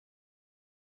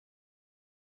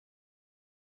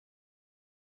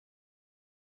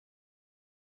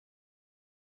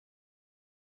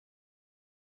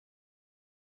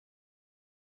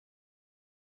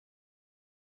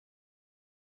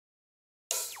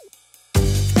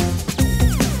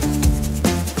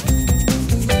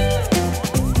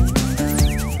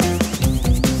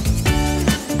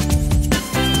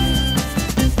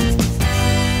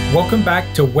Welcome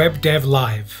back to Web Dev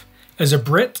Live. As a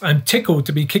Brit, I'm tickled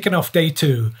to be kicking off day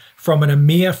 2 from an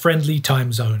EMEA-friendly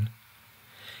time zone.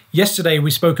 Yesterday,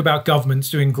 we spoke about governments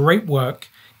doing great work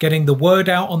getting the word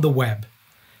out on the web.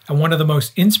 And one of the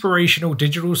most inspirational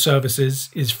digital services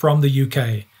is from the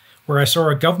UK, where I saw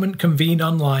a government convene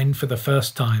online for the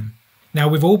first time. Now,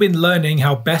 we've all been learning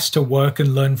how best to work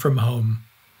and learn from home.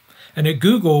 And at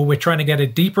Google, we're trying to get a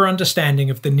deeper understanding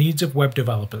of the needs of web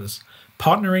developers,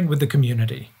 partnering with the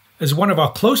community. As one of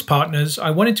our close partners,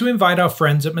 I wanted to invite our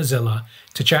friends at Mozilla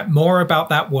to chat more about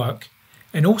that work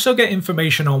and also get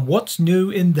information on what's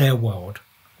new in their world.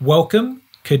 Welcome,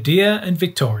 Kadir and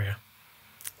Victoria.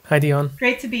 Hi, Dion.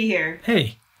 Great to be here.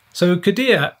 Hey. So,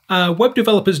 Kadir, web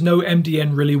developers know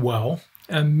MDN really well,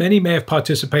 and many may have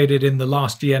participated in the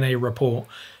last DNA report.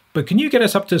 But can you get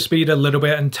us up to speed a little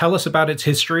bit and tell us about its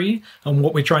history and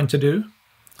what we're trying to do?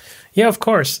 Yeah, of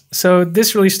course. So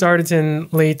this really started in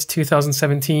late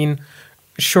 2017,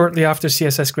 shortly after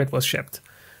CSS Grid was shipped.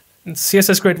 And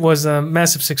CSS Grid was a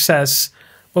massive success,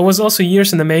 but was also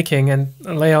years in the making, and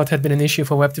layout had been an issue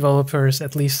for web developers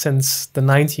at least since the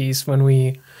 90s when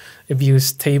we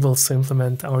abused tables to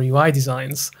implement our UI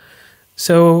designs.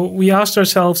 So we asked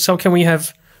ourselves, how can we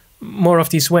have more of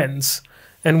these wins?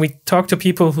 And we talked to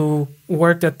people who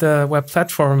worked at the web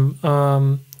platform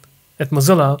at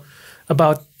Mozilla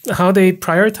about how they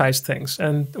prioritize things.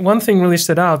 And one thing really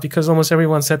stood out because almost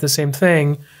everyone said the same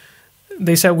thing.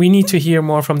 They said, we need to hear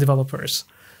more from developers.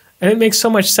 And it makes so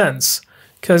much sense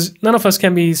because none of us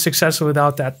can be successful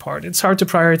without that part. It's hard to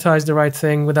prioritize the right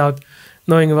thing without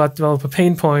knowing about developer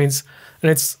pain points.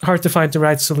 And it's hard to find the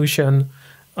right solution,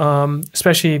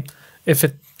 especially if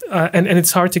it, and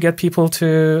it's hard to get people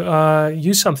to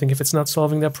use something if it's not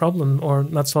solving their problem or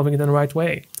not solving it in the right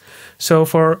way. So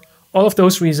for all of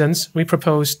those reasons, we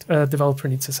proposed a developer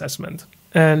needs assessment.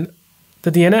 And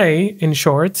the DNA, in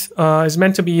short, is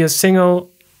meant to be a single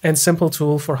and simple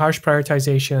tool for harsh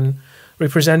prioritization,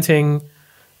 representing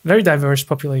very diverse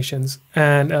populations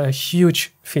and a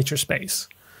huge feature space.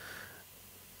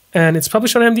 And it's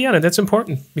published on MDN, and that's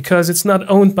important because it's not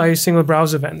owned by a single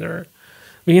browser vendor.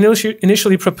 We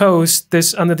initially proposed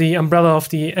this under the umbrella of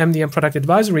the MDN Product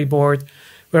Advisory Board,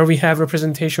 where we have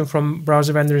representation from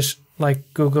browser vendors like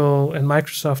Google and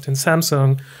Microsoft and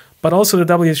Samsung, but also the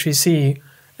W3C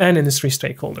and industry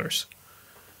stakeholders.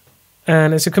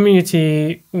 And as a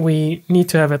community, we need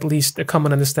to have at least a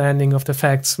common understanding of the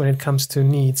facts when it comes to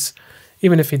needs,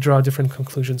 even if we draw different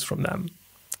conclusions from them.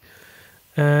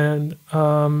 And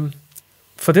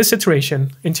for this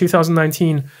iteration, in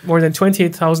 2019, more than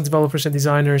 28,000 developers and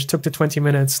designers took the 20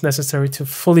 minutes necessary to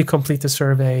fully complete the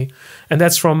survey. And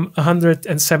that's from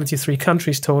 173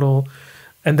 countries total.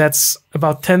 And that's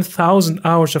about 10,000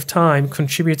 hours of time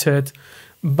contributed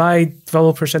by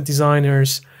developers and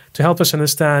designers to help us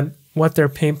understand what their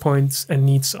pain points and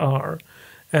needs are.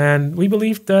 And we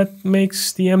believe that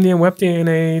makes the MDN Web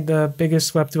DNA the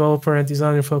biggest web developer and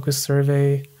designer-focused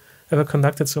survey ever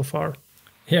conducted so far.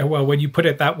 Yeah, well, when you put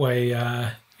it that way,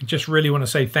 I just really want to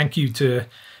say thank you to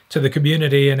the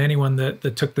community and anyone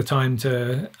that took the time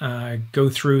to go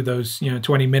through those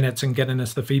 20 minutes and getting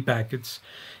us the feedback. It's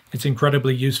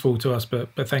incredibly useful to us, but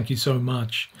thank you so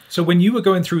much. So when you were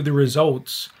going through the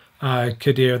results,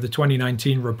 Kadir, the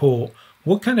 2019 report,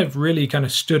 what really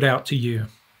stood out to you?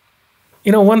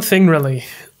 One thing really,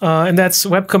 and that's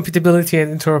web compatibility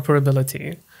and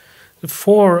interoperability.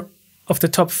 4 of the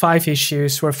top 5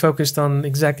 issues were focused on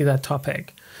exactly that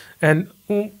topic. And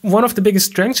one of the biggest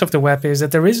strengths of the web is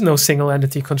that there is no single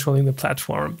entity controlling the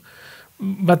platform,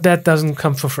 but that doesn't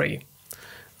come for free.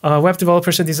 Web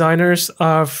developers and designers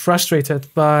are frustrated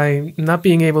by not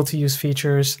being able to use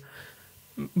features,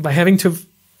 by having to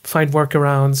find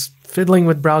workarounds, fiddling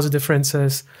with browser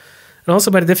differences, and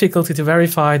also by the difficulty to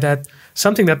verify that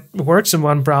something that works in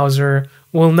one browser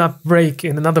will not break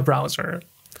in another browser.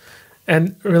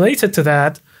 And related to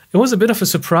that, it was a bit of a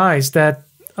surprise that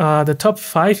the top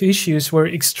 5 issues were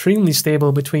extremely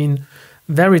stable between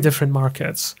very different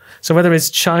markets. So whether it's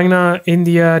China,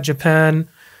 India, Japan,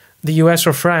 the US,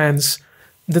 or France,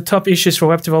 the top issues for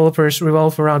web developers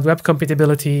revolve around web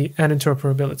compatibility and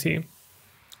interoperability.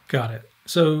 Got it.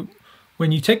 So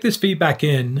when you take this feedback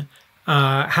in,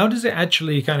 how does it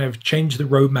actually change the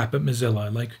roadmap at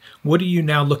Mozilla? Like, what are you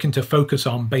now looking to focus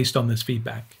on based on this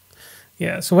feedback?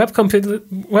 Yeah, so web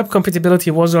compatibility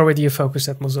was already a focus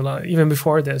at Mozilla even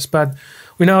before this, but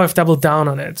we now have doubled down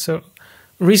on it. So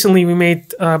recently we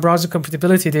made browser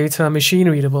compatibility data machine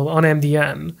readable on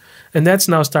MDN, and that's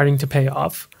now starting to pay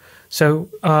off. So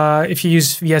if you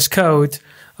use VS Code,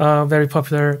 very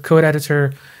popular code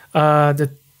editor,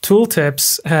 the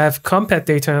tooltips have compat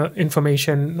data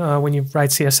information when you write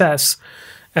CSS.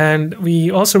 And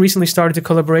we also recently started a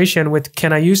collaboration with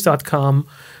caniuse.com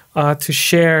to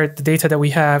share the data that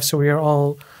we have, so we are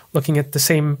all looking at the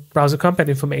same browser compat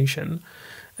information.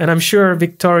 And I'm sure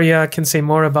Victoria can say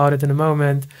more about it in a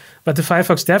moment, but the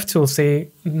Firefox DevTools, they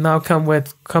now come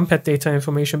with compat data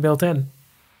information built in.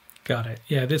 Got it.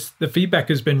 Yeah, the feedback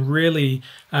has been really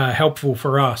helpful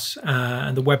for us,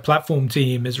 and the web platform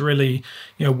team is really,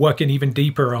 working even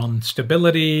deeper on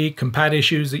stability, compat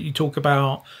issues that you talk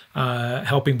about,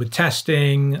 helping with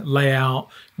testing, layout,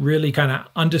 really kind of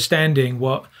understanding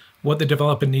what the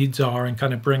developer needs are and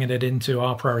kind of bringing it into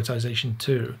our prioritization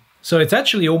too. So it's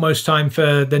actually almost time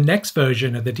for the next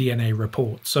version of the DNA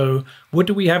report. So what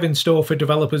do we have in store for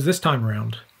developers this time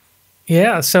around?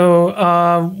 Yeah,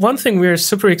 so one thing we're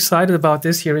super excited about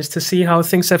this year is to see how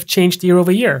things have changed year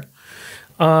over year.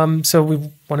 So we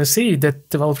want to see that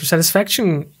developer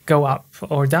satisfaction go up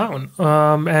or down,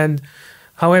 and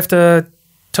how have the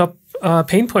top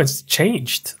pain points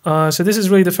changed. So this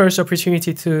is really the first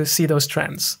opportunity to see those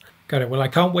trends. Got it. Well, I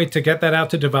can't wait to get that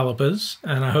out to developers,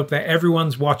 and I hope that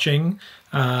everyone's watching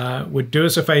would do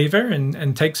us a favor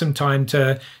and take some time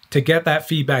to get that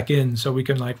feedback in, so we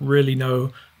can really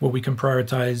know what we can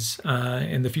prioritize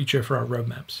in the future for our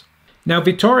roadmaps. Now,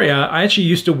 Victoria, I actually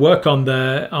used to work on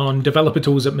developer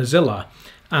tools at Mozilla,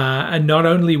 and not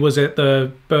only was it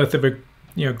the birth of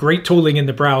a great tooling in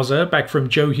the browser back from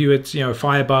Joe Hewitt's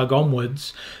Firebug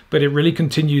onwards, but it really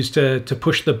continues to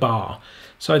push the bar.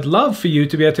 So I'd love for you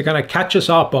to be able to kind of catch us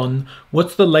up on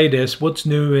what's the latest, what's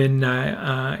new in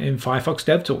Firefox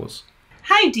DevTools.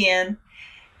 Hi, Dan.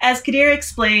 As Kadir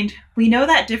explained, we know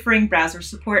that differing browser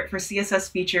support for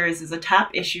CSS features is a top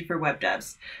issue for web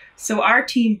devs. So our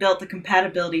team built the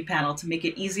compatibility panel to make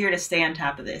it easier to stay on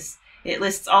top of this. It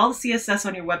lists all the CSS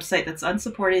on your website that's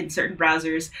unsupported in certain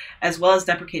browsers, as well as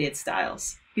deprecated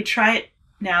styles. You can try it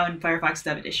now in Firefox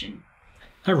Dev Edition.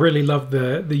 I really love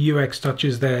the UX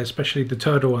touches there, especially the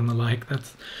turtle and the like.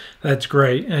 That's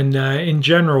great. And in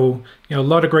general, a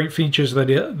lot of great features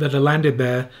that are landed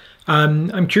there.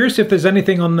 I'm curious if there's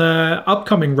anything on the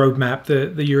upcoming roadmap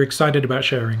that you're excited about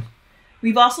sharing.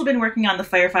 We've also been working on the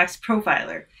Firefox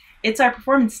Profiler. It's our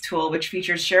performance tool, which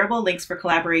features shareable links for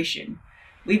collaboration.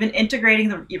 We've been integrating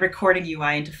the recording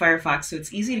UI into Firefox, so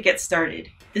it's easy to get started.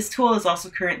 This tool is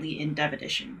also currently in Dev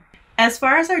Edition. As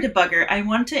far as our debugger, I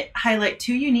want to highlight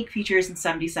two unique features in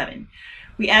 77.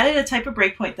 We added a type of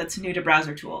breakpoint that's new to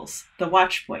browser tools, the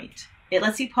watch point. It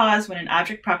lets you pause when an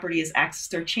object property is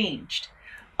accessed or changed.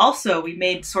 Also, we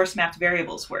made source-mapped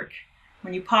variables work.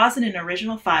 When you pause in an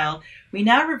original file, we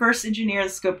now reverse engineer the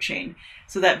scope chain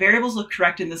so that variables look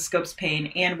correct in the scopes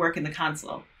pane and work in the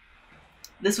console.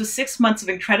 This was 6 months of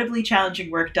incredibly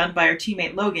challenging work done by our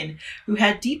teammate Logan, who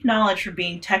had deep knowledge from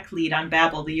being tech lead on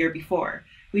Babel the year before.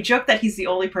 We joke that he's the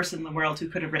only person in the world who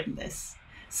could have written this.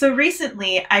 So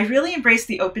recently, I really embraced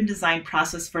the open design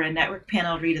process for a network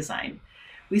panel redesign.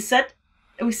 We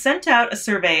sent out a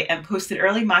survey and posted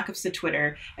early mockups to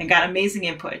Twitter and got amazing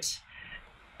input.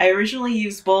 I originally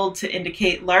used bold to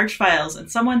indicate large files,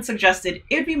 and someone suggested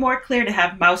it would be more clear to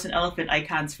have mouse and elephant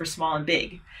icons for small and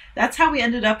big. That's how we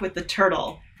ended up with the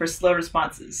turtle for slow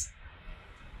responses.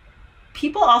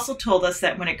 People also told us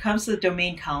that when it comes to the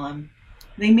domain column,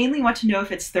 they mainly want to know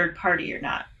if it's third-party or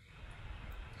not.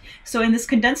 So in this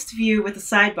condensed view with the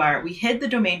sidebar, we hid the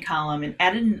domain column and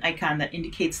added an icon that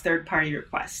indicates third-party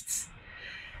requests.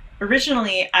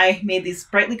 Originally, I made these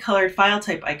brightly colored file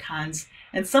type icons,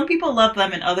 and some people loved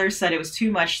them and others said it was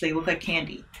too much, they look like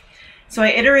candy. So I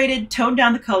iterated, toned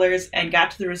down the colors, and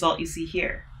got to the result you see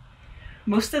here.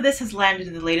 Most of this has landed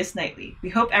in the latest nightly. We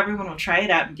hope everyone will try it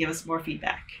out and give us more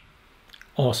feedback.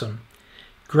 Awesome.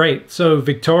 Great. So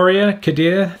Victoria,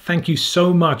 Kadir, thank you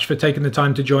so much for taking the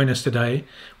time to join us today.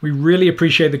 We really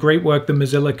appreciate the great work that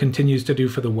Mozilla continues to do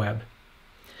for the web.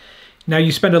 Now,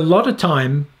 you spend a lot of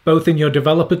time both in your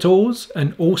developer tools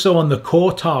and also on the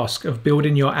core task of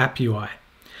building your app UI.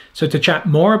 So to chat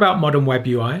more about modern web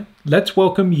UI, let's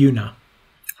welcome Yuna.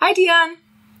 Hi, Dion.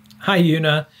 Hi,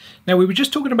 Yuna. Now, we were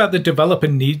just talking about the developer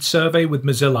needs survey with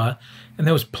Mozilla, and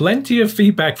there was plenty of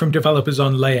feedback from developers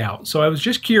on layout. So I was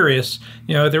just curious,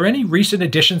 are there any recent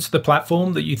additions to the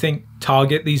platform that you think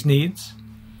target these needs?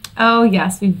 Oh,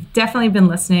 yes, we've definitely been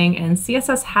listening, and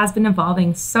CSS has been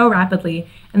evolving so rapidly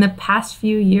in the past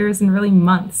few years and really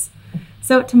months.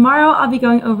 So tomorrow I'll be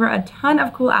going over a ton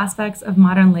of cool aspects of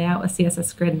modern layout with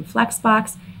CSS Grid and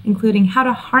Flexbox, including how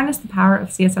to harness the power of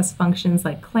CSS functions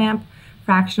like clamp,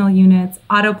 fractional units,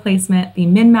 auto placement, the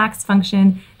min-max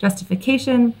function,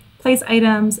 justification, place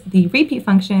items, the repeat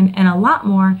function, and a lot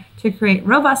more to create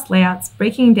robust layouts,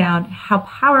 breaking down how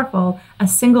powerful a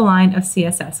single line of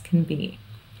CSS can be.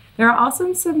 There are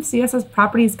also some CSS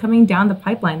properties coming down the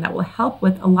pipeline that will help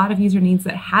with a lot of user needs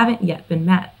that haven't yet been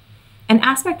met. And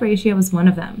aspect ratio is one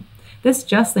of them. This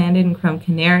just landed in Chrome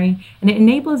Canary, and it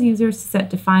enables users to set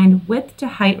defined width to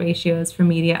height ratios for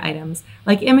media items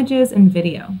like images and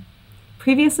video.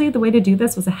 Previously, the way to do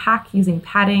this was a hack using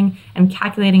padding and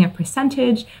calculating a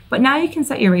percentage, but now you can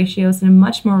set your ratios in a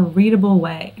much more readable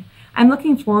way. I'm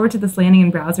looking forward to this landing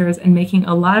in browsers and making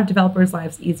a lot of developers'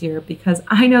 lives easier because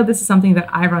I know this is something that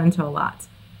I run into a lot.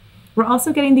 We're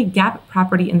also getting the gap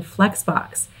property in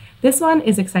Flexbox. This one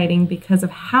is exciting because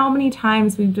of how many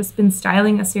times we've just been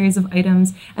styling a series of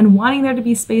items and wanting there to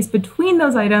be space between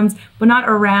those items, but not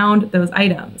around those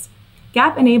items.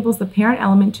 Gap enables the parent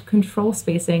element to control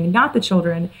spacing, not the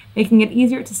children, making it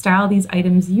easier to style these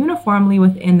items uniformly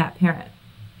within that parent.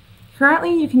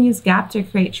 Currently, you can use Gap to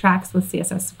create tracks with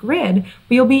CSS Grid,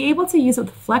 but you'll be able to use it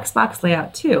with Flexbox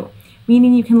layout too,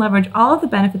 meaning you can leverage all of the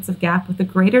benefits of Gap with a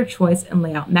greater choice and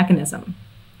layout mechanism.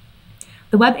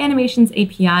 The Web Animations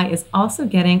API is also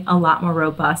getting a lot more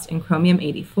robust in Chromium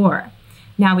 84.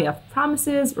 Now we have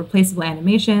promises, replaceable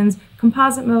animations,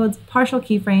 composite modes, partial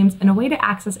keyframes, and a way to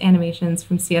access animations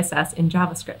from CSS in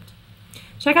JavaScript.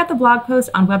 Check out the blog post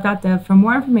on web.dev for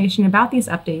more information about these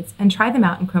updates and try them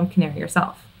out in Chrome Canary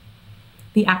yourself.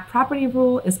 The app property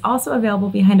rule is also available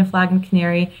behind a flag in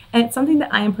Canary, and it's something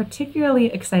that I am particularly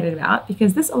excited about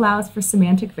because this allows for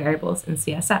semantic variables in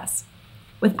CSS.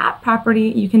 With app property,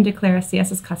 you can declare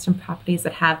CSS custom properties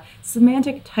that have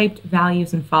semantic typed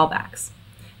values and fallbacks.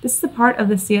 This is a part of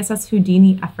the CSS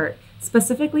Houdini effort,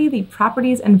 specifically the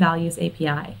Properties and Values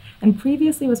API, and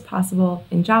previously was possible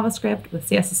in JavaScript with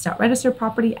CSS.register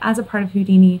property as a part of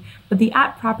Houdini, but the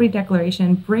app property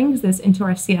declaration brings this into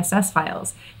our CSS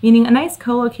files, meaning a nice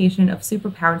co-location of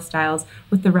superpowered styles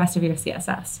with the rest of your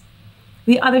CSS.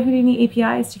 The other Houdini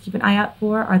APIs to keep an eye out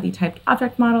for are the typed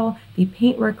object model, the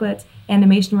paint worklet,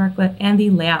 animation worklet, and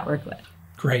the layout worklet.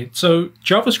 Great. So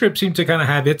JavaScript seemed to kind of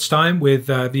have its time with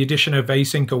the addition of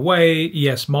async away,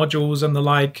 ES modules, and the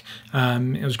like.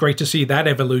 It was great to see that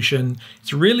evolution.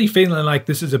 It's really feeling like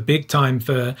this is a big time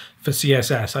for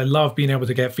CSS. I love being able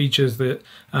to get features that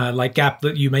like Gap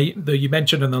that you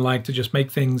mentioned and the like to just make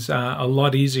things a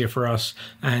lot easier for us.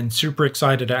 And super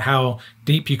excited at how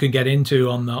deep you can get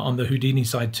into on the Houdini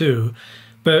side too.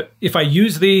 But if I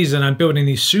use these and I'm building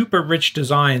these super rich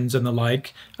designs and the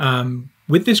like,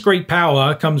 with this great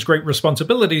power comes great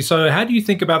responsibility. So how do you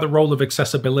think about the role of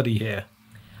accessibility here?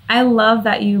 I love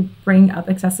that you bring up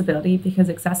accessibility because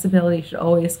accessibility should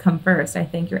always come first. I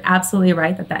think you're absolutely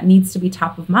right that needs to be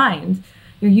top of mind.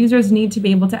 Your users need to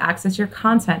be able to access your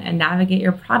content and navigate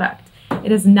your product.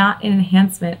 It is not an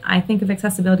enhancement. I think of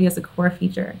accessibility as a core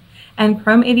feature. And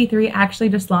Chrome 83 actually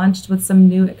just launched with some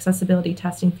new accessibility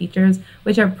testing features,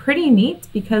 which are pretty neat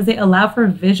because they allow for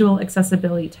visual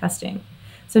accessibility testing.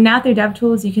 So now through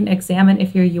DevTools, you can examine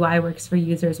if your UI works for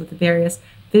users with various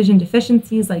vision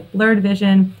deficiencies like blurred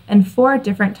vision and 4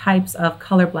 different types of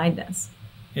color blindness.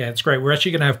 Yeah, it's great. We're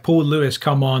actually going to have Paul Lewis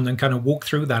come on and kind of walk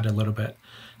through that a little bit.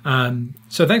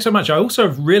 So thanks so much. I also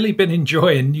have really been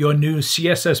enjoying your new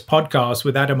CSS podcast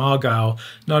with Adam Argyle.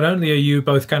 Not only are you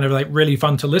both kind of like really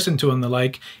fun to listen to and the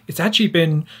like, it's actually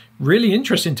been really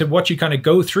interesting to watch you kind of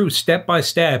go through step by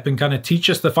step and kind of teach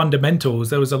us the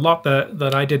fundamentals. There was a lot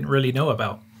that I didn't really know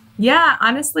about. Yeah,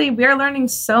 honestly, we're learning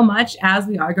so much as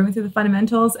we are going through the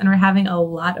fundamentals, and we're having a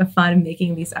lot of fun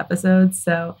making these episodes.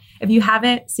 So if you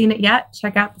haven't seen it yet,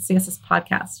 check out the CSS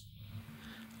podcast.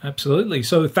 Absolutely.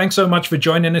 So thanks so much for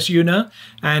joining us, Una,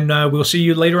 and we'll see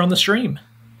you later on the stream.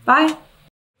 Bye.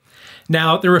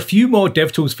 Now, there are a few more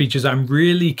DevTools features I'm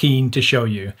really keen to show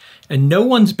you, and no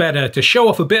one's better to show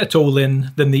off a bit of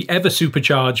tooling than the ever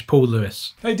supercharged Paul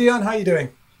Lewis. Hey Dion, how you doing?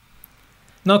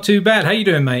 Not too bad. How you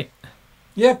doing, mate?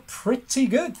 Yeah, pretty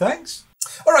good, thanks.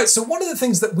 All right, so one of the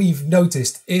things that we've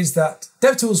noticed is that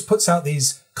DevTools puts out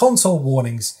these console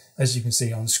warnings, as you can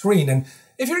see on screen, and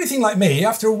if you're anything like me,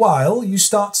 after a while, you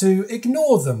start to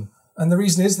ignore them. And the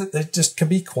reason is that there just can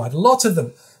be quite a lot of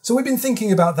them. So we've been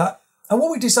thinking about that. And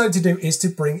what we decided to do is to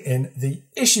bring in the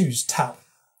Issues tab.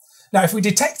 Now, if we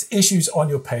detect issues on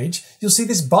your page, you'll see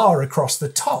this bar across the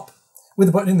top with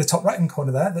a button in the top right-hand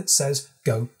corner there that says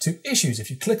Go to Issues. If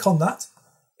you click on that,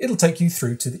 it'll take you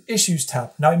through to the Issues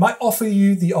tab. Now, it might offer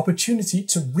you the opportunity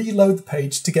to reload the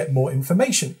page to get more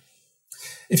information.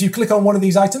 If you click on one of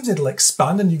these items, it'll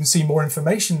expand and you can see more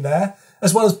information there,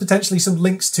 as well as potentially some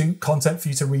links to content for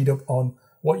you to read up on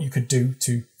what you could do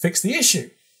to fix the issue.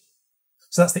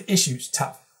 So that's the Issues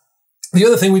tab. The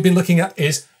other thing we've been looking at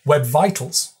is Web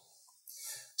Vitals.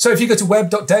 So if you go to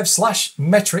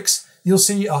web.dev/metrics, you'll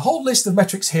see a whole list of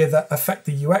metrics here that affect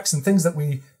the UX and things that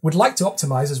we would like to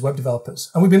optimize as web developers.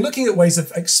 And we've been looking at ways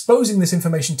of exposing this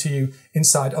information to you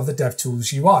inside of the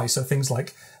DevTools UI. So things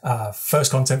like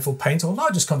first contentful paint or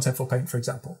largest contentful paint, for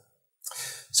example.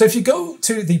 So if you go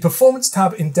to the Performance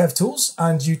tab in DevTools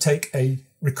and you take a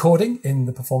recording in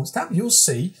the Performance tab, you'll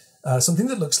see something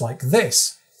that looks like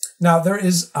this. Now there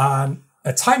is a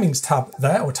timings tab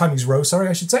there, or timings row, sorry,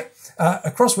 I should say,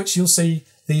 across which you'll see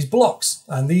these blocks,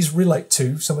 and these relate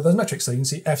to some of those metrics. So you can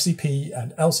see FCP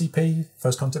and LCP,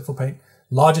 first contentful paint,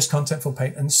 largest contentful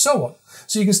paint, and so on.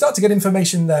 So you can start to get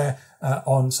information there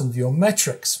on some of your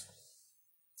metrics.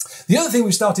 The other thing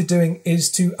we've started doing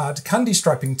is to add candy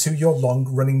striping to your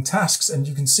long-running tasks, and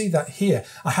you can see that here.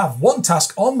 I have one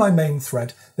task on my main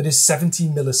thread that is 70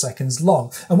 milliseconds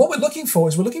long. And what we're looking for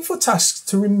is we're looking for tasks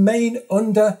to remain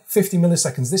under 50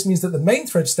 milliseconds. This means that the main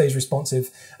thread stays responsive,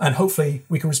 and hopefully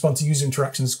we can respond to user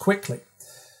interactions quickly.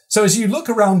 So as you look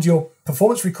around your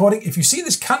performance recording, if you see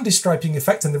this candy striping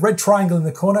effect and the red triangle in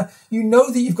the corner, you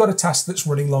know that you've got a task that's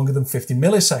running longer than 50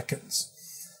 milliseconds.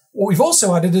 What we've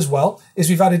also added as well is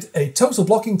we've added a total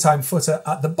blocking time footer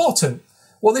at the bottom.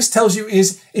 What this tells you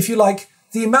is, if you like,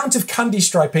 the amount of candy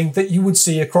striping that you would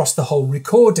see across the whole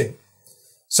recording.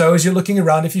 So as you're looking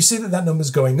around, if you see that that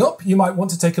number's going up, you might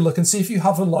want to take a look and see if you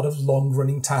have a lot of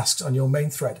long-running tasks on your main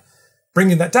thread.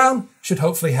 Bringing that down should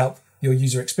hopefully help your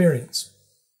user experience.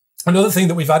 Another thing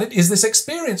that we've added is this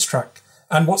experience track.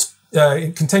 And what's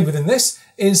contained within this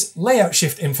is layout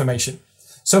shift information.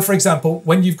 So for example,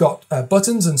 when you've got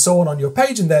buttons and so on your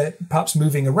page and they're perhaps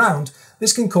moving around,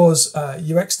 this can cause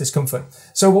UX discomfort.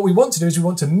 So what we want to do is we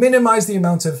want to minimize the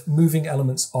amount of moving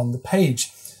elements on the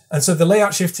page. And so the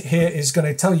layout shift here is going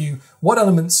to tell you what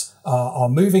elements are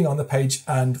moving on the page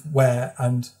and where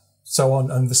and so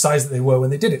on, and the size that they were when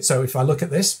they did it. So if I look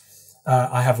at this,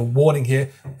 I have a warning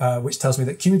here, which tells me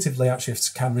that cumulative layout shifts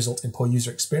can result in poor user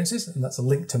experiences, and that's a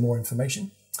link to more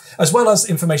information, as well as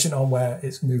information on where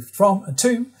it's moved from and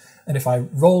to. And if I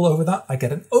roll over that, I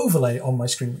get an overlay on my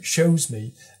screen, which shows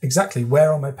me exactly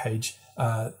where on my page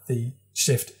the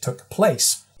shift took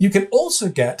place. You can also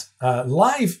get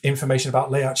live information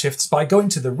about layout shifts by going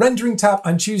to the rendering tab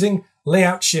and choosing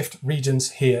layout shift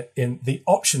regions here in the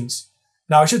options.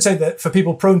 Now, I should say that for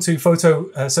people prone to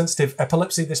photo-sensitive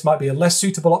epilepsy, this might be a less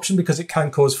suitable option because it can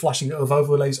cause flashing of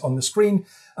overlays on the screen,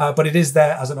 but it is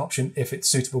there as an option if it's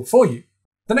suitable for you.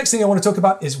 The next thing I want to talk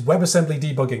about is WebAssembly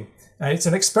debugging. It's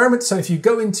an experiment, so if you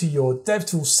go into your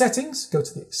DevTools settings, go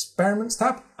to the Experiments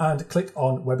tab and click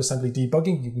on WebAssembly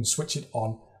debugging, you can switch it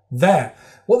on there.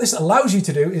 What this allows you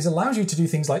to do is allows you to do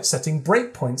things like setting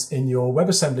breakpoints in your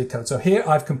WebAssembly code. So here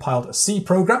I've compiled a C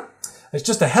program. It's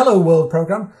just a hello world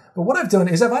program, but what I've done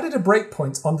is I've added a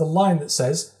breakpoint on the line that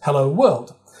says hello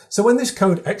world. So when this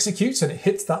code executes and it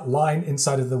hits that line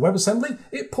inside of the WebAssembly,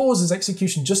 it pauses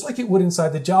execution just like it would inside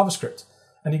the JavaScript.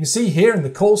 And you can see here in the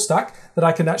call stack that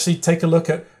I can actually take a look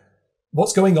at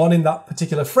what's going on in that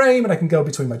particular frame, and I can go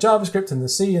between my JavaScript and the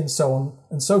C and so on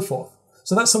and so forth.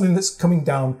 So that's something that's coming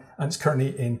down and it's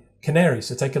currently in Canary.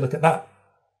 So take a look at that.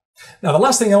 Now, the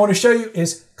last thing I want to show you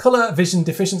is color vision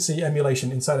deficiency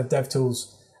emulation inside of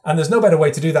DevTools. And there's no better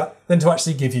way to do that than to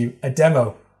actually give you a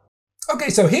demo. Okay,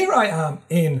 so here I am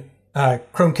in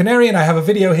Chrome Canary, and I have a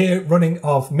video here running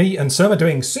of me and Surma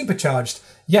doing supercharged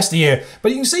yesteryear.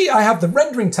 But you can see I have the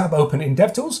rendering tab open in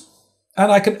DevTools,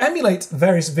 and I can emulate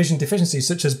various vision deficiencies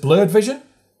such as blurred vision,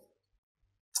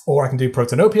 or I can do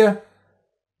protanopia,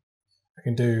 I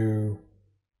can do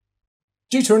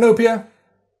deuteranopia,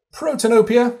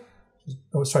 protanopia,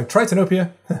 oh sorry,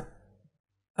 tritanopia,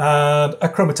 and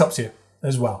achromatopsia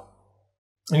as well.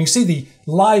 And you see the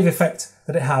live effect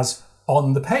that it has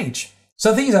on the page.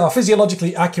 So these are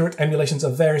physiologically accurate emulations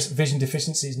of various vision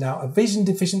deficiencies. Now, a vision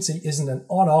deficiency isn't an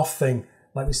on-off thing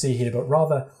like we see here, but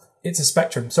rather it's a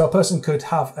spectrum. So a person could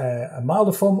have a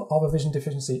milder form of a vision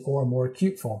deficiency or a more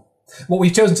acute form. What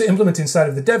we've chosen to implement inside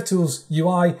of the DevTools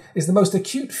UI is the most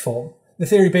acute form. The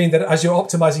theory being that as you're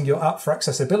optimizing your app for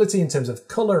accessibility in terms of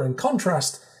color and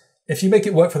contrast, if you make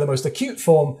it work for the most acute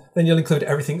form, then you'll include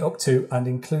everything up to and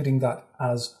including that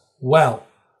as well.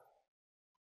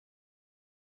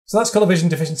 So that's color vision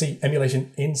deficiency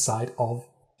emulation inside of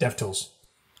DevTools.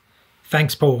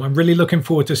 Thanks, Paul. I'm really looking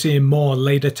forward to seeing more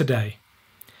later today.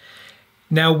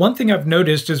 Now, one thing I've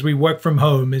noticed as we work from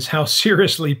home is how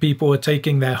seriously people are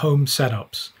taking their home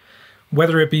setups,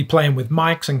 whether it be playing with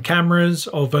mics and cameras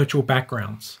or virtual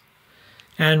backgrounds.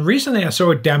 And recently I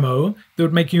saw a demo that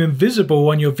would make you invisible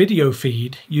on your video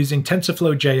feed using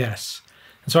TensorFlow.js.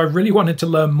 And so I really wanted to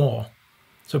learn more.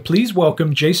 So please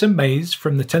welcome Jason Mays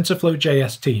from the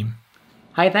TensorFlow.js team.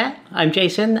 Hi there, I'm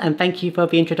Jason, and thank you for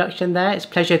the introduction there. It's a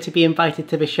pleasure to be invited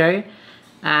to the show.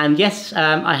 And yes,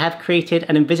 I have created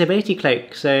an invisibility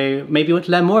cloak, so maybe you want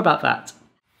to learn more about that.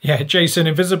 Yeah, Jason,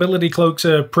 invisibility cloaks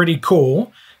are pretty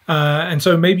cool. And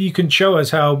so maybe you can show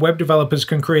us how web developers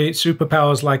can create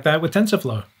superpowers like that with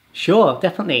TensorFlow. Sure,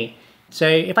 definitely. So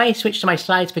if I switch to my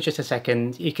slides for just a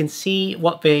second, you can see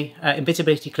what the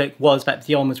invisibility cloak was that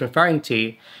Dion was referring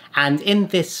to. And in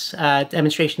this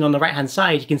demonstration on the right-hand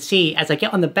side, you can see as I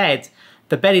get on the bed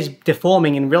is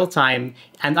deforming in real time,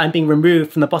 and I'm being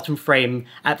removed from the bottom frame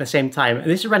at the same time. And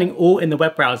this is running all in the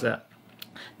web browser.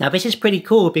 Now, this is pretty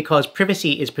cool because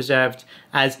privacy is preserved,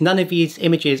 as none of these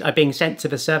images are being sent to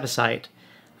the server side.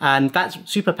 And that's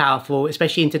super powerful,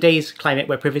 especially in today's climate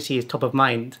where privacy is top of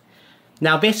mind.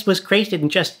 Now, this was created in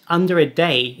just under a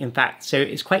day, in fact, so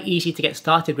it's quite easy to get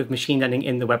started with machine learning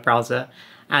in the web browser,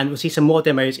 and we'll see some more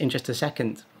demos in just a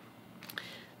second.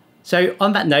 So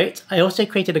on that note, I also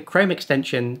created a Chrome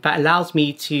extension that allows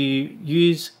me to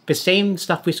use the same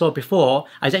stuff we saw before.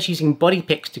 I was actually using body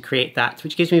pics to create that,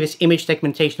 which gives me this image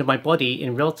segmentation of my body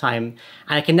in real time.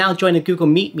 And I can now join a Google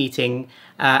Meet meeting,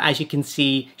 as you can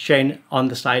see shown on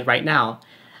the slide right now.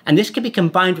 And this can be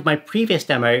combined with my previous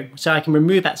demo, so I can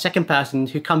remove that second person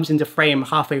who comes into frame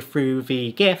halfway through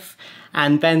the GIF,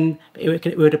 and then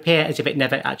it would appear as if it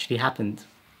never actually happened.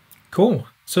 Cool.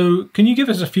 So can you give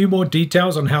us a few more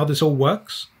details on how this all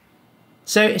works?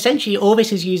 So essentially, all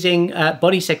this is using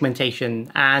body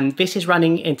segmentation, and this is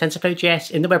running in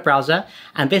TensorFlow.js in the web browser,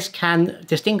 and this can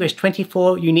distinguish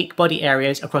 24 unique body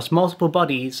areas across multiple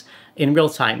bodies in real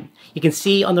time. You can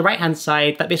see on the right-hand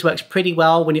side that this works pretty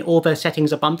well when all the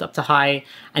settings are bumped up to high,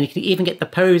 and you can even get the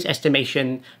pose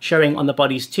estimation showing on the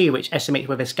bodies too, which estimates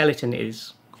where the skeleton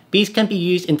is. These can be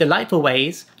used in delightful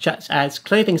ways, such as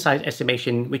clothing size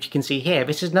estimation, which you can see here.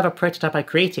 This is another prototype I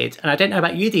created. And I don't know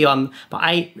about you, Dion, but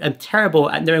I am terrible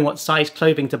at knowing what size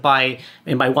clothing to buy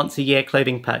in my once-a-year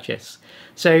clothing purchase.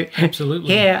 So absolutely.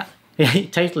 Here,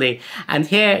 totally. And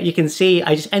here you can see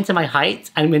I just enter my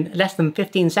height, and in less than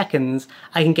 15 seconds,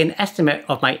 I can get an estimate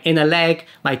of my inner leg,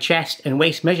 my chest, and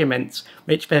waist measurements,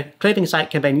 which the clothing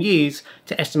site can then use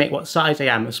to estimate what size I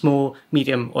am, a small,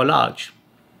 medium, or large.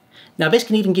 Now, this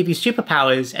can even give you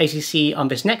superpowers, as you see on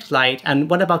this next slide, and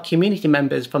one of our community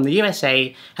members from the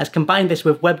USA has combined this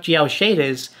with WebGL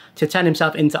shaders to turn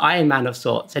himself into Iron Man of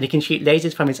sorts, and he can shoot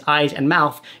lasers from his eyes and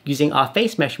mouth using our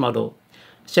face mesh model.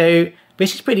 So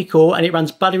this is pretty cool, and it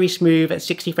runs buttery smooth at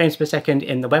 60 frames per second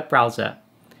in the web browser.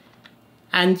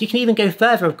 And you can even go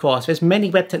further, of course. There's many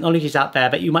web technologies out there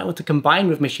that you might want to combine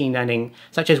with machine learning,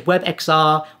 such as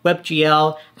WebXR,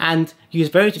 WebGL, and use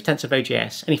those with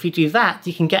TensorFlow.js. And if you do that,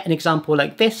 you can get an example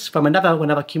like this from one of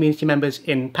our community members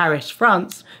in Paris,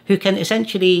 France, who can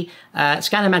essentially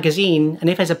scan a magazine, and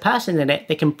if there's a person in it,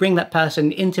 they can bring that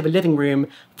person into the living room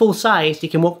full size. You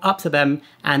can walk up to them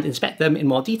and inspect them in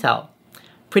more detail.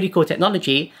 Pretty cool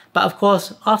technology, but of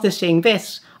course, after seeing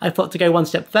this, I thought to go one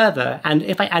step further, and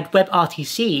if I add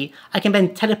WebRTC, I can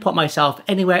then teleport myself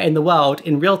anywhere in the world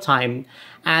in real time,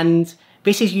 and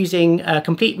this is using a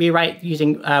complete rewrite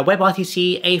using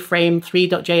WebRTC, A-Frame,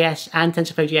 3.js, and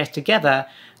TensorFlow.js together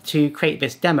to create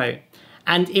this demo.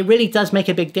 And it really does make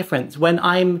a big difference. When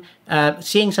I'm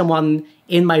seeing someone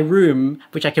in my room,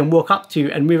 which I can walk up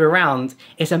to and move around,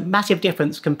 it's a massive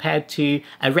difference compared to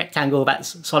a rectangle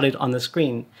that's solid on the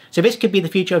screen. So this could be the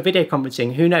future of video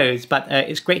conferencing, who knows, but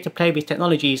it's great to play with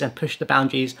technologies and push the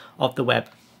boundaries of the web.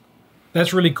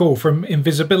 That's really cool. From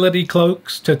invisibility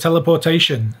cloaks to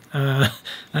teleportation.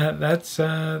 That's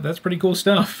pretty cool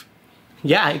stuff.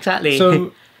 Yeah, exactly.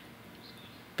 So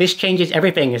this changes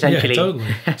everything, essentially. Yeah,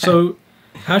 totally. So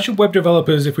how should web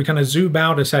developers, if we kind of zoom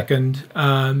out a second,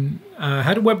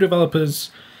 how do web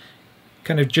developers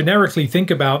kind of generically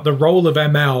think about the role of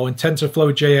ML in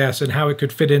TensorFlow.js and how it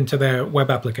could fit into their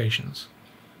web applications?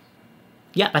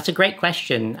 Yeah, that's a great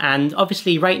question. And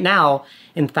obviously right now,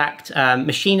 in fact,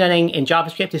 machine learning in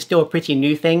JavaScript is still a pretty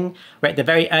new thing. We're at the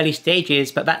very early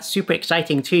stages, but that's super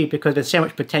exciting too, because there's so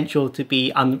much potential to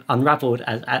be unraveled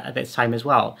at this time as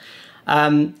well.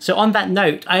 So on that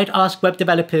note, I'd ask web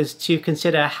developers to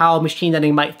consider how machine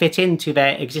learning might fit into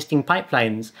their existing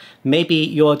pipelines. Maybe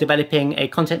you're developing a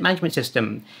content management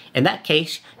system. In that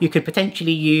case, you could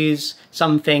potentially use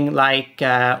something like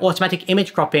automatic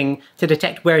image cropping to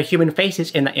detect where a human face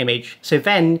is in that image. So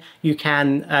then you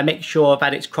can make sure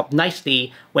that it's cropped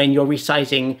nicely when you're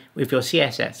resizing with your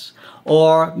CSS.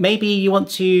 Or maybe you want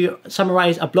to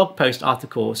summarize a blog post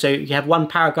article, so you have one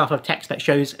paragraph of text that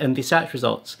shows in the search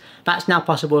results. That's now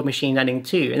possible with machine learning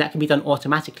too, and that can be done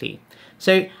automatically.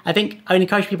 So I think I would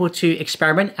encourage people to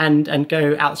experiment and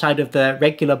go outside of the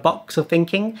regular box of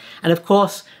thinking. And of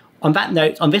course, On that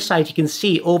note, on this side, you can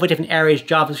see all the different areas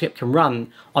JavaScript can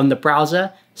run on the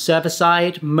browser,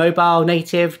 server-side, mobile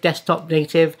native, desktop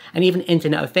native, and even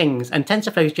Internet of Things. And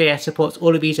TensorFlow.js supports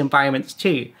all of these environments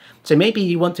too. So maybe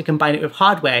you want to combine it with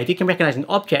hardware. If you can recognize an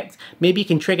object, maybe you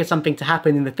can trigger something to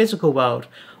happen in the physical world,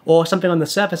 or something on the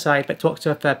server side that talks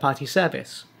to a third-party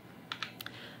service.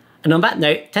 And on that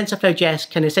note,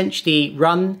 TensorFlow.js can essentially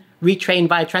run, retrain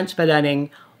via transfer learning,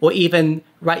 or even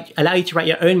allow you to write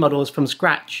your own models from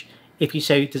scratch if you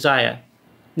so desire.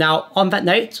 Now, on that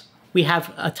note, we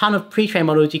have a ton of pre-trained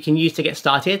models you can use to get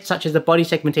started, such as the body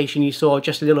segmentation you saw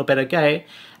just a little bit ago,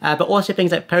 but also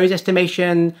things like pose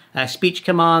estimation, speech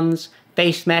commands,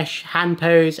 face mesh, hand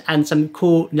pose, and some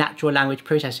cool natural language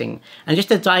processing. And just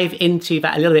to dive into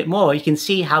that a little bit more, you can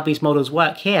see how these models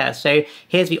work here. So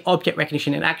here's the object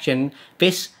recognition in action.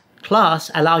 This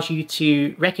class allows you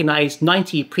to recognize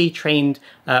 90 pre-trained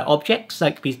objects,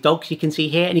 like these dogs you can see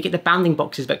here, and you get the bounding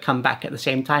boxes that come back at the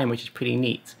same time, which is pretty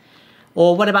neat.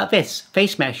 Or what about this?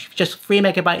 Face mesh, just 3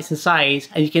 megabytes in size,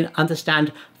 and you can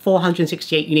understand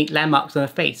 468 unique landmarks on a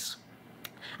face.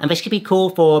 And this could be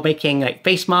cool for making like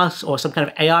face masks or some kind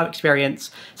of AR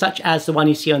experience, such as the one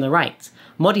you see on the right.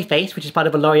 Modiface, which is part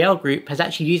of a L'Oreal group, has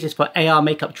actually used this for AR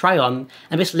makeup try-on,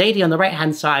 and this lady on the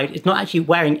right-hand side is not actually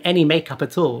wearing any makeup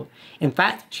at all. In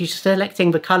fact, she's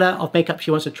selecting the color of makeup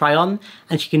she wants to try on,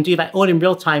 and she can do that all in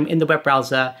real time in the web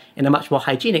browser in a much more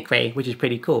hygienic way, which is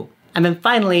pretty cool. And then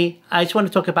finally, I just want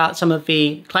to talk about some of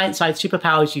the client-side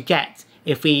superpowers you get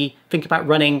if we think about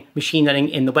running machine learning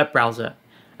in the web browser.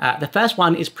 The first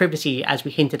one is privacy, as we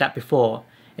hinted at before.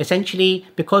 Essentially,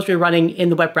 because we're running in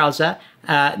the web browser,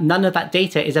 none of that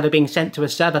data is ever being sent to a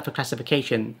server for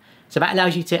classification. So that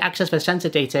allows you to access the sensor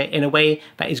data in a way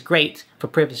that is great for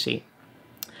privacy.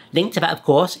 Linked to that, of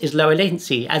course, is lower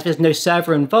latency. As there's no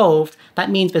server involved, that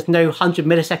means there's no 100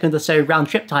 milliseconds or so round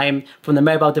trip time from the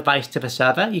mobile device to the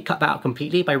server. You cut that out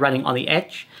completely by running on the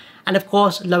edge. And of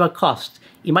course, lower cost.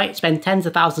 You might spend tens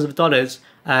of thousands of dollars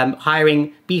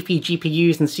hiring beefy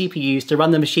GPUs and CPUs to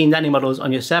run the machine learning models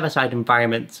on your server-side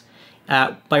environment.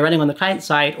 By running on the client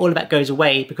side, all of that goes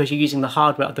away because you're using the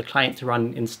hardware of the client to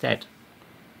run instead.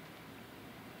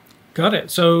 Got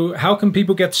it. So how can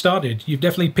people get started? You've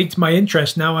definitely piqued my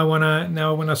interest. Now I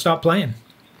wanna start playing.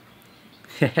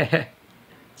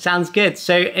 Sounds good.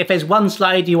 So if there's one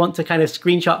slide you want to kind of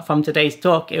screenshot from today's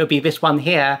talk, it would be this one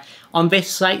here. On this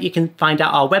site, you can find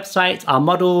out our website, our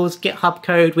models, GitHub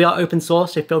code. We are open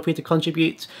source, so feel free to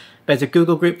contribute. There's a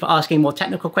Google group for asking more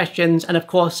technical questions, and of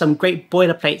course, some great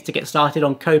boilerplates to get started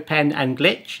on CodePen and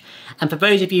Glitch. And for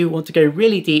those of you who want to go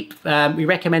really deep, we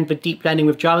recommend the Deep Learning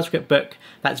with JavaScript book.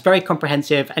 That's very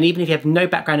comprehensive, and even if you have no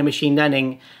background in machine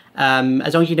learning,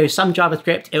 as long as you know some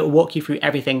JavaScript, it will walk you through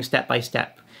everything step by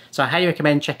step. So I highly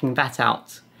recommend checking that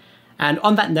out. And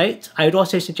on that note, I would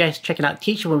also suggest checking out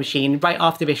Teachable Machine right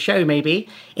after this show maybe.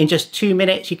 In just 2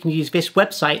 minutes, you can use this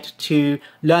website to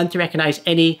learn to recognize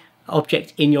any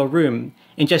object in your room.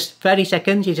 In just 30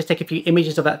 seconds, you just take a few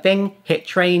images of that thing, hit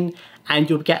train, and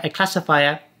you'll get a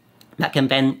classifier that can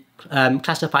then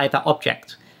classify that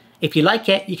object. If you like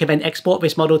it, you can then export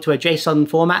this model to a JSON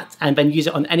format and then use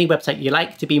it on any website you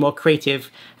like to be more creative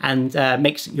and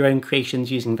make your own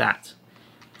creations using that.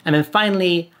 And then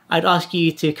finally, I'd ask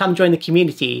you to come join the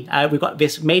community. We've got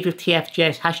this made with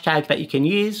TF.js hashtag that you can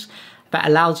use that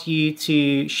allows you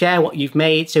to share what you've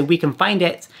made so we can find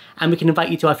it and we can invite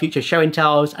you to our future show and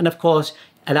tells, and of course,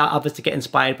 allow others to get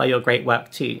inspired by your great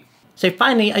work too. So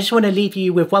finally, I just want to leave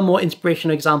you with one more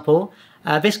inspirational example.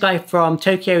 This guy from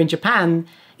Tokyo in Japan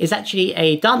is actually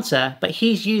a dancer, but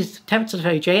he's used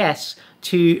TensorFlow.js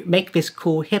to make this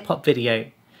cool hip hop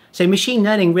video. So machine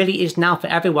learning really is now for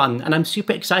everyone, and I'm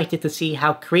super excited to see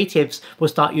how creatives will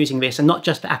start using this, and not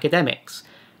just for academics,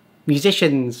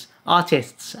 musicians,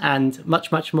 artists, and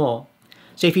much, much more.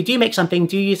 So if you do make something,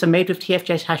 do use the Made with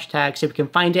TF.js hashtag so we can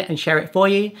find it and share it for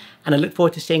you, and I look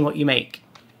forward to seeing what you make.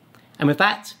 And with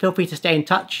that, feel free to stay in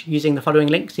touch using the following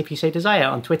links if you so desire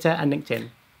on Twitter and LinkedIn.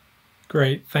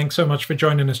 Great. Thanks so much for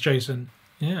joining us, Jason.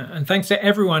 Yeah, and thanks to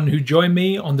everyone who joined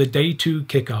me on the Day 2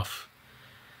 kickoff.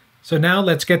 So now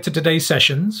let's get to today's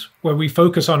sessions, where we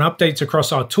focus on updates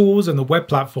across our tools and the web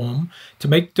platform to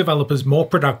make developers more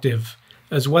productive,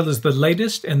 as well as the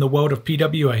latest in the world of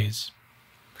PWAs.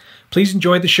 Please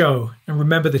enjoy the show, and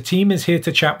remember the team is here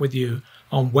to chat with you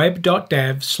on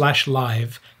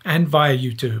web.dev/live and via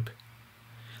YouTube.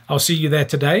 I'll see you there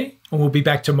today, and we'll be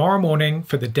back tomorrow morning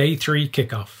for the Day 3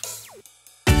 kickoff.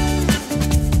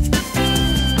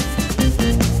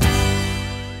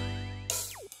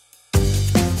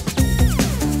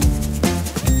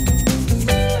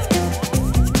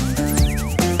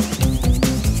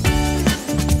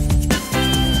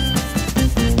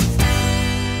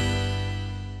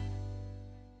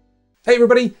 Hey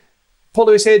everybody, Paul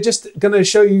Lewis here, just going to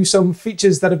show you some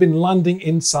features that have been landing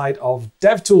inside of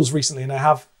DevTools recently, and I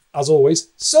have, as always,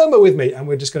 Surma with me, and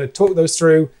we're just going to talk those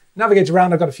through, navigate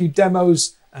around. I've got a few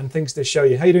demos and things to show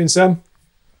you. How you doing, Sam?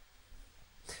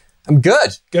 I'm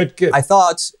good. Good, good. I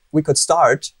thought we could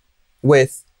start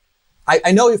with,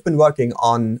 I know you've been working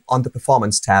on the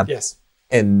performance tab. Yes.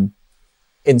 In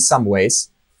some ways.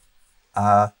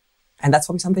 And that's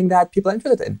probably something that people are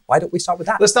interested in. Why don't we start with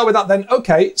that? Let's start with that then.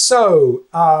 Okay, so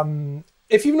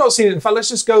if you've not seen it, in fact, let's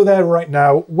just go there right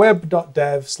now,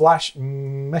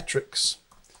 web.dev/metrics.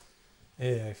 Yeah,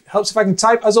 it helps if I can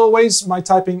type. As always, my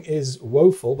typing is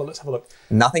woeful, but let's have a look.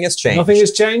 Nothing has changed. Nothing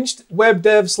has changed.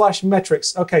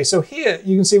 Web.dev/metrics. Okay, so here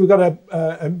you can see we've got a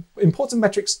important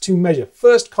metrics to measure.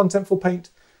 First contentful paint,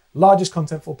 largest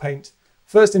contentful paint,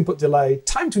 first input delay,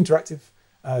 time to interactive,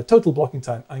 total blocking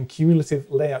time, and cumulative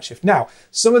layout shift. Now,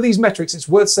 some of these metrics, it's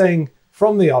worth saying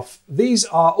from the off, these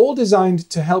are all designed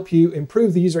to help you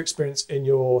improve the user experience in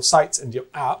your sites and your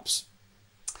apps.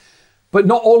 But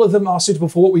not all of them are suitable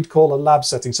for what we'd call a lab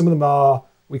setting. Some of them are,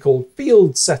 we call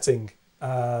field setting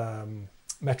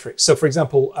metrics. So for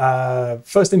example,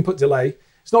 first input delay,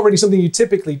 it's not really something you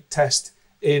typically test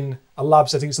in a lab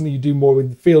setting. It's something you do more with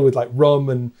the field with like RUM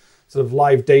and sort of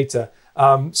live data.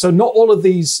 So not all of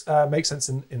these make sense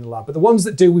in the lab, but the ones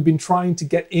that do, we've been trying to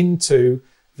get into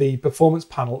the performance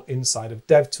panel inside of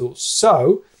DevTools.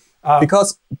 So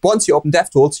because once you open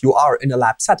DevTools, you are in a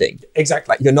lab setting.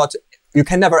 Exactly. Like you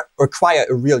can never require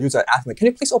a real user to ask me, can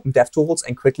you please open DevTools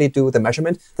and quickly do the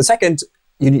measurement? The second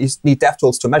you need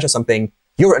DevTools to measure something,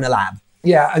 you're in a lab.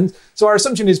 Yeah, and so our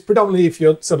assumption is predominantly if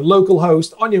you're sort of local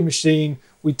host on your machine,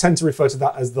 we tend to refer to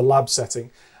that as the lab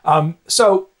setting.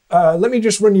 Let me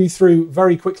just run you through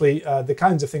very quickly the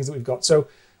kinds of things that we've got. So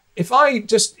if I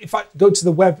go to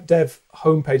the web dev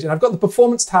homepage, and I've got the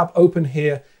performance tab open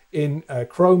here in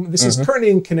Chrome. This is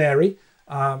currently in Canary.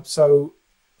 So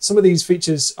some of these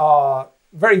features are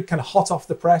very kind of hot off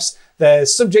the press. They're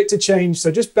subject to change,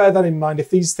 so just bear that in mind. If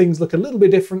these things look a little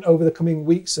bit different over the coming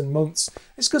weeks and months,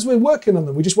 it's because we're working on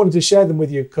them. We just wanted to share them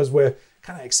with you because we're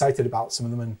kind of excited about some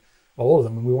of them and all of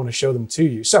them, and we want to show them to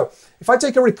you. So if I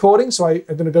take a recording, so I'm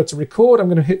going to go to record, I'm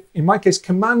going to hit, in my case,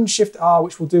 Command-Shift-R,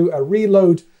 which will do a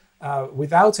reload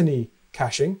without any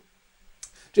caching.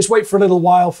 Just wait for a little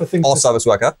while for things Or service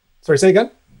worker. Sorry, say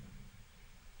again?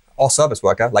 Or service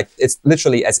worker. Like, it's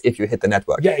literally as if you hit the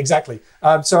network. Yeah, exactly.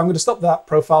 So I'm going to stop that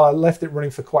profile. I left it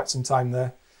running for quite some time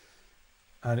there.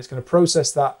 And it's going to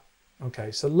process that.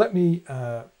 Okay, so let me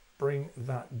bring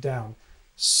that down.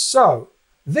 So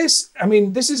this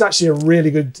is actually a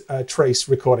really good trace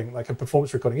recording, like a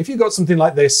performance recording. If you got something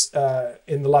like this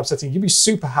in the lab setting, you'd be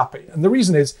super happy. And the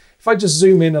reason is, if I just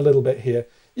zoom in a little bit here,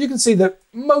 you can see that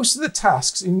most of the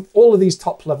tasks in all of these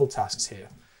top level tasks here,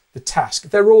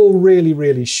 they're all really,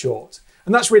 really short.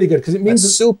 And that's really good because it means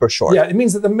that's super short. Yeah, it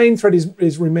means that the main thread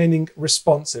is remaining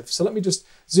responsive. So let me just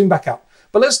zoom back out.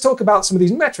 But let's talk about some of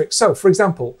these metrics. So for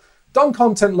example, DOM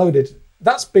content loaded,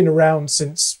 that's been around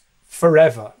since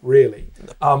forever, really.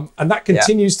 And that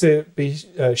continues to be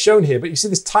shown here. But you see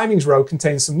this timings row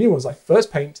contains some new ones like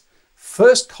first paint,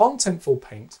 first contentful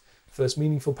paint, first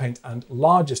meaningful paint, and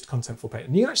largest contentful paint.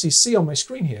 And you can actually see on my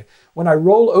screen here, when I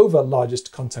roll over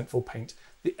largest contentful paint,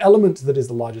 the element that is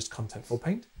the largest contentful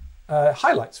paint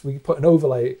highlights. We put an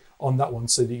overlay on that one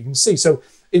so that you can see. So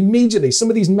immediately, some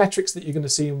of these metrics that you're going to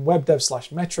see in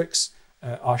web.dev/metrics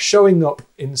are showing up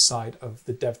inside of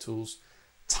the DevTools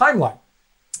timeline.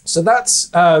 So that's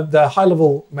the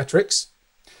high-level metrics.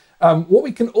 What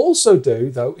we can also do,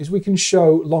 though, is we can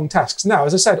show long tasks. Now,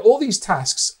 as I said, all these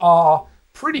tasks are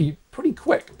pretty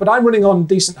quick, but I'm running on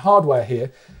decent hardware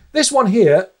here. This one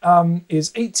here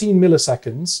is 18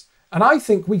 milliseconds, and I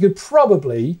think we could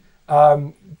probably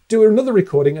do another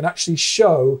recording and actually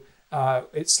show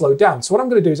it slowed down. So what I'm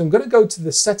going to do is I'm going to go to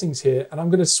the settings here, and I'm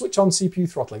going to switch on CPU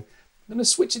throttling. I'm going to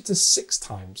switch it to 6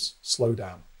 times slow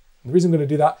down. And the reason I'm going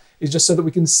to do that is just so that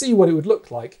we can see what it would look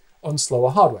like on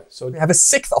slower hardware. So we have a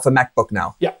sixth of a MacBook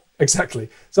now. Yeah, exactly.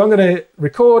 So I'm going to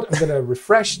record, I'm going to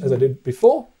refresh as I did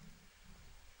before.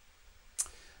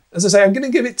 As I say, I'm going to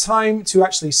give it time to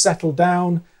actually settle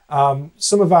down.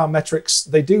 Some of our metrics,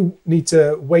 they do need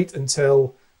to wait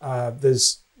until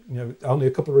there's only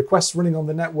a couple of requests running on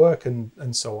the network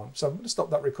and so on. So I'm going to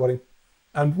stop that recording.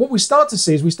 And what we start to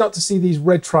see is these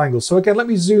red triangles. So again, let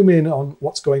me zoom in on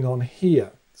what's going on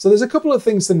here. So there's a couple of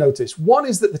things to notice. One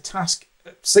is that the task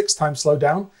 6 times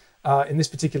slowdown in this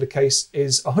particular case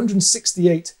is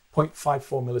 168.54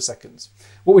 milliseconds.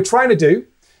 What we're trying to do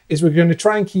is we're going to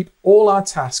try and keep all our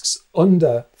tasks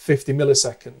under 50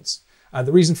 milliseconds.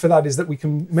 The reason for that is that we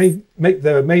can make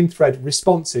the main thread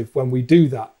responsive when we do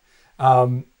that.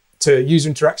 to user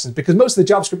interactions, because most of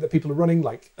the JavaScript that people are running,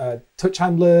 like touch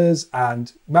handlers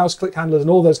and mouse click handlers and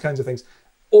all those kinds of things,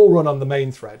 all run on the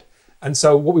main thread. And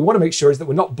so what we want to make sure is that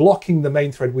we're not blocking the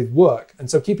main thread with work. And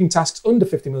so keeping tasks under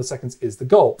 50 milliseconds is the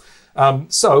goal.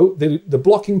 So the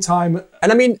blocking time...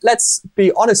 And I mean, let's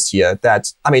be honest here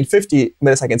that, 50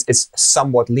 milliseconds is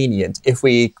somewhat lenient. If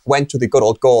we went to the good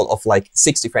old goal of like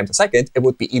 60 frames a second, it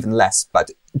would be even less. But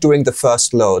during the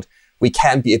first load, we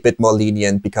can be a bit more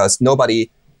lenient because nobody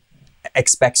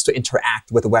expects to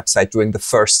interact with the website during the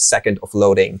first second of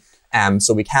loading.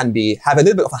 So we can have a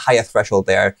little bit of a higher threshold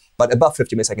there, but above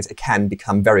 50 milliseconds, it can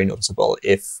become very noticeable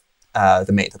if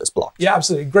the main thread is blocked. Yeah,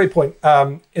 absolutely. Great point.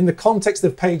 In the context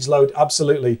of page load,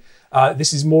 absolutely.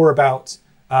 This is more about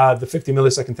the 50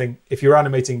 millisecond thing. If you're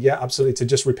animating, yeah, absolutely. To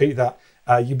just repeat that,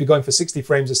 you'd be going for 60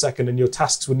 frames a second and your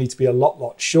tasks would need to be a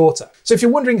lot shorter. So if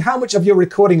you're wondering how much of your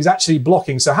recording is actually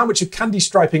blocking, so how much of candy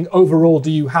striping overall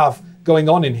do you have going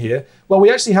on in here? Well, we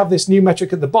actually have this new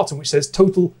metric at the bottom, which says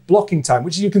total blocking time,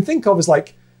 which you can think of as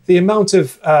like the amount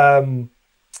of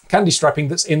candy striping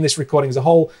that's in this recording as a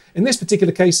whole. In this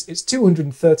particular case, it's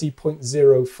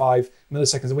 230.05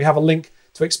 milliseconds. And we have a link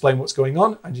to explain what's going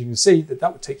on. And you can see that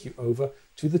that would take you over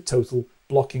to the total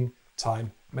blocking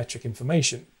time metric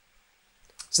information.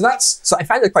 So I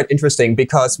find it quite interesting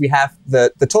because we have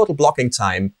the total blocking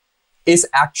time is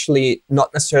actually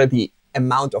not necessarily the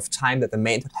amount of time that the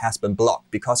main thread has been blocked,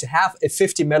 because you have a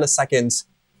 50 milliseconds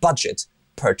budget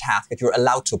per task that you're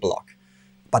allowed to block.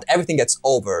 But everything that's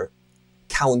over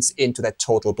counts into that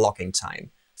total blocking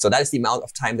time. So that is the amount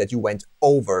of time that you went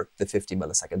over the 50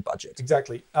 millisecond budget.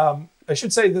 Exactly. I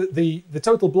should say that the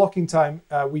total blocking time,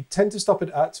 we tend to stop it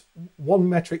at one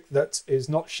metric that is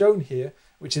not shown here,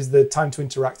 which is the time to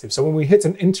interactive. So when we hit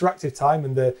an interactive time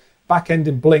and the backend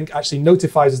in Blink actually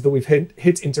notifies us that we've hit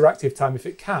interactive time if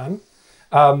it can,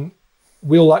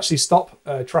 we'll actually stop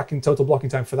tracking total blocking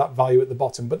time for that value at the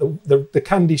bottom. But the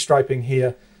candy striping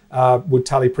here would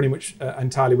tally pretty much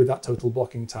entirely with that total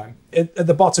blocking time. At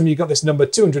the bottom, you've got this number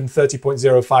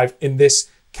 230.05 in this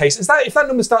case. If that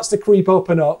number starts to creep up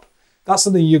and up, that's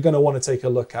something you're going to want to take a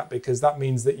look at, because that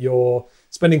means that you're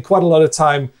spending quite a lot of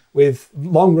time with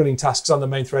long-running tasks on the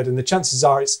main thread, and the chances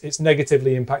are it's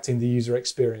negatively impacting the user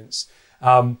experience.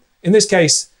 In this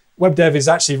case, web dev is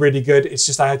actually really good. It's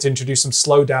just I had to introduce some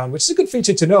slowdown, which is a good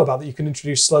feature to know about, that you can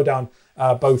introduce slowdown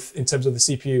both in terms of the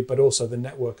CPU, but also the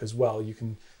network as well. You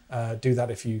can do that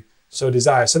if you so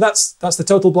desire. So that's the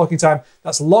total blocking time.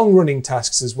 That's long-running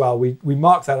tasks as well. We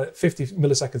mark that at 50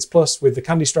 milliseconds plus with the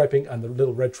candy striping and the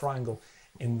little red triangle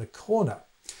in the corner.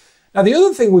 Now, the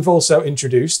other thing we've also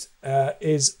introduced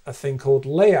is a thing called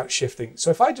layout shifting. So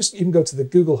if I just even go to the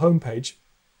Google homepage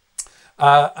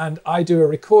and I do a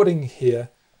recording here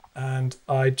and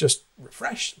I just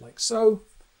refresh like so,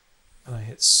 and I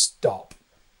hit stop.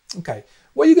 Okay,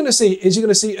 what you're going to see is you're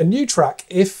going to see a new track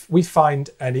if we find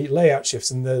any layout shifts.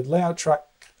 And the layout track,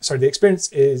 sorry, the experience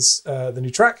is the new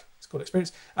track. It's called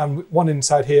experience. And one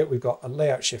inside here, we've got a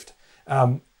layout shift.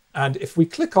 And if we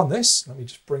click on this, let me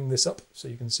just bring this up so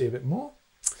you can see a bit more.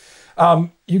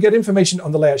 You get information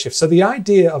on the layout shift. So the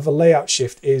idea of a layout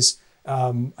shift is,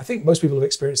 I think most people have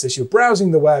experienced this. You're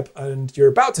browsing the web and you're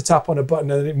about to tap on a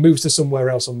button and it moves to somewhere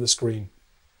else on the screen.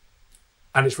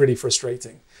 And it's really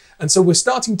frustrating. And so we're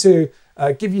starting to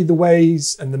give you the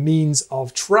ways and the means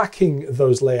of tracking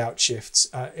those layout shifts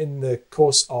in the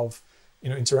course of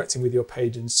interacting with your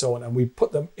page and so on. And we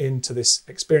put them into this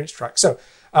experience track. So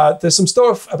there's some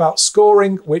stuff about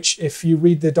scoring, which if you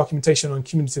read the documentation on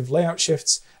cumulative layout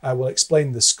shifts, will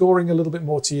explain the scoring a little bit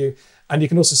more to you. And you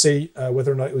can also see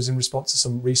whether or not it was in response to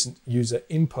some recent user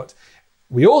input.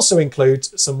 We also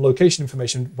include some location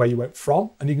information where you went from.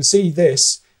 And you can see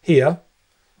this here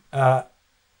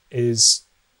is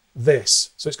this.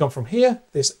 So it's gone from here,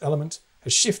 this element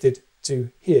has shifted to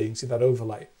here. You can see that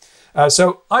overlay.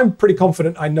 So I'm pretty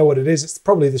confident I know what it is. It's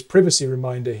probably this privacy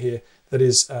reminder here that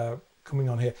is coming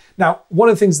on here. Now, one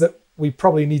of the things that we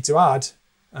probably need to add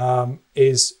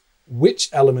is which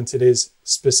element it is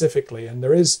specifically. And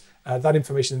there is that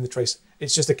information in the trace.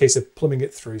 It's just a case of plumbing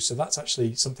it through. So that's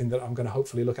actually something that I'm going to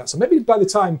hopefully look at. So maybe by the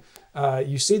time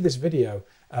you see this video,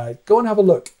 go and have a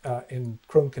look in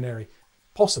Chrome Canary.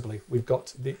 Possibly we've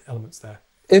got the elements there.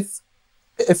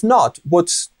 If not, would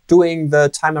doing the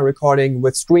timer recording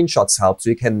with screenshots help, so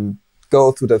you can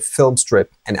go through the film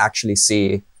strip and actually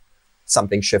see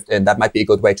something shift in? That might be a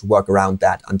good way to work around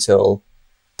that until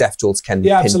DevTools can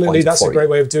Yeah, absolutely. pinpoint it That's for a great you.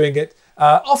 way of doing it.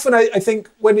 Often I think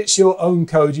when it's your own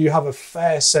code, you have a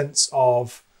fair sense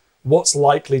of what's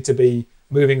likely to be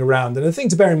moving around. And the thing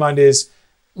to bear in mind is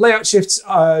layout shifts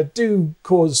do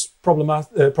cause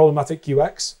problematic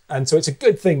UX, and so it's a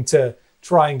good thing to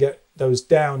try and get those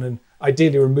down and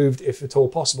ideally removed if at all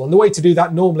possible. And the way to do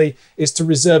that normally is to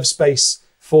reserve space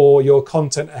for your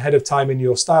content ahead of time in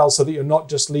your style so that you're not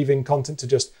just leaving content to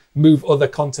just move other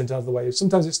content out of the way.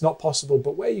 Sometimes it's not possible,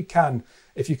 but where you can,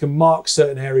 if you can mark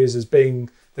certain areas as being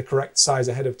the correct size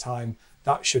ahead of time,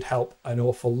 that should help an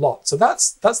awful lot. So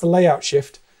that's the layout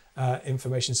shift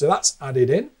information. So that's added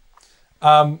in.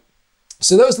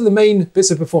 So those are the main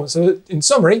bits of performance. So in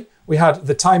summary, we had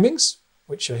the timings,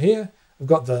 which are here. We've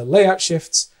got the layout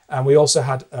shifts, and we also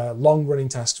had long running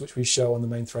tasks, which we show on the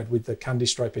main thread with the candy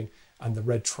striping and the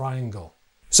red triangle.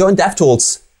 So in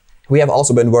DevTools, we have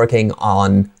also been working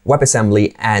on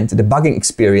WebAssembly and the debugging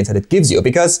experience that it gives you,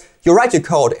 because you write your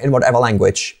code in whatever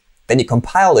language, then you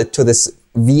compile it to this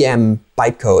VM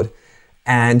bytecode,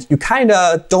 and you kind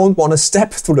of don't want to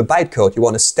step through the bytecode. You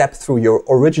want to step through your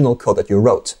original code that you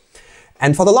wrote.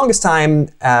 And for the longest time,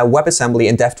 WebAssembly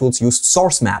and DevTools used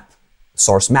source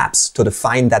maps to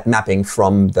define that mapping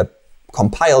from the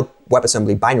compiled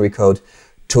WebAssembly binary code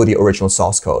to the original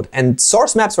source code. And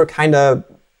source maps were kind of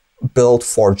built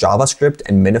for JavaScript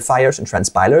and minifiers and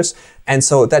transpilers. And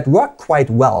so that worked quite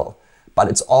well, but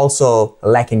it's also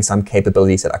lacking some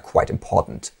capabilities that are quite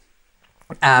important.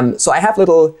 So I have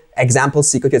little example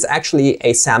secret. It's actually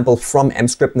a sample from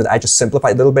Emscript that I just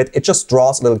simplified a little bit. It just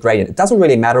draws a little gradient. It doesn't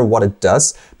really matter what it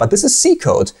does, but this is C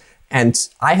code. And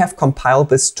I have compiled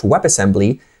this to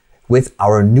WebAssembly with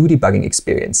our new debugging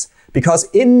experience. Because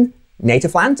in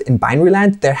native land, in binary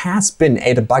land, there has been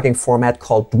a debugging format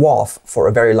called dwarf for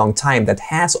a very long time that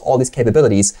has all these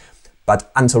capabilities. But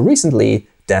until recently,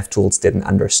 DevTools didn't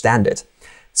understand it.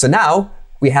 So now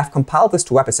we have compiled this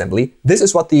to WebAssembly. This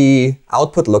is what the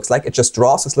output looks like. It just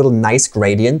draws this little nice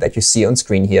gradient that you see on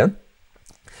screen here.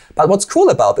 But what's cool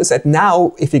about this is that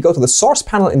now, if you go to the source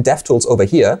panel in DevTools over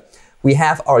here, we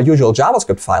have our usual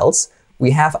JavaScript files.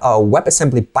 We have our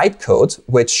WebAssembly bytecode,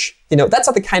 which, that's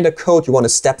not the kind of code you want to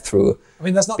step through. I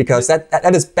mean, that's not because that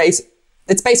is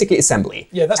it's basically assembly.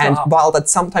 Yeah, that's and not while that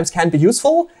sometimes can be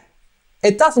useful,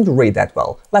 it doesn't read that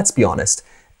well. Let's be honest.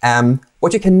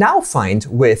 What you can now find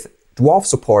with dwarf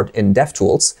support in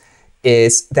DevTools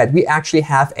is that we actually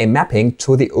have a mapping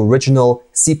to the original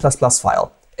C++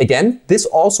 file. Again, this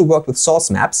also worked with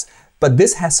source maps, but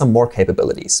this has some more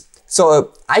capabilities.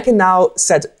 So I can now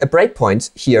set a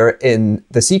breakpoint here in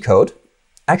the C code.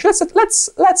 Actually, let's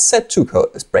set two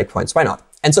breakpoints. Why not?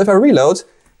 And so if I reload,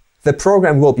 the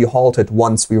program will be halted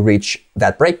once we reach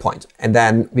that breakpoint. And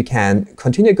then we can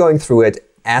continue going through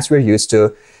it as we're used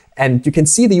to. And you can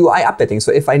see the UI updating.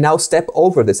 So if I now step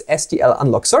over this STL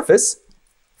unlock surface,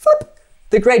 flip,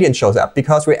 the gradient shows up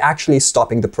because we're actually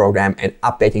stopping the program and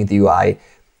updating the UI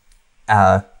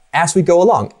as we go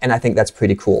along. And I think that's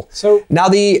pretty cool. So now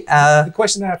the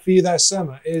question I have for you there,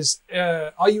 Surma, is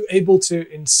are you able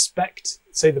to inspect,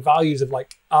 say, the values of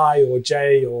like I or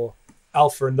J or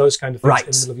alpha and those kind of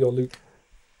things in the middle of your loop?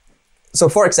 So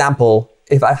for example,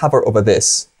 if I hover over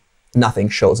this, nothing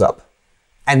shows up.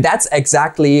 And that's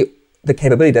exactly the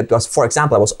capability that was, for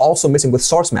example, I was also missing with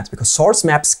source maps, because source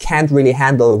maps can't really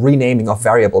handle renaming of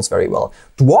variables very well.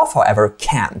 Dwarf, however,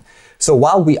 can. So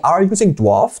while we are using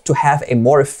dwarf to have a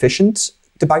more efficient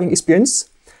debugging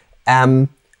experience,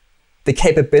 the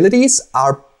capabilities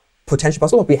are potentially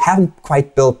possible, but we haven't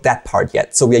quite built that part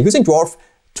yet. So we are using dwarf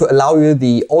to allow you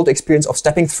the old experience of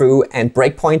stepping through and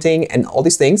breakpointing and all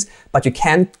these things, but you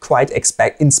can't quite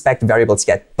inspect variables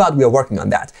yet. But we are working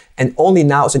on that. And only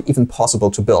now is it even possible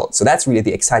to build. So that's really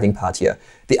the exciting part here.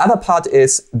 The other part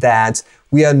is that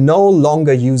we are no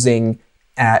longer using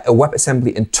a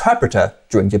WebAssembly interpreter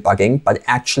during debugging, but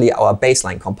actually our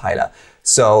baseline compiler.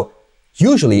 So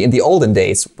usually in the olden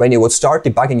days, when you would start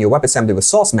debugging your WebAssembly with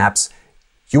source maps,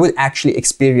 you would actually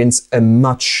experience a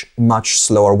much, much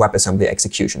slower WebAssembly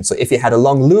execution. So if you had a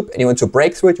long loop and you want to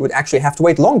break through it, you would actually have to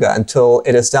wait longer until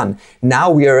it is done.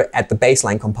 Now we are at the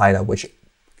baseline compiler, which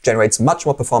generates much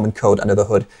more performant code under the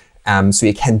hood, so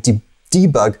you can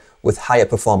debug with higher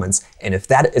performance. And if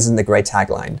that isn't a great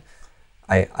tagline,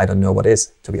 I don't know what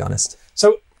is, to be honest.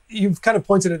 So you've kind of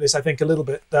pointed at this, I think, a little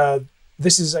bit.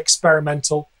 This is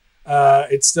experimental.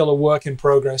 It's still a work in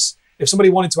progress. If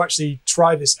somebody wanted to actually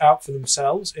try this out for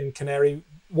themselves in Canary,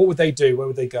 what would they do? Where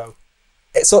would they go?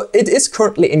 So it is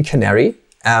currently in Canary.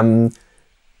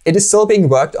 It is still being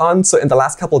worked on. So in the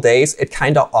last couple of days, it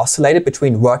kind of oscillated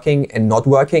between working and not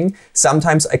working.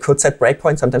 Sometimes I could set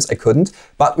breakpoints, sometimes I couldn't.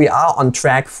 But we are on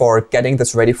track for getting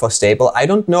this ready for stable. I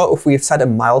don't know if we've set a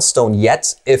milestone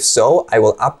yet. If so, I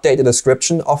will update the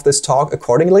description of this talk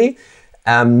accordingly.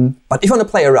 But if you want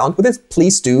to play around with it,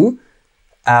 please do.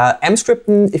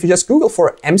 Mscripten, if you just Google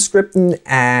for Mscripten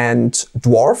and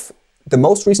dwarf, the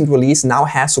most recent release now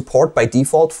has support by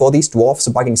default for these dwarf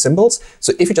debugging symbols.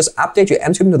 So if you just update your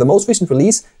Mscripten to the most recent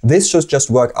release, this should just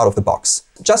work out of the box.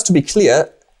 Just to be clear,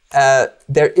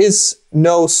 there is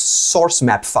no source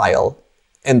map file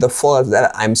in the folder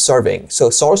that I'm serving. So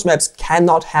source maps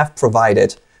cannot have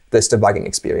provided this debugging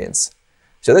experience.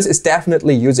 So this is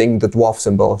definitely using the dwarf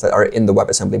symbols that are in the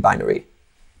WebAssembly binary.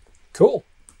 Cool.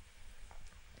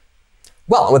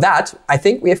 Well, with that, I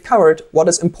think we have covered what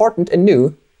is important and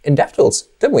new in DevTools,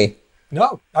 didn't we?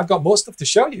 No, I've got more stuff to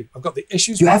show you. I've got the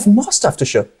issues. You have more stuff to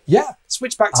show? Yeah,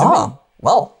 switch back to me.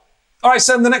 Well. All right,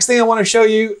 so the next thing I want to show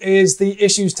you is the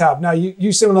Issues tab. Now,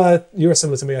 you're similar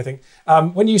to me, I think.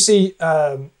 When you see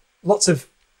lots of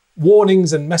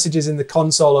warnings and messages in the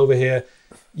console over here,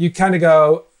 you kind of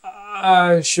go,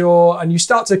 sure, and you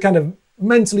start to kind of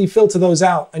mentally filter those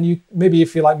out. And maybe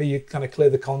if you're like me, you kind of clear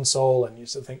the console and you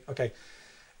sort of think, okay,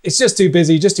 it's just too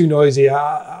busy, just too noisy.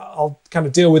 I'll kind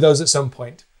of deal with those at some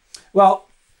point. Well,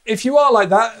 if you are like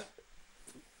that,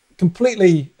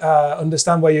 completely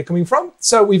understand where you're coming from.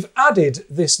 So we've added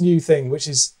this new thing, which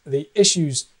is the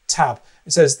Issues tab.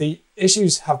 It says the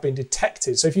issues have been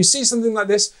detected. So if you see something like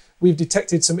this, we've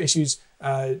detected some issues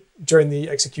during the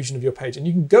execution of your page. And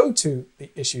you can go to the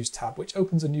Issues tab, which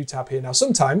opens a new tab here. Now,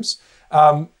 sometimes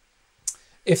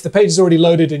if the page is already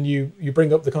loaded and you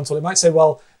bring up the console, it might say,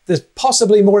 well, there's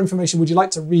possibly more information. Would you like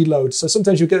to reload? So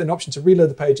sometimes you'll get an option to reload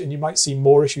the page and you might see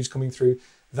more issues coming through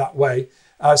that way.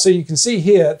 So you can see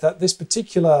here that this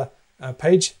particular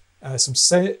page, some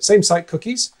same site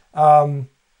cookies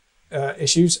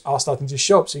issues are starting to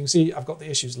show up. So you can see I've got the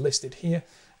issues listed here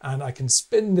and I can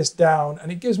spin this down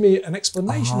and it gives me an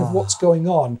explanation of what's going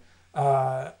on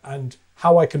and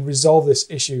how I can resolve this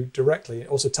issue directly. It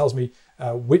also tells me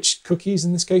which cookies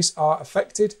in this case are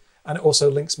affected, and it also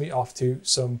links me off to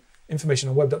some information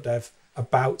on web.dev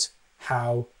about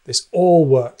how this all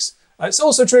works. It's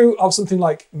also true of something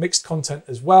like mixed content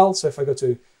as well. So if I go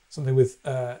to something with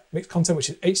mixed content,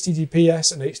 which is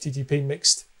HTTPS and HTTP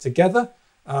mixed together,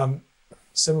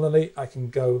 similarly, I can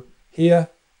go here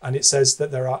and it says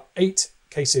that there are 8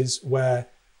 cases where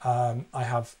I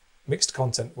have mixed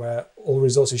content, where all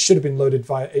resources should have been loaded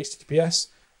via HTTPS,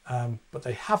 but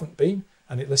they haven't been.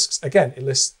 And it lists, again, it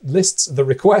lists the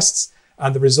requests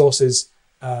and the resources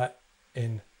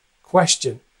in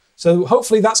question. So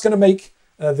hopefully that's going to make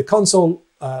the console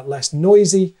less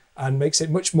noisy and makes it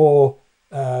much more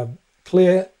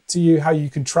clear to you how you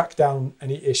can track down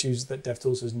any issues that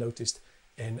DevTools has noticed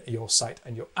in your site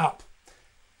and your app.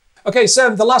 Okay,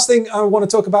 so the last thing I want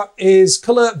to talk about is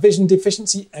color vision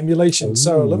deficiency emulation. Ooh.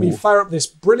 So let me fire up this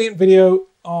brilliant video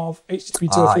of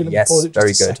HTTP 203. Let me pause it just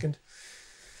a second.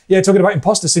 Yeah, talking about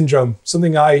imposter syndrome,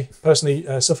 something I personally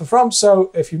suffer from.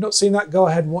 So if you've not seen that, go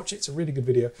ahead and watch it. It's a really good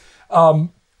video.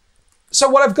 So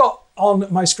what I've got on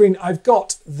my screen, I've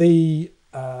got the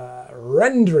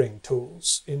rendering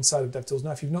tools inside of DevTools.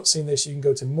 Now, if you've not seen this, you can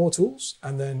go to More Tools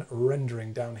and then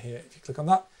Rendering down here. If you click on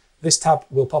that, this tab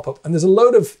will pop up. And there's a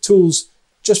load of tools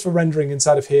just for rendering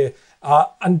inside of here.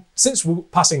 And since we're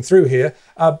passing through here,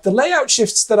 the layout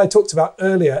shifts that I talked about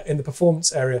earlier in the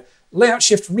performance area, layout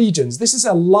shift regions, this is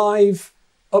a live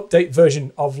update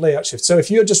version of layout shift. So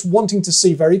if you're just wanting to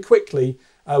see very quickly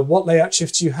what layout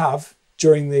shifts you have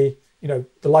during the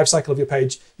life cycle of your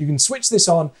page, you can switch this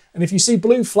on. And if you see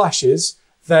blue flashes,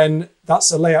 then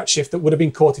that's a layout shift that would have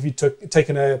been caught if you'd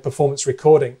taken a performance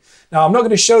recording. Now, I'm not going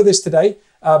to show this today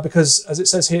because, as it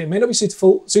says here, it may not be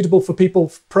suitable for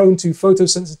people prone to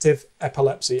photosensitive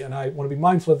epilepsy, and I want to be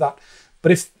mindful of that.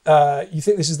 But if you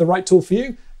think this is the right tool for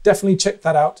you, definitely check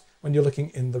that out when you're looking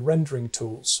in the rendering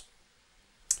tools.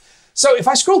 So if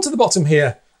I scroll to the bottom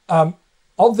here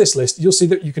of this list, you'll see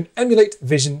that you can emulate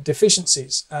vision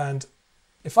deficiencies. And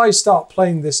if I start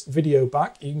playing this video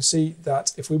back, you can see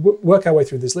that if we work our way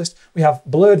through this list, we have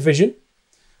blurred vision,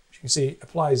 which you can see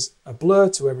applies a blur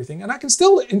to everything. And I can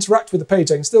still interact with the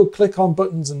page. I can still click on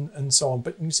buttons and so on,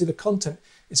 but you can see the content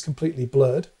is completely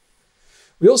blurred.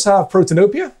 We also have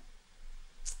protanopia,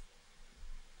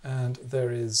 and there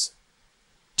is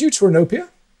deuteranopia,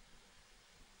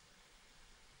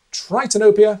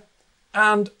 tritanopia,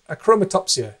 and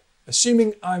achromatopsia,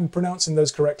 assuming I'm pronouncing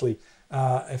those correctly.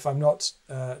 If I'm not,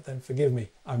 then forgive me.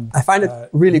 I find it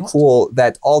really cool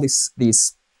that all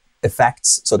these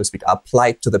effects, so to speak, are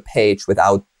applied to the page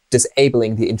without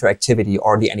disabling the interactivity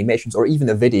or the animations or even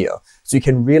a video. So you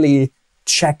can really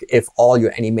check if all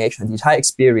your animation and the entire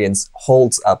experience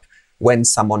holds up when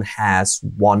someone has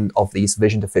one of these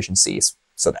vision deficiencies.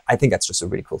 So I think that's just a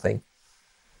really cool thing.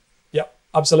 Yeah,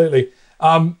 absolutely.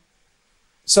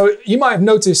 So you might have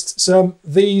noticed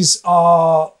they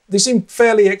seem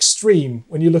fairly extreme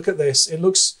when you look at this. It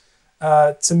looks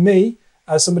to me,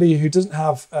 as somebody who doesn't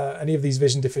have any of these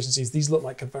vision deficiencies, these look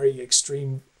like a very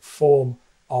extreme form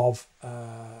of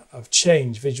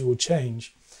change, visual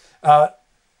change.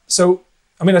 So,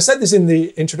 I mean, I said this in the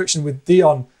introduction with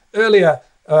Dion earlier,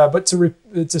 but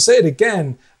to say it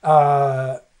again,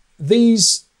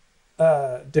 these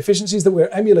deficiencies that we're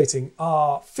emulating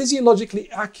are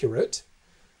physiologically accurate,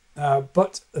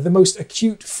 but the most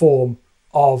acute form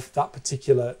of that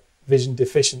particular vision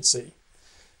deficiency.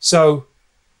 So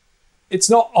it's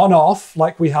not on-off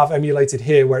like we have emulated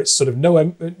here, where it's sort of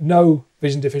no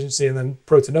vision deficiency and then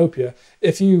protanopia.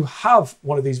 If you have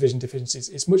one of these vision deficiencies,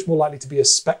 it's much more likely to be a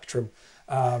spectrum,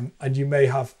 and you may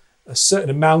have a certain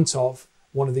amount of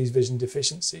one of these vision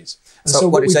deficiencies. And so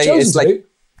what you're saying is like,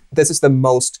 this is the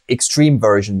most extreme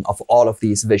version of all of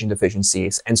these vision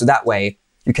deficiencies. And so that way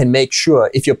you can make sure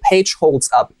if your page holds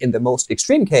up in the most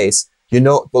extreme case, you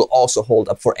know it will also hold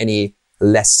up for any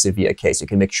less severe case. You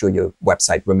can make sure your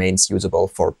website remains usable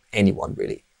for anyone,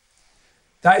 really.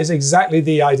 That is exactly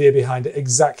the idea behind it,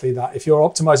 exactly that. If you're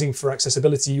optimizing for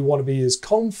accessibility, you want to be as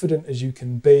confident as you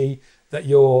can be that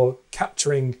you're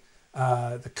capturing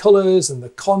the colors and the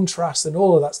contrast and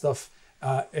all of that stuff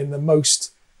in the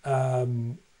most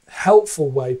helpful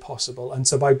way possible. And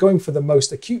so by going for the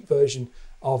most acute version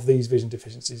of these vision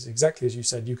deficiencies, exactly as you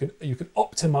said, you can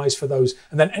optimize for those,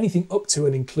 and then anything up to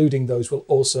and including those will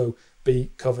also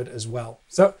be covered as well.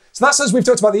 So that's us. We've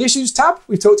talked about the issues tab,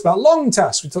 we've talked about long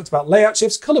tasks, we've talked about layout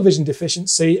shifts, color vision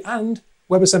deficiency, and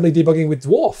WebAssembly debugging with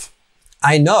Dwarf.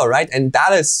 I know, right? And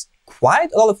that is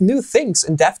quite a lot of new things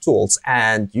in DevTools,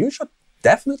 and you should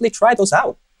definitely try those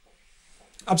out.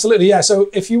 Absolutely, yeah. So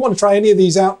if you want to try any of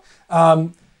these out,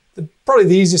 probably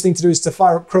the easiest thing to do is to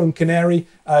fire up Chrome Canary,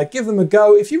 give them a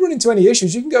go. If you run into any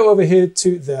issues, you can go over here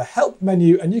to the help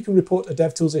menu and you can report a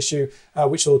DevTools issue,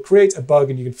 which will create a bug,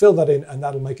 and you can fill that in and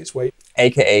that'll make its way.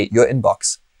 AKA your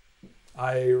inbox.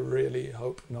 I really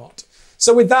hope not.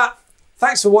 So with that,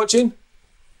 thanks for watching,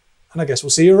 and I guess we'll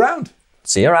see you around.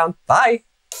 See you around. Bye.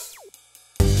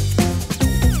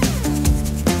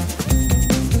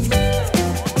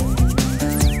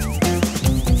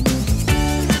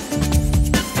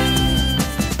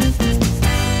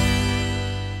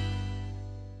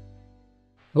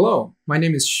 Hello, my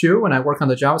name is Shu, and I work on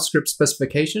the JavaScript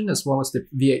specification as well as the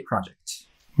V8 project.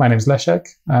 My name is Leszek,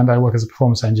 and I work as a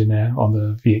performance engineer on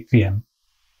the V8 VM.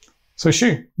 So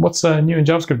Shu, what's new in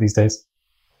JavaScript these days?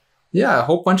 Yeah, a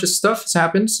whole bunch of stuff has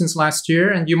happened since last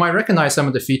year, and you might recognize some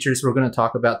of the features we're going to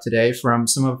talk about today from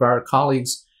some of our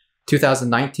colleagues'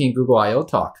 2019 Google I/O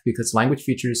talk, because language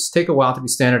features take a while to be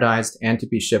standardized and to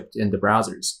be shipped in the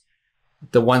browsers.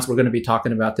 The ones we're going to be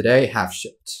talking about today have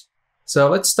shipped. So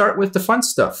let's start with the fun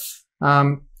stuff.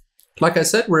 Like I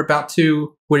said, we're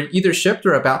either shipped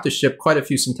or about to ship quite a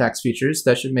few syntax features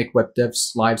that should make web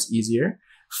devs' lives easier.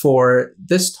 For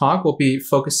this talk, we'll be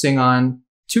focusing on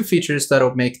two features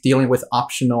that'll make dealing with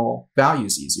optional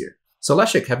values easier. So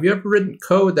Leszek, have you ever written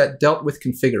code that dealt with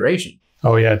configuration?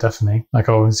 Oh yeah, definitely. Like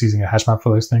I was using a hash map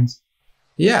for those things.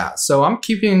 Yeah, so I'm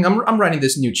writing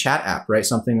this new chat app, right?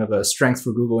 Something of a strength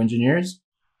for Google engineers.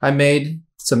 I made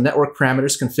some network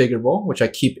parameters configurable, which I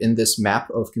keep in this map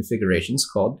of configurations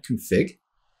called config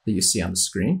that you see on the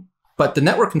screen. But the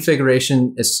network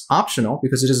configuration is optional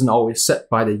because it isn't always set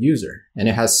by the user. And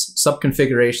it has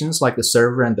sub-configurations like the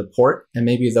server and the port, and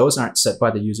maybe those aren't set by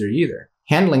the user either.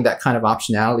 Handling that kind of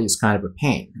optionality is kind of a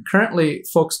pain. Currently,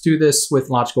 folks do this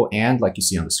with logical AND like you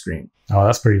see on the screen. Oh,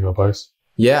 that's pretty verbose.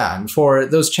 Yeah, and for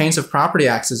those chains of property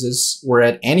accesses where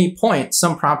at any point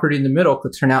some property in the middle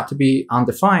could turn out to be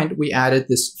undefined, we added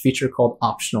this feature called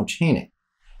optional chaining.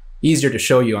 Easier to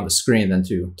show you on the screen than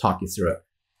to talk you through it.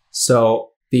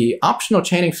 So the optional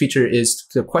chaining feature is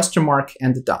the question mark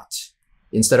and the dot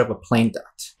instead of a plain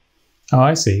dot. Oh,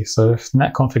 I see. So if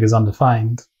netconfig is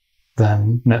undefined,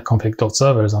 then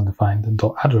netconfig.server is undefined and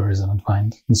 .adder is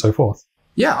undefined and so forth.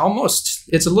 Yeah, almost.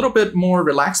 It's a little bit more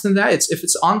relaxed than that. It's if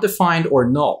it's undefined or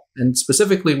null. And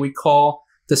specifically, we call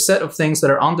the set of things that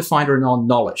are undefined or null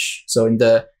nullish. So in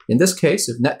this case,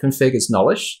 if netconfig is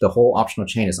nullish, the whole optional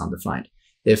chain is undefined.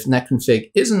 If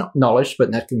netconfig isn't nullish,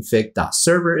 but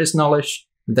netconfig.server is nullish,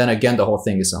 then again, the whole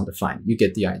thing is undefined. You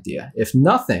get the idea. If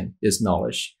nothing is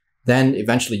nullish, then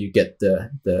eventually you get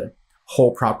the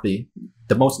whole property,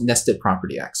 the most nested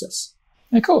property access.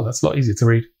 Yeah, cool. That's a lot easier to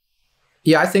read.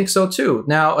 Yeah, I think so too.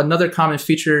 Now, another common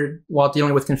feature while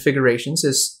dealing with configurations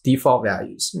is default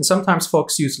values. And sometimes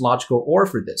folks use logical OR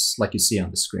for this, like you see on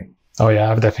the screen. Oh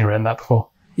yeah, I've definitely written that before.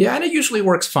 Yeah, and it usually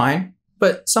works fine,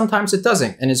 but sometimes it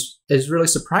doesn't, and is really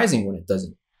surprising when it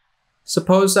doesn't.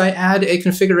 Suppose I add a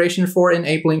configuration for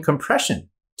enabling compression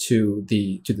to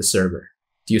the server.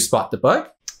 Do you spot the bug?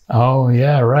 Oh,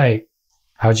 yeah, right.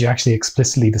 How do you actually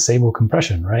explicitly disable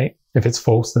compression, right? If it's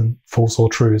false, then false or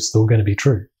true is still going to be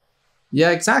true.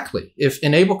 Yeah, exactly. If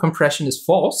enable compression is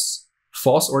false,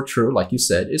 false or true, like you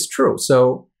said, is true.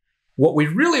 So what we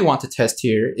really want to test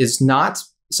here is not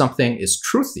something is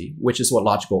truthy, which is what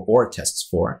logical OR tests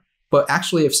for, but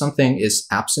actually if something is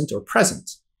absent or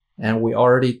present. And we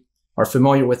already are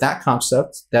familiar with that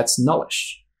concept, that's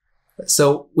nullish.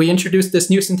 So we introduced this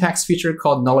new syntax feature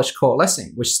called nullish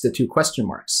coalescing, which is the 2 question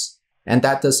marks. And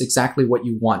that does exactly what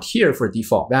you want here for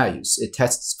default values. It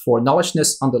tests for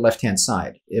nullishness on the left-hand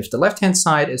side. If the left-hand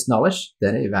side is nullish,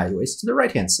 then it evaluates to the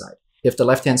right-hand side. If the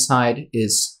left-hand side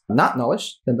is not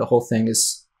nullish, then the whole thing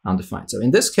is undefined. So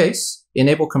in this case,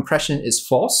 enable compression is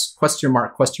false, question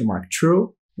mark,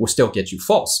 true, will still get you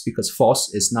false because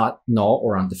false is not null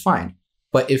or undefined.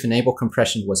 But if enable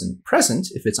compression wasn't present,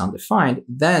 if it's undefined,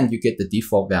 then you get the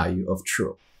default value of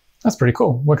true. That's pretty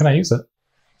cool. Where can I use it?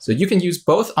 So you can use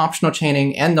both optional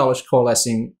chaining and nullish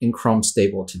coalescing in Chrome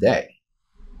Stable today.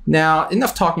 Now,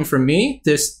 enough talking from me.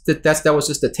 That was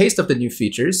just a taste of the new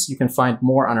features. You can find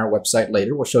more on our website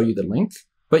later. We'll show you the link.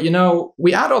 But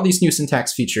we add all these new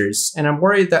syntax features, and I'm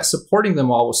worried that supporting them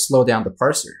all will slow down the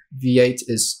parser. V8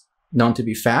 is known to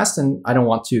be fast, and I don't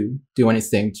want to do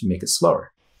anything to make it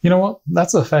slower. You know what?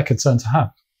 That's a fair concern to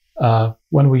have.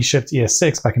 When we shipped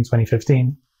ES6 back in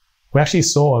 2015, we actually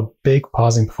saw a big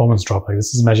parsing performance drop. Like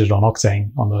this is measured on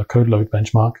Octane on the code load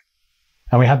benchmark.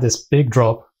 And we had this big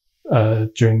drop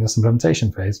during this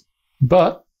implementation phase.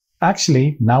 But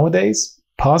actually, nowadays,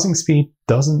 parsing speed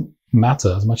doesn't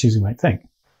matter as much as you might think.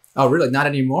 Oh, really? Not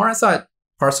anymore? I thought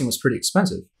parsing was pretty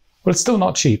expensive. Well, it's still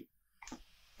not cheap.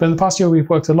 But in the past year, we've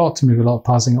worked a lot to move a lot of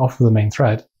parsing off of the main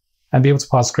thread and be able to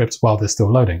parse scripts while they're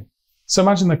still loading. So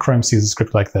imagine that Chrome sees a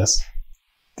script like this.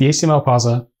 The HTML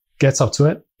parser gets up to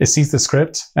it, it sees the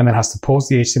script, and then has to pause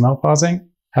the HTML parsing,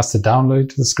 has to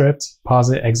download the script, parse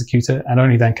it, execute it, and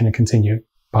only then can it continue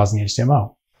parsing the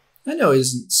HTML. I know it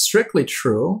isn't strictly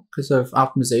true because of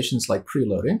optimizations like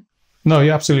preloading. No,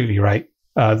 you're absolutely right.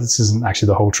 This isn't actually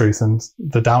the whole truth, and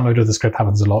the download of the script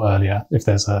happens a lot earlier if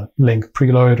there's a link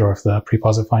preload or if the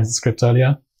preparser finds the script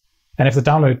earlier. And if the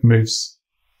download moves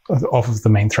off of the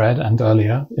main thread and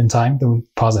earlier in time, then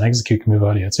parse and execute can move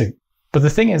earlier too. But the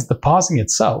thing is, the parsing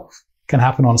itself can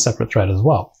happen on a separate thread as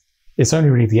well. It's only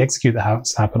really the execute that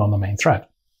has to happen on the main thread.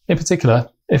 In particular,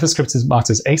 if a script is marked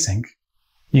as async,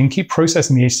 you can keep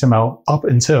processing the HTML up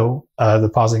until the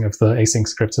parsing of the async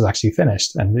script is actually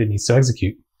finished and it needs to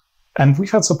execute. And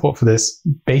we've had support for this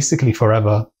basically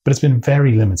forever, but it's been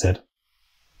very limited.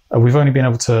 We've only been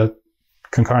able to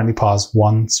concurrently parse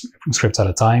one script at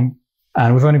a time,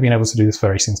 and we've only been able to do this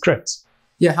for async scripts.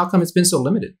 Yeah, how come it's been so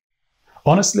limited?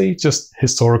 Honestly, just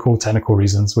historical, technical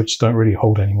reasons, which don't really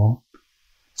hold anymore.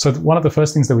 So one of the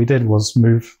first things that we did was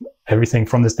move everything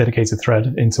from this dedicated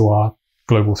thread into our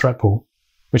global thread pool,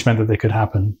 which meant that they could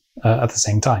happen at the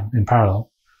same time in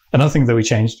parallel. Another thing that we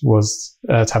changed was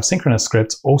to have synchronous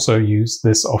scripts also use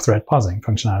this off-thread parsing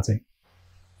functionality.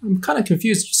 I'm kind of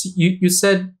confused. You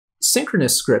said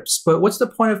synchronous scripts, but what's the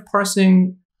point of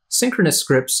parsing synchronous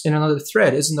scripts in another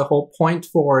thread? Isn't the whole point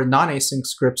for non-async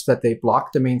scripts that they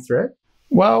block the main thread?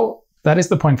 Well, that is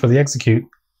the point for the execute.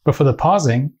 But for the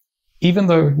parsing, even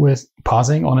though we're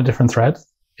parsing on a different thread,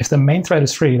 if the main thread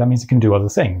is free, that means it can do other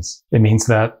things. It means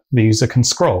that the user can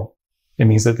scroll. It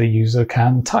means that the user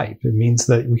can type. It means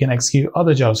that we can execute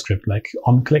other JavaScript like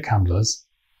on-click handlers.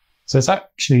 So it's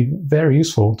actually very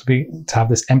useful to have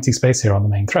this empty space here on the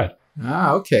main thread.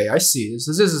 Ah, okay, I see.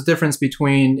 So this is the difference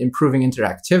between improving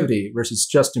interactivity versus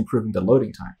just improving the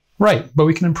loading time. Right, but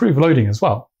we can improve loading as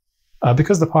well.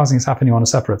 Because the parsing is happening on a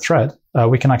separate thread,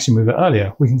 we can actually move it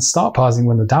earlier. We can start parsing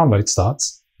when the download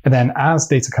starts, and then as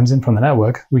data comes in from the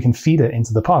network, we can feed it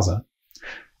into the parser.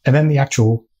 And then the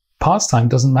actual parse time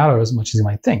doesn't matter as much as you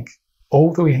might think.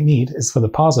 All that we need is for the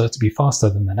parser to be faster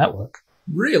than the network.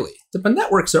 Really? But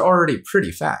networks are already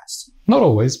pretty fast. Not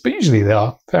always, but usually they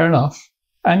are. Fair enough.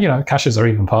 And, caches are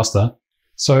even faster.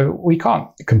 So we can't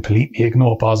completely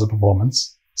ignore parser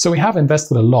performance. So we have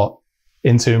invested a lot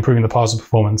into improving the parser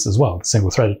performance as well, the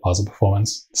single-threaded parser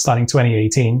performance. Starting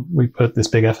 2018, we put this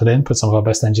big effort in, put some of our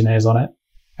best engineers on it.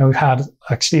 And we've had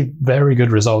actually very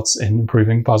good results in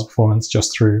improving parser performance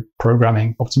just through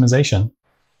programming optimization.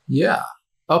 Yeah,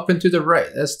 up and to the right.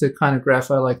 That's the kind of graph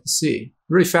I like to see.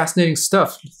 Really fascinating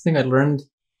stuff. I think I learned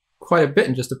quite a bit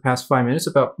in just the past 5 minutes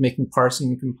about making parsing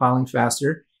and compiling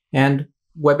faster and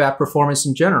web app performance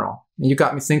in general. And you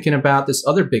got me thinking about this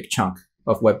other big chunk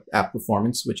of web app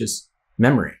performance, which is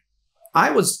memory.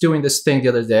 I was doing this thing the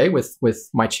other day with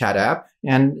my chat app,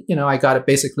 and I got it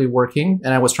basically working,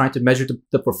 and I was trying to measure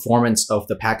the performance of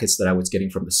the packets that I was getting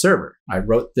from the server. I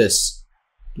wrote this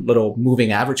little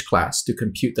moving average class to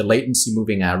compute the latency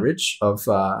moving average of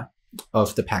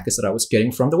the packets that I was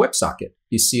getting from the WebSocket.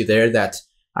 You see there that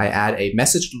I add a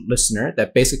message listener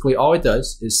that basically all it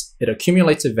does is it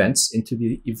accumulates events into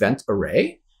the event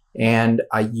array, and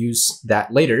I use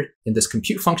that later in this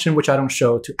compute function, which I don't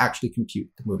show, to actually compute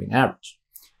the moving average.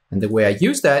 And the way I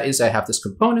use that is I have this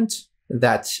component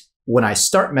that when I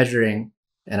start measuring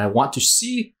and I want to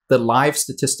see the live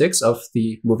statistics of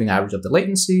the moving average of the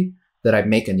latency, that I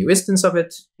make a new instance of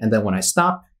it. And then when I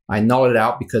stop, I null it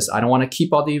out because I don't want to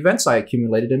keep all the events I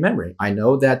accumulated in memory. I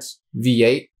know that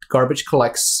V8 garbage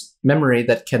collects memory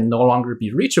that can no longer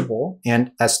be reachable.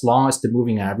 And as long as the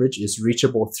moving average is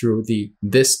reachable through the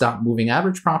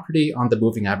this.movingAverage property on the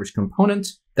moving average component,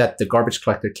 that the garbage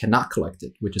collector cannot collect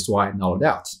it, which is why I null it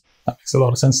out. That makes a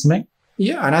lot of sense to me.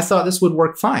 Yeah, and I thought this would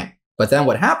work fine. But then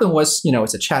what happened was,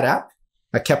 it's a chat app.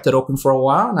 I kept it open for a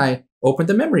while and I opened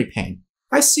the memory pane.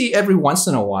 I see every once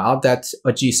in a while that a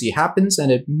GC happens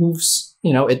and it moves,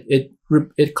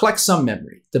 it collects some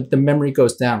memory. The memory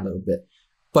goes down a little bit.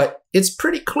 But it's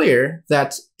pretty clear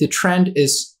that the trend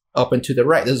is up and to the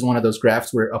right. This is one of those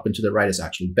graphs where up and to the right is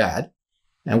actually bad.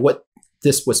 And what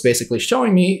this was basically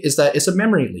showing me is that it's a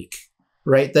memory leak,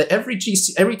 right? That every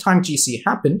time GC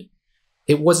happened,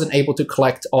 it wasn't able to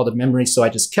collect all the memory. So I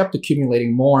just kept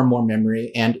accumulating more and more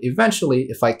memory. And eventually,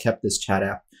 if I kept this chat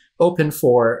app open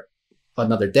for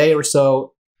another day or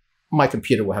so, my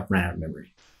computer will have ran out of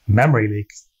memory. Memory leak,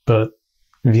 but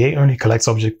V8 only collects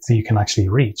objects that you can actually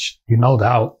reach. You nulled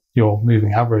out your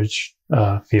moving average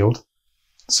field,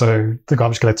 so the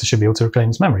garbage collector should be able to reclaim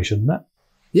its memory, shouldn't it?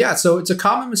 Yeah, so it's a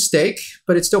common mistake,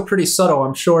 but it's still pretty subtle.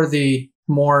 I'm sure the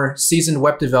more seasoned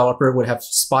web developer would have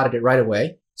spotted it right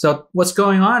away. So what's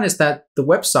going on is that the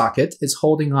WebSocket is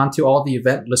holding on to all the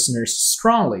event listeners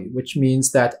strongly, which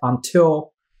means that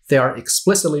until they are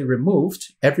explicitly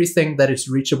removed, everything that is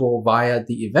reachable via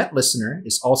the event listener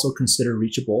is also considered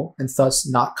reachable and thus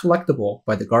not collectible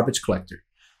by the garbage collector.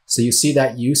 So you see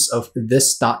that use of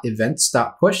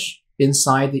this.events.push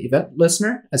inside the event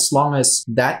listener. As long as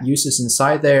that use is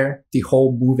inside there, the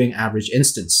whole moving average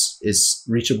instance is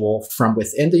reachable from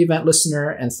within the event listener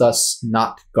and thus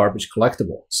not garbage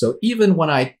collectible. So even when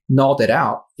I nulled it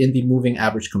out in the moving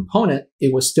average component,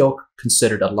 it was still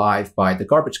considered alive by the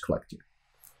garbage collector.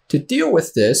 To deal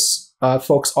with this,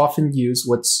 folks often use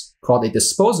what's called a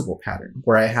disposable pattern,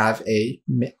 where I have a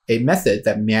method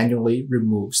that manually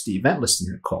removes the event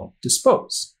listener called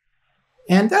dispose.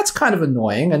 And that's kind of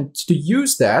annoying. And to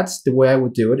use that, the way I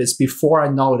would do it is before I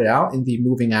null it out in the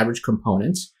moving average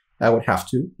component, I would have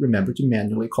to remember to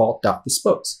manually call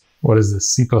 .dispose. What is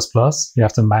this, C++? You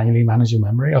have to manually manage your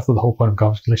memory? I thought the whole point of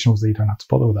garbage collection was that you don't have to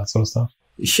bother with that sort of stuff.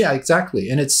 Yeah, exactly.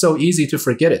 And it's so easy to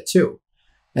forget it too.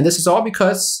 And this is all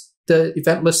because the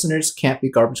event listeners can't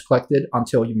be garbage collected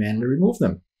until you manually remove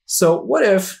them. So what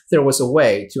if there was a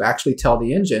way to actually tell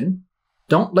the engine,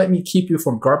 don't let me keep you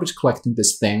from garbage collecting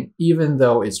this thing, even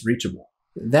though it's reachable.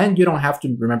 Then you don't have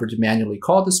to remember to manually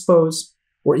call dispose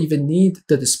or even need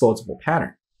the disposable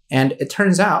pattern. And it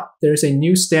turns out there's a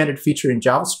new standard feature in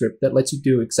JavaScript that lets you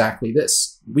do exactly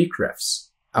this, weak refs.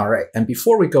 All right, and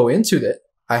before we go into that,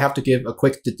 I have to give a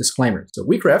quick disclaimer. So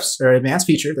weak refs are an advanced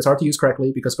feature that's hard to use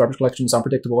correctly because garbage collection is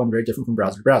unpredictable and very different from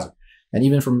browser to browser. And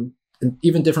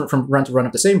even different from run to run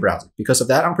of the same browser. Because of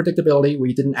that unpredictability,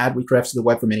 we didn't add weak refs to the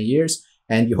web for many years.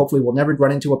 And you hopefully will never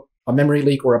run into a memory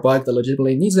leak or a bug that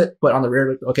legitimately needs it. But on the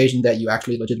rare occasion that you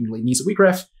actually legitimately need a weak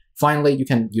ref, finally you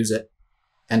can use it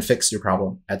and fix your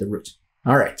problem at the root.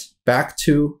 All right, back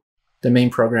to the main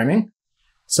programming.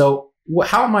 So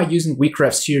how am I using weak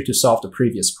refs here to solve the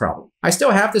previous problem? I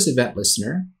still have this event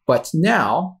listener, but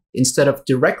now instead of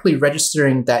directly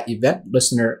registering that event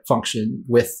listener function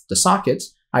with the socket,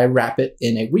 I wrap it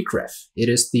in a weak ref. It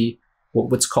is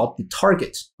what's called the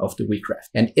target of the weak ref.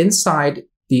 And inside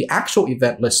the actual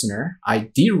event listener,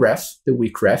 I deref the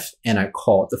weak ref and I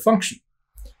call the function.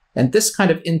 And this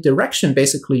kind of indirection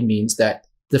basically means that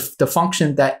the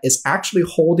function that is actually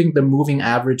holding the moving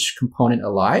average component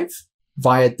alive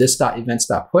via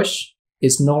this.events.push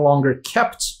is no longer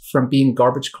kept from being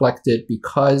garbage collected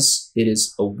because it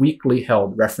is a weakly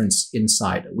held reference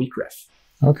inside a weak ref.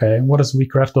 Okay, what does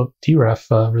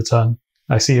weakref.deref return?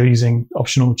 I see you're using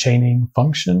optional chaining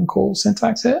function call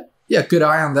syntax here. Yeah, good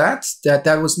eye on that.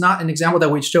 That was not an example that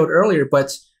we showed earlier,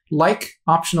 but like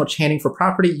optional chaining for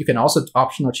property, you can also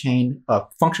optional chain a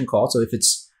function call. So if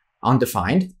it's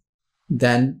undefined,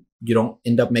 then you don't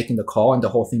end up making the call and the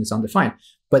whole thing is undefined.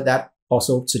 But that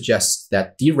also suggests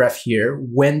that deref here,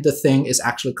 when the thing is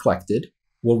actually collected,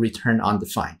 will return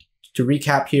undefined. To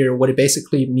recap here, what it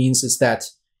basically means is that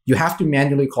you have to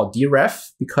manually call deref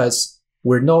because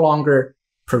we're no longer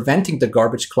preventing the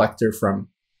garbage collector from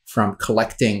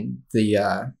collecting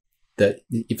the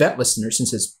event listener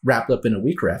since it's wrapped up in a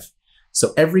weak ref.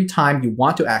 So every time you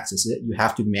want to access it, you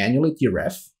have to manually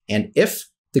deref. And if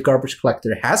the garbage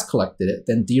collector has collected it,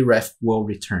 then deref will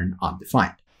return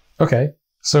undefined. Okay,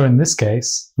 so in this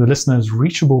case, the listener is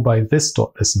reachable by this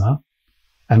 .listener.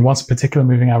 And once a particular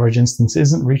moving average instance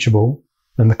isn't reachable,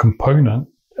 then the component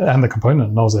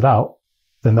nulls it out,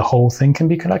 then the whole thing can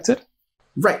be collected?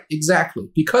 Right, exactly.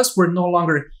 Because we're no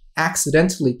longer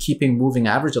accidentally keeping moving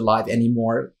average alive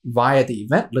anymore via the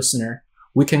event listener,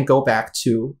 we can go back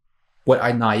to what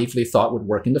I naively thought would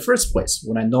work in the first place.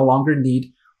 When I no longer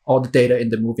need all the data in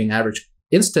the moving average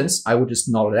instance, I would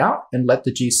just null it out and let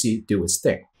the GC do its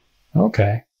thing.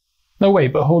 Okay. No,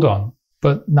 wait, but hold on.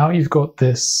 But now you've got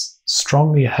this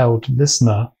strongly held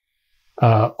listener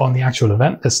on the actual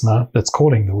event listener that's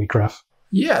calling the weak ref.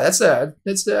 Yeah, that's a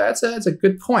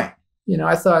good point. You know,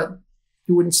 I thought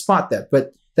you wouldn't spot that,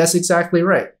 but that's exactly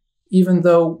right. Even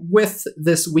though with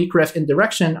this weak ref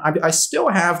indirection, I still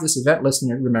have this event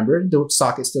listener. Remember, the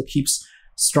socket still keeps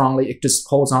strongly, it just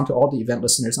holds on to all the event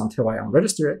listeners until I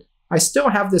unregister it. I still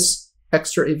have this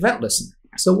extra event listener.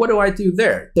 So what do I do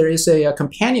there? There is a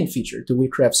companion feature to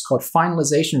weak refs called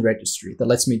finalization registry that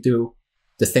lets me do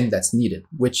the thing that's needed,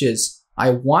 which is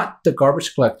I want the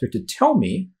garbage collector to tell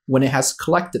me when it has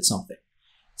collected something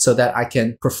so that I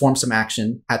can perform some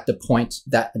action at the point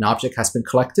that an object has been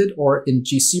collected, or in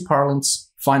GC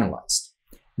parlance, finalized.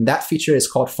 And that feature is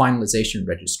called finalization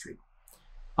registry.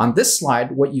 On this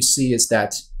slide, what you see is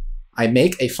that I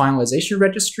make a finalization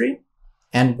registry,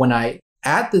 and when I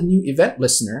add the new event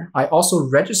listener, I also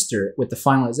register it with the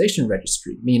finalization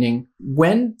registry, meaning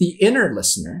when the inner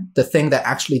listener, the thing that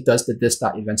actually does the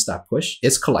this.events.push,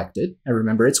 is collected, and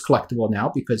remember it's collectible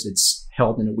now because it's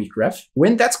held in a weak ref.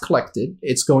 When that's collected,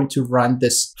 it's going to run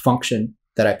this function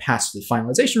that I pass to the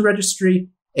finalization registry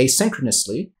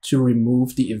asynchronously to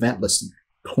remove the event listener,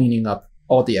 cleaning up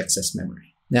all the excess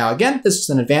memory. Now, again, this is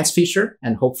an advanced feature,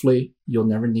 and hopefully you'll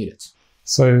never need it.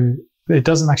 So it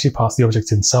doesn't actually pass the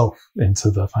object itself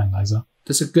into the finalizer.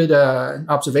 That's a good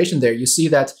observation there. You see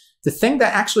that the thing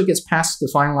that actually gets passed to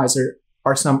the finalizer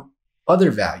are some other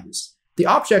values. The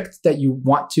object that you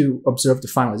want to observe the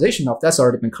finalization of, that's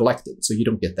already been collected, so you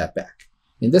don't get that back.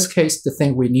 In this case, the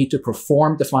thing we need to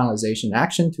perform the finalization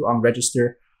action to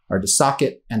unregister are the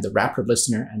socket and the wrapper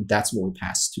listener, and that's what we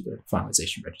pass to the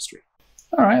finalization registry.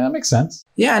 All right, that makes sense.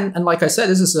 Yeah, and like I said,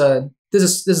 this is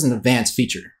an advanced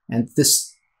feature, and this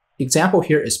example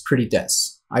here is pretty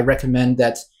dense. I recommend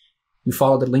that you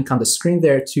follow the link on the screen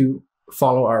there to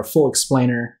follow our full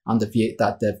explainer on the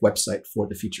v8.dev website for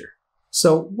the feature.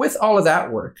 So with all of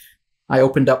that work, I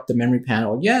opened up the memory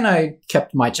panel again. I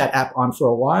kept my chat app on for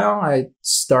a while. I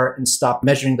start and stop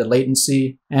measuring the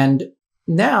latency. And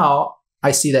now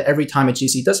I see that every time a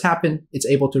GC does happen, it's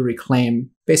able to reclaim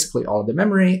basically all of the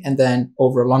memory. And then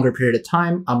over a longer period of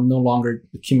time, I'm no longer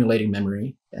accumulating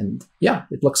memory. And yeah,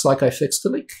 it looks like I fixed the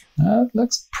leak. It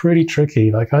looks pretty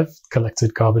tricky. Like, I've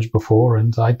collected garbage before,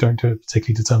 and I don't do it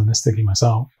particularly deterministically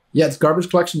myself. Yeah, the garbage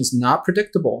collection is not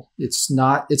predictable. It's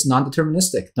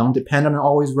non-deterministic. Don't depend on it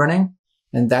always running.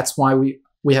 And that's why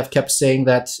we have kept saying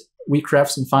that weak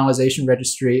refs and finalization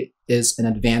registry is an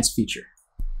advanced feature.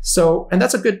 So, and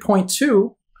that's a good point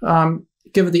too.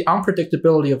 Given the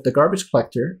unpredictability of the garbage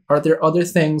collector, are there other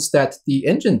things that the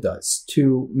engine does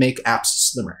to make apps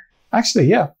slimmer? Actually,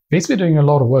 yeah. It's been doing a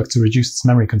lot of work to reduce its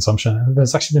memory consumption.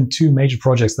 There's actually been 2 major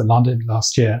projects that landed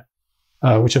last year,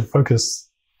 which have focused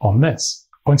on this,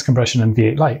 pointer compression and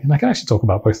V8 Lite. And I can actually talk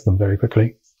about both of them very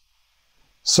quickly.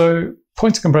 So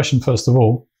pointer compression, first of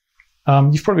all,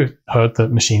 you've probably heard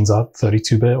that machines are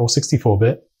 32-bit or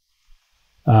 64-bit.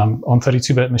 On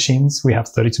 32-bit machines, we have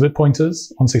 32-bit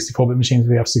pointers. On 64-bit machines,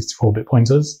 we have 64-bit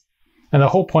pointers. And the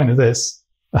whole point of this,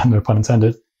 no pun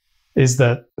intended, is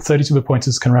that 32-bit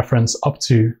pointers can reference up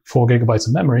to 4 gigabytes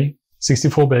of memory.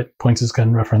 64-bit pointers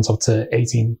can reference up to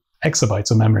 18 exabytes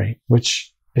of memory,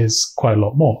 which is quite a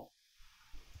lot more.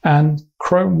 And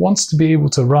Chrome wants to be able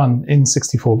to run in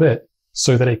 64-bit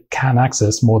so that it can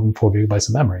access more than 4 gigabytes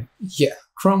of memory. Yeah,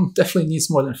 Chrome definitely needs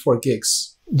more than 4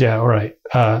 gigs. Yeah, all right.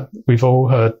 We've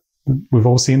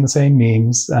all seen the same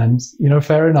memes, and, you know,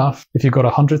 fair enough. If you've got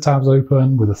 100 tabs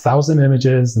open with 1,000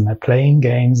 images and they're playing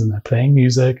games and they're playing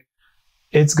music,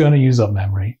 it's going to use up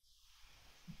memory.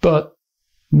 But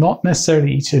not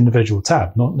necessarily each individual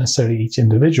tab, not necessarily each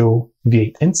individual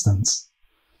V8 instance.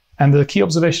 And the key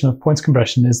observation of pointer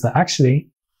compression is that actually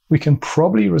we can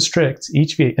probably restrict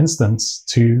each V8 instance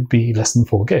to be less than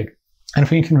 4 gig. And if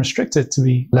we can restrict it to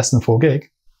be less than 4 gig,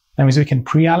 that means we can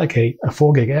pre-allocate a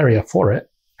 4 gig area for it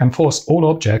and force all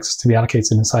objects to be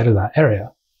allocated inside of that area.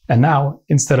 And now,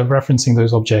 instead of referencing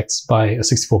those objects by a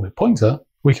 64-bit pointer,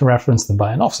 we can reference them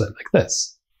by an offset like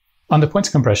this. Under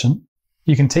pointer compression,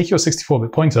 you can take your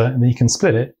 64-bit pointer and then you can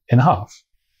split it in half.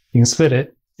 You can split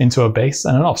it into a base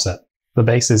and an offset. The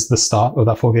base is the start of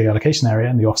that 4 gig allocation area,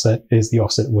 and the offset is the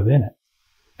offset within it.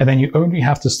 And then you only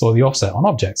have to store the offset on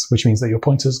objects, which means that your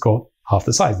pointers got half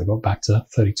the size. They got back to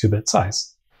 32-bit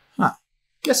size. Huh.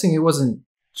 Guessing it wasn't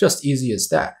just easy as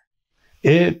that.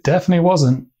 It definitely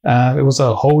wasn't. It was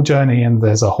a whole journey, and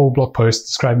there's a whole blog post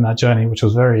describing that journey, which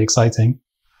was very exciting.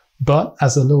 But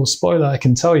as a little spoiler, I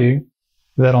can tell you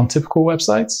that on typical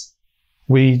websites,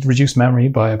 we reduced memory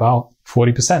by about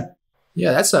 40%.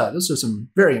 Yeah, those are some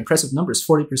very impressive numbers,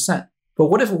 40%. But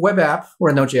what if a web app or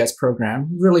a Node.js program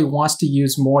really wants to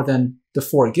use more than the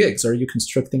 4 gigs? Are you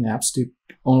constricting apps to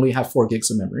only have 4 gigs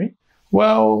of memory?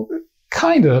 Well,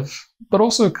 kind of, but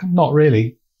also not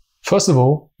really. First of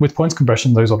all, with pointer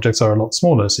compression, those objects are a lot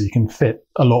smaller, so you can fit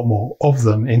a lot more of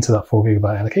them into that 4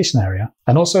 gigabyte allocation area.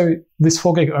 And also, this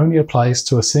 4 gig only applies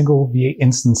to a single V8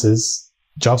 instance's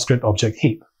JavaScript object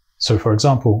heap. So for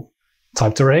example,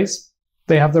 typed arrays,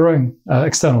 they have their own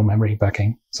external memory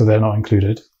backing, so they're not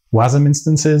included. WASM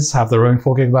instances have their own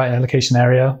 4 gigabyte allocation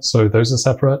area, so those are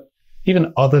separate.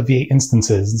 Even other V8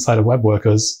 instances inside of web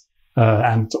workers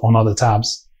and on other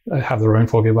tabs have their own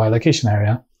 4 gigabyte allocation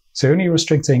area. So you're only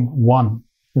restricting one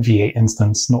V8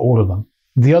 instance, not all of them.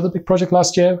 The other big project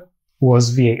last year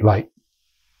was V8 Lite.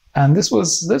 And this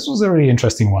was a really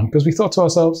interesting one, because we thought to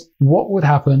ourselves, what would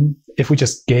happen if we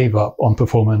just gave up on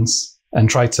performance and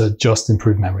tried to just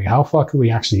improve memory? How far could we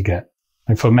actually get?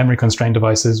 Like for memory constrained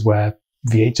devices where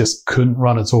V8 just couldn't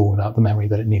run at all without the memory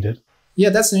that it needed. Yeah,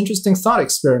 that's an interesting thought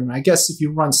experiment. I guess if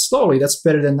you run slowly, that's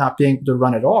better than not being able to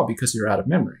run at all because you're out of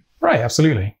memory. Right,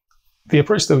 absolutely. The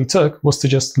approach that we took was to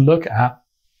just look at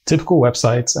typical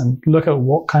websites and look at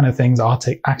what kind of things are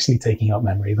actually taking up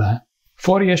memory there.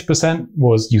 40-ish%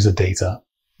 was user data.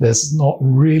 There's not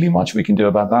really much we can do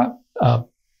about that.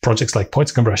 Projects like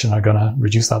pointer compression are going to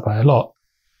reduce that by a lot,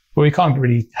 but we can't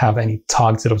really have any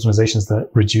targeted optimizations that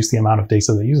reduce the amount of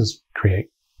data that users create.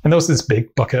 And there was this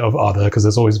big bucket of other, because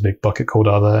there's always a big bucket called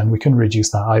other, and we couldn't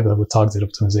reduce that either with targeted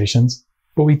optimizations.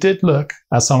 But we did look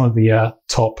at some of the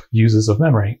top users of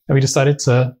memory, and we decided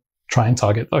to try and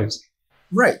target those.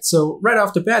 Right. So right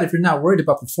off the bat, if you're not worried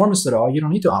about performance at all, you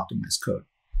don't need to optimize code.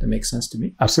 That makes sense to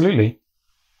me. Absolutely.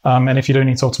 And if you don't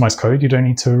need to optimize code, you don't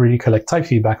need to really collect type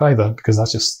feedback either, because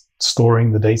that's just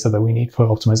storing the data that we need for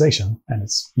optimization, and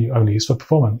it's only used for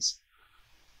performance.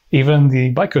 Even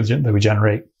the bytecode that we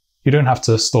generate, you don't have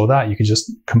to store that. You can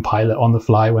just compile it on the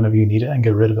fly whenever you need it and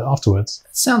get rid of it afterwards.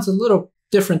 That sounds a little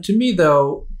different to me,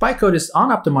 though. Bytecode is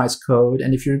unoptimized code,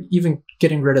 and if you're even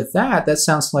getting rid of that, that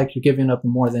sounds like you're giving up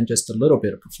more than just a little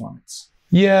bit of performance.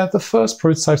 Yeah, the first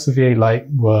prototypes of V8 Lite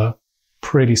were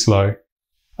pretty slow.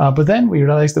 But then we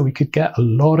realized that we could get a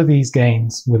lot of these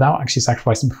gains without actually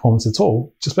sacrificing performance at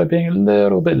all, just by being a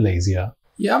little bit lazier.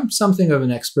 Yeah, I'm something of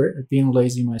an expert at being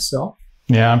lazy myself.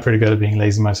 Yeah, I'm pretty good at being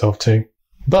lazy myself too.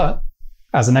 But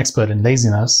as an expert in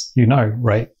laziness, you know,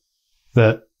 right,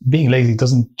 that being lazy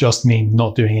doesn't just mean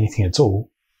not doing anything at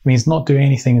all. It means not doing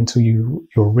anything until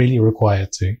you're really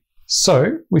required to.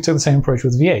 So we took the same approach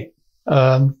with V8.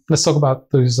 Let's talk about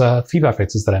those feedback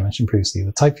vectors that I mentioned previously,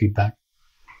 the type feedback.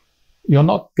 You're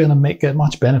not going to get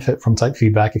much benefit from type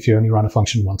feedback if you only run a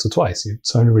function once or twice.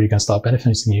 It's only really going to start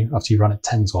benefiting you after you run it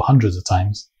tens or hundreds of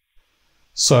times.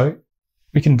 So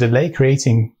we can delay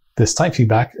creating this type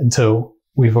feedback until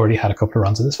we've already had a couple of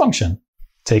runs of this function,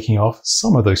 taking off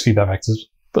some of those feedback vectors,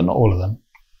 but not all of them.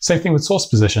 Same thing with source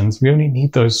positions. We only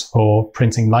need those for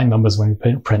printing line numbers when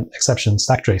we print exception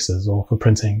stack traces, or for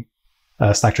printing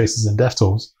stack traces in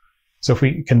DevTools. So if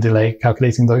we can delay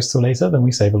calculating those till later, then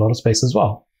we save a lot of space as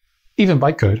well. Even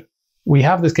bytecode. We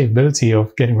have this capability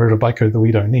of getting rid of bytecode that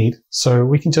we don't need, so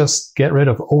we can just get rid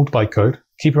of old bytecode,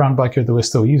 keep around bytecode that we're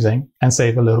still using, and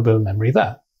save a little bit of memory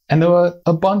there. And there were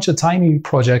a bunch of tiny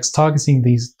projects targeting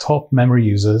these top memory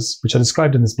users, which are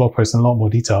described in this blog post in a lot more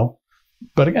detail.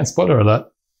 But again, spoiler alert,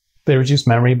 they reduced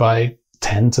memory by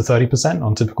 10 to 30%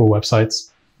 on typical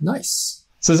websites. Nice.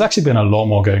 So there's actually been a lot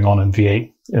more going on in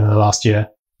V8 in the last year.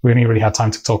 We only really had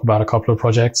time to talk about a couple of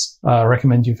projects. I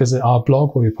recommend you visit our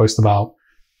blog where we post about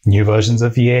new versions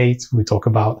of V8. We talk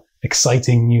about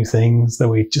exciting new things that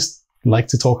we just like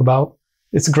to talk about.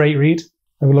 It's a great read,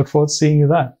 and we look forward to seeing you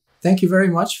there. Thank you very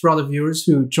much for all the viewers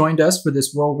who joined us for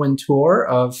this whirlwind tour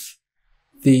of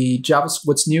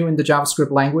what's new in the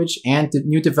JavaScript language and the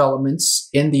new developments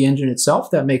in the engine itself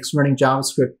that makes running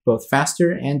JavaScript both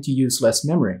faster and to use less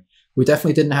memory. We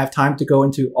definitely didn't have time to go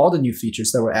into all the new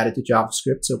features that were added to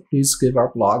JavaScript, so please give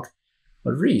our blog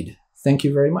a read. Thank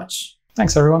you very much.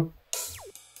 Thanks, everyone.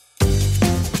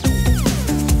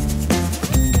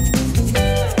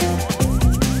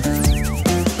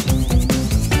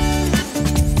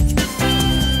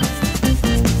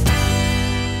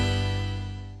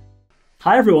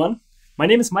 Hi everyone, my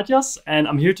name is Matthias and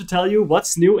I'm here to tell you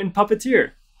what's new in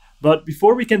Puppeteer. But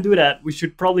before we can do that, we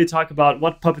should probably talk about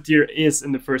what Puppeteer is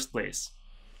in the first place.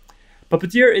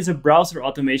 Puppeteer is a browser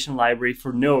automation library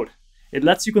for Node. It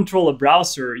lets you control a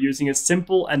browser using a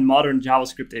simple and modern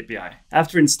JavaScript API.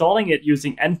 After installing it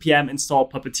using npm install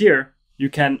Puppeteer, you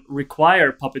can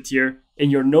require Puppeteer in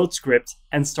your Node script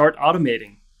and start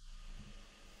automating.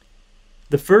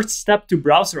 The first step to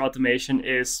browser automation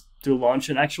is to launch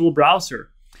an actual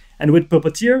browser. And with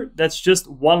Puppeteer, that's just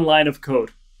one line of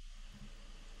code.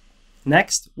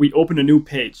 Next, we open a new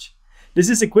page. This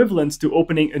is equivalent to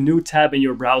opening a new tab in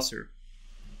your browser.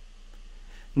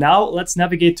 Now let's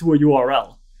navigate to a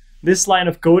URL. This line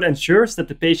of code ensures that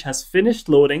the page has finished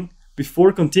loading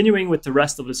before continuing with the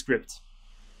rest of the script.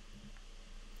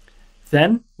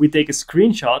 Then we take a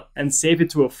screenshot and save it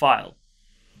to a file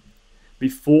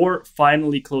before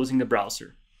finally closing the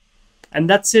browser. And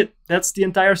that's it. That's the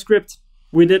entire script.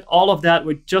 We did all of that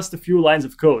with just a few lines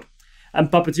of code.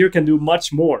 And Puppeteer can do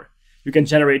much more. You can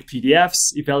generate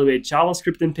PDFs, evaluate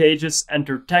JavaScript in pages,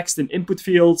 enter text in input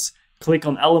fields, click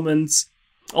on elements.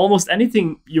 Almost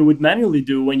anything you would manually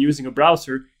do when using a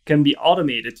browser can be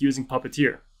automated using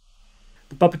Puppeteer.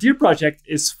 The Puppeteer project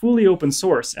is fully open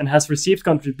source and has received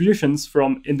contributions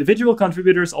from individual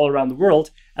contributors all around the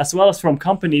world, as well as from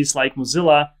companies like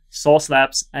Mozilla, Sauce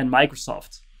Labs, and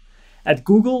Microsoft. At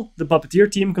Google, the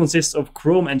Puppeteer team consists of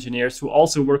Chrome engineers who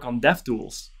also work on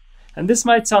DevTools. And this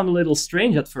might sound a little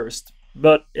strange at first,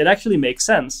 but it actually makes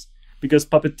sense, because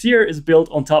Puppeteer is built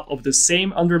on top of the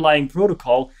same underlying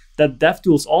protocol that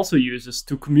DevTools also uses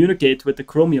to communicate with the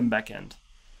Chromium backend.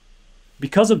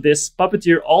 Because of this,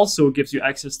 Puppeteer also gives you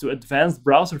access to advanced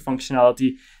browser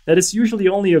functionality that is usually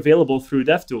only available through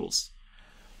DevTools.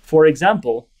 For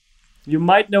example, you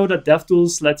might know that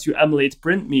DevTools lets you emulate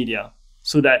print media,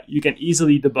 so that you can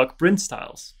easily debug print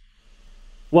styles.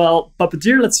 Well,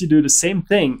 Puppeteer lets you do the same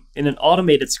thing in an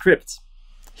automated script.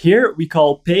 Here we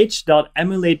call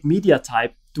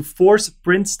page.emulateMediaType to force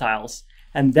print styles,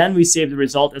 and then we save the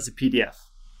result as a PDF.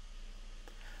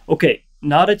 Okay,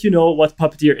 now that you know what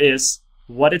Puppeteer is,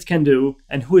 what it can do,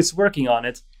 and who is working on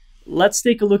it, let's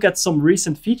take a look at some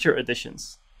recent feature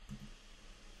additions.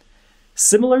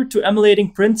 Similar to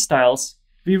emulating print styles,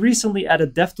 we recently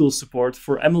added DevTools support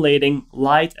for emulating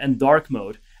light and dark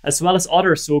mode, as well as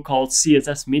other so-called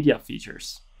CSS media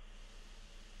features.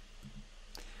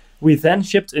 We then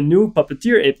shipped a new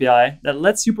Puppeteer API that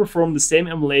lets you perform the same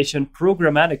emulation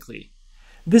programmatically.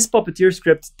 This Puppeteer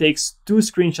script takes two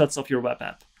screenshots of your web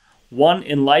app, one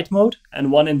in light mode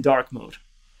and one in dark mode.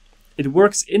 It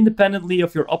works independently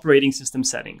of your operating system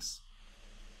settings.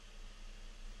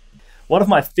 One of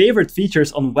my favorite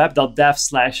features on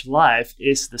web.dev/live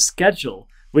is the schedule,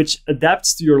 which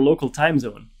adapts to your local time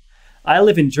zone. I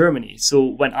live in Germany, so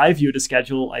when I view the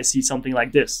schedule, I see something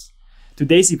like this.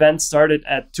 Today's event started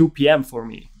at 2 p.m. for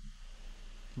me.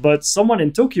 But someone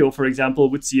in Tokyo, for example,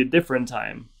 would see a different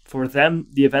time. For them,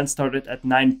 the event started at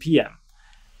 9 p.m.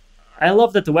 I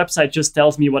love that the website just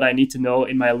tells me what I need to know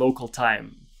in my local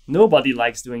time. Nobody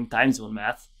likes doing time zone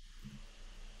math.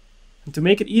 And to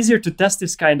make it easier to test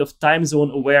this kind of time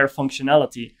zone aware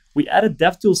functionality, we added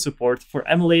DevTools support for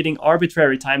emulating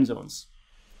arbitrary time zones.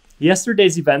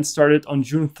 Yesterday's event started on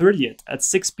June 30th at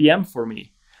 6 p.m. for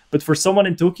me, but for someone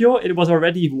in Tokyo, it was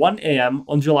already 1 a.m.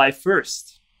 on July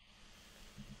 1st.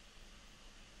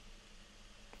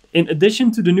 In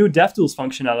addition to the new DevTools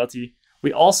functionality,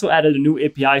 we also added a new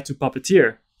API to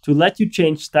Puppeteer to let you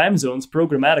change time zones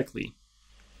programmatically.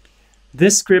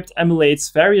 This script emulates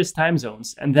various time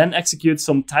zones and then executes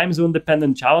some time zone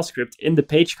dependent JavaScript in the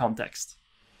page context.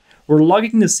 We're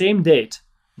logging the same date,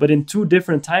 but in two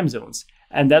different time zones,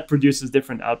 and that produces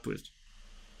different output.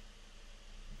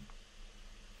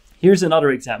 Here's another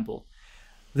example.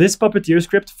 This Puppeteer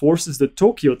script forces the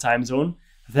Tokyo time zone,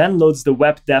 then loads the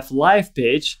web.dev live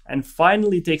page, and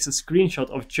finally takes a screenshot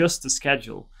of just the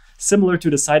schedule, similar to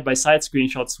the side-by-side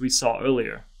screenshots we saw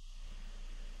earlier.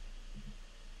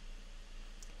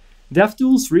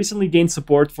 DevTools recently gained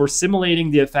support for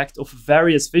simulating the effect of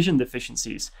various vision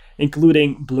deficiencies,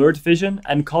 including blurred vision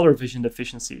and color vision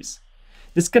deficiencies.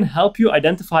 This can help you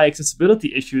identify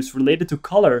accessibility issues related to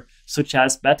color, such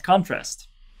as bad contrast.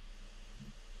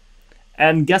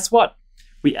 And guess what?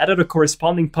 We added a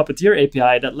corresponding Puppeteer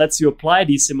API that lets you apply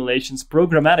these simulations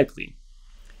programmatically.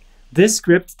 This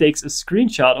script takes a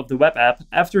screenshot of the web app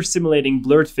after simulating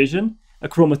blurred vision,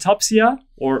 achromatopsia,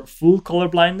 or full color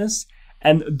blindness,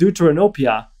 and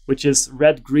deuteranopia, which is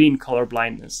red-green color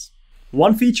blindness.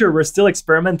 One feature we're still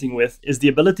experimenting with is the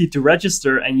ability to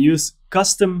register and use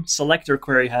custom selector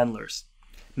query handlers.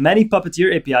 Many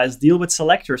Puppeteer APIs deal with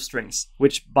selector strings,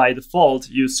 which by default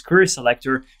use query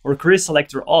selector or query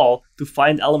selector all to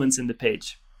find elements in the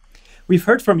page. We've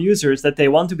heard from users that they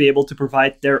want to be able to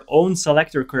provide their own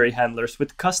selector query handlers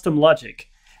with custom logic,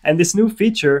 and this new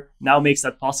feature now makes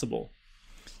that possible.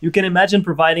 You can imagine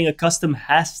providing a custom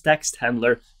hasText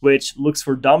handler, which looks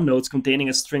for DOM nodes containing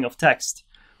a string of text.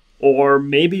 Or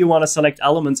maybe you want to select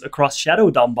elements across shadow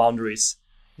DOM boundaries,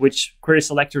 which query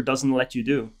selector doesn't let you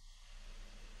do.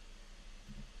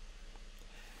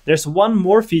 There's one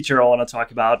more feature I want to talk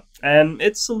about, and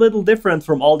it's a little different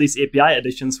from all these API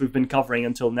additions we've been covering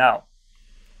until now.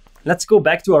 Let's go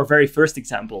back to our very first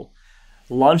example,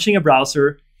 launching a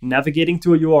browser, navigating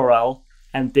to a URL,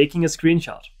 and taking a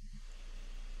screenshot.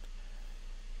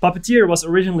 Puppeteer was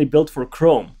originally built for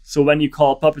Chrome, so when you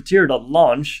call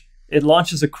puppeteer.launch, it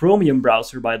launches a Chromium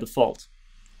browser by default.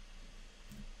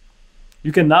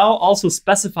 You can now also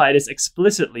specify this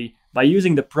explicitly by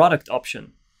using the product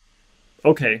option.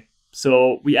 Okay,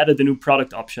 so we added the new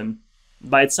product option.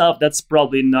 By itself, that's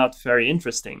probably not very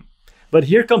interesting. But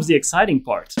here comes the exciting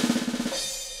part.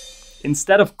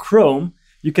 Instead of Chrome,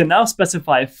 you can now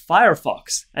specify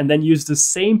Firefox and then use the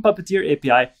same Puppeteer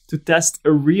API to test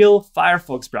a real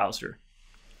Firefox browser.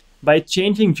 By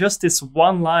changing just this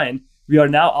one line, we are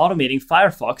now automating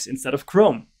Firefox instead of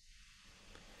Chrome.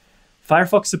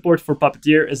 Firefox support for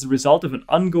Puppeteer is the result of an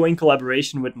ongoing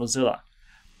collaboration with Mozilla.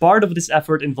 Part of this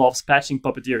effort involves patching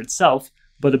Puppeteer itself,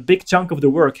 but a big chunk of the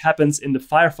work happens in the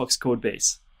Firefox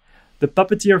codebase. The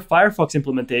Puppeteer Firefox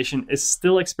implementation is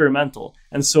still experimental,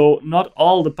 and so not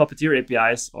all the Puppeteer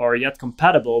APIs are yet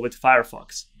compatible with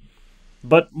Firefox.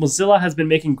 But Mozilla has been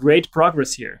making great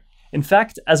progress here. In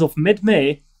fact, as of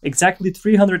mid-May, exactly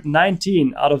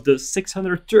 319 out of the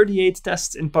 638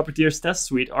 tests in Puppeteer's test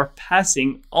suite are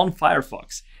passing on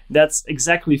Firefox. That's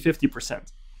exactly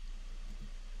 50%.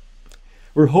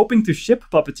 We're hoping to ship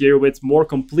Puppeteer with more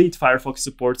complete Firefox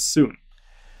support soon.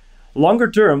 Longer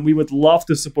term, we would love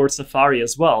to support Safari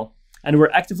as well, and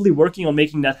we're actively working on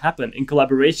making that happen in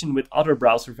collaboration with other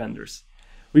browser vendors.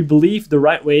 We believe the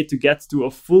right way to get to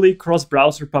a fully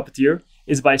cross-browser Puppeteer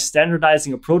is by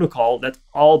standardizing a protocol that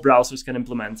all browsers can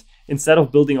implement, instead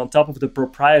of building on top of the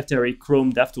proprietary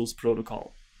Chrome DevTools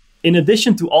protocol. In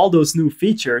addition to all those new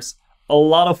features, a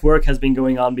lot of work has been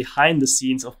going on behind the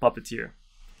scenes of Puppeteer.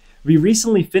 We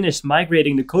recently finished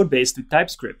migrating the codebase to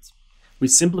TypeScript. We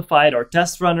simplified our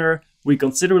test runner, we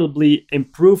considerably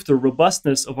improved the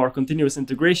robustness of our continuous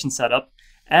integration setup,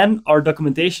 and our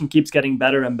documentation keeps getting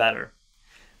better and better.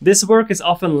 This work is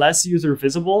often less user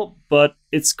visible, but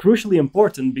it's crucially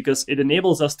important because it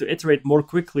enables us to iterate more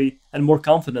quickly and more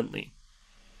confidently.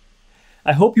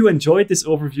 I hope you enjoyed this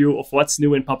overview of what's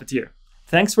new in Puppeteer.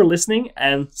 Thanks for listening,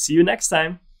 and see you next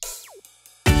time.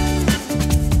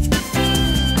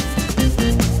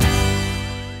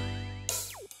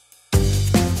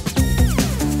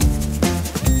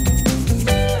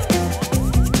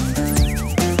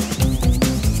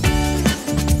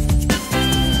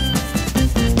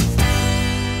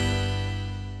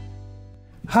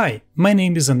 Hi, my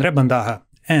name is André Bandarra,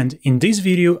 and in this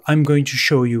video I'm going to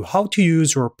show you how to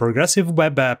use your progressive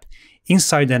web app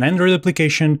inside an Android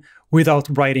application without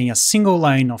writing a single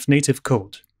line of native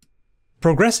code.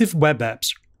 Progressive web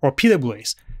apps, or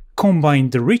PWAs, combine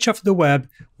the reach of the web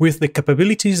with the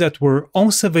capabilities that were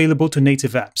once available to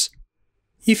native apps.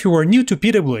 If you are new to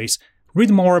PWAs, read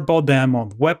more about them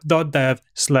on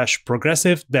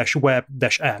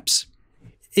web.dev/progressive-web-apps.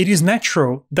 It is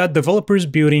natural that developers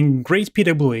building great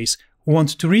PWAs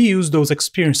want to reuse those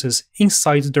experiences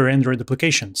inside their Android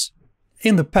applications.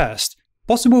 In the past,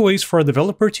 possible ways for a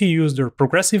developer to use their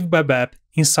progressive web app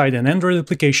inside an Android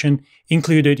application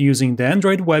included using the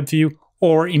Android web view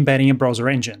or embedding a browser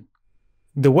engine.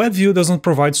 The web view doesn't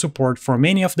provide support for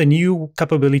many of the new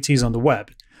capabilities on the web,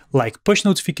 like push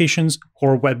notifications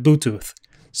or web Bluetooth,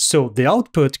 so the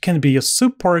output can be a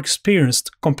subpar experience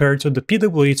compared to the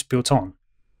PWA it's built on.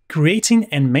 Creating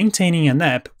and maintaining an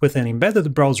app with an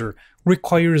embedded browser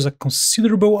requires a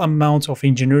considerable amount of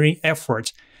engineering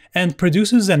effort and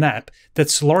produces an app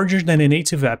that's larger than a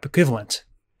native app equivalent.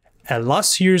 At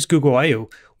last year's Google I/O,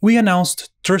 we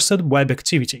announced Trusted Web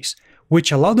Activities,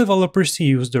 which allow developers to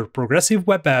use their progressive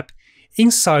web app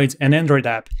inside an Android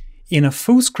app in a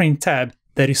full-screen tab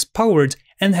that is powered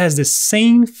and has the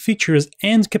same features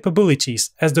and capabilities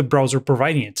as the browser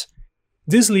providing it.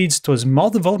 This leads to a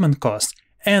small development cost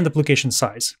and application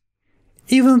size.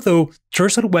 Even though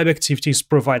trusted web activities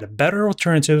provide a better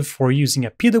alternative for using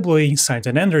a PWA inside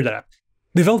an Android app,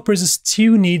 developers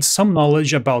still need some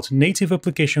knowledge about native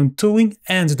application tooling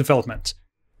and development.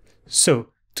 So,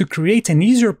 to create an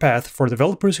easier path for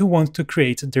developers who want to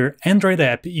create their Android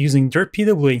app using their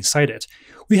PWA inside it,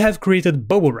 we have created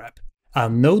BubbleWrap, a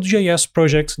Node.js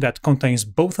project that contains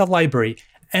both a library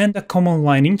and a command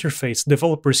line interface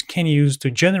developers can use to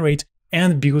generate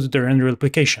and build their Android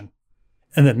application.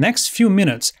 In the next few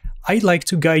minutes, I'd like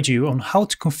to guide you on how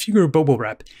to configure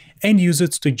BubbleWrap and use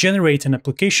it to generate an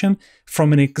application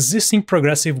from an existing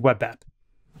progressive web app.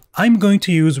 I'm going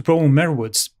to use Rowan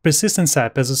Merwood's Persistence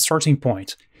app as a starting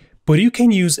point, but you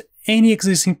can use any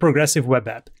existing progressive web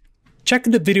app. Check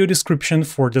the video description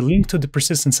for the link to the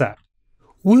Persistence app.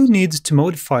 We'll need to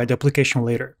modify the application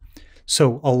later,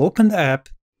 so I'll open the app,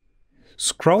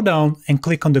 scroll down and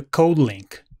click on the code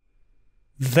link.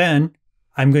 Then,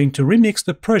 I'm going to remix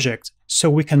the project so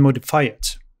we can modify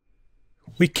it.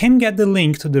 We can get the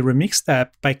link to the remixed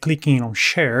app by clicking on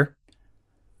Share,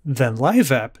 then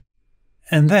Live App,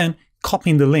 and then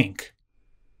copying the link.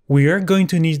 We are going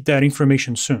to need that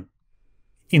information soon.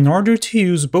 In order to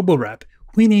use BubbleWrap,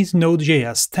 we need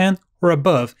Node.js 10 or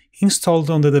above installed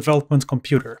on the development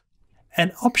computer,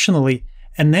 and optionally,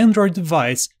 an Android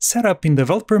device set up in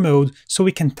developer mode so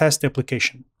we can test the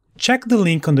application. Check the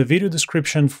link on the video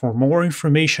description for more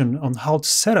information on how to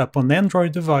set up an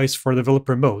Android device for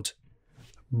developer mode.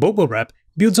 BubbleWrap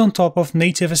builds on top of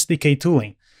native SDK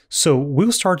tooling, so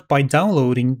we'll start by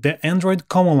downloading the Android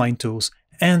Command Line tools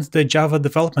and the Java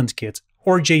Development Kit,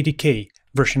 or JDK,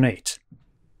 version 8.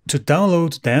 To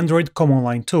download the Android Command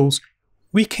Line tools,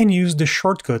 we can use the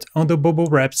shortcut on the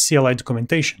BubbleWrap CLI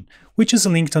documentation, which is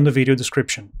linked on the video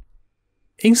description.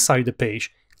 Inside the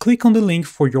page, click on the link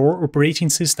for your operating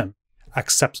system,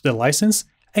 accept the license,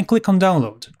 and click on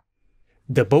Download.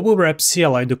 The BubbleWrap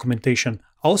CLI documentation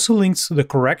also links to the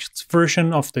correct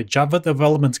version of the Java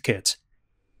Development Kit.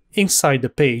 Inside the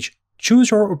page,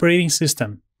 choose your operating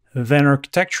system, then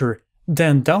architecture,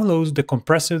 then download the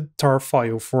compressed tar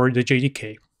file for the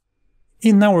JDK.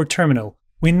 In our terminal,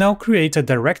 we now create a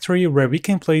directory where we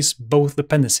can place both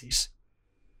dependencies.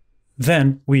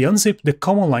 Then we unzip the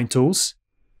command line tools,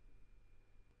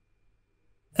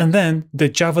 and then the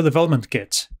Java Development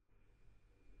Kit.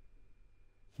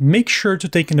 Make sure to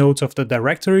take note of the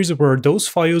directories where those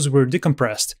files were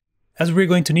decompressed, as we're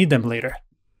going to need them later.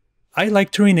 I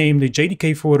like to rename the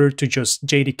JDK folder to just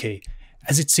JDK,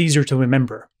 as it's easier to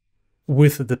remember.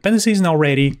 With the dependencies now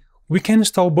ready, we can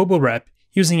install BubbleWrap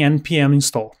using npm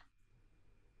install.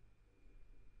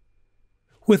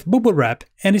 With BubbleWrap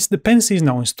and its dependencies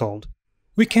now installed,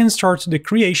 we can start the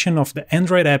creation of the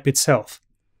Android app itself.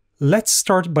 Let's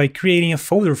start by creating a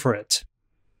folder for it.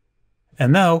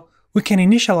 And now, we can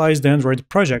initialize the Android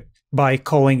project by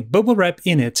calling BubbleWrap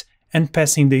init and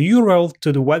passing the URL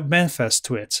to the web manifest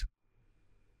to it.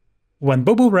 When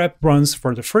BubbleWrap runs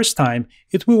for the first time,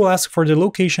 it will ask for the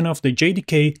location of the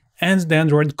JDK and the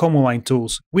Android command line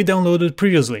tools we downloaded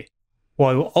previously,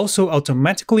 while also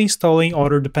automatically installing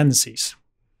other dependencies.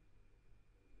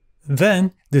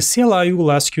 Then, the CLI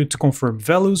will ask you to confirm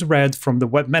values read from the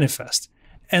web manifest,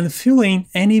 and fill in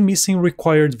any missing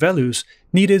required values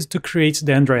needed to create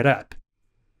the Android app.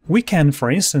 We can, for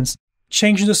instance,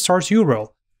 change the start URL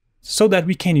so that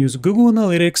we can use Google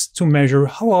Analytics to measure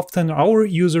how often our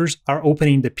users are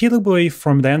opening the PWA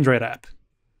from the Android app.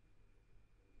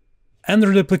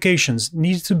 Android applications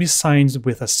need to be signed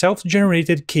with a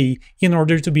self-generated key in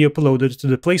order to be uploaded to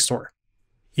the Play Store.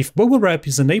 If BubbleWrap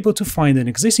is unable to find an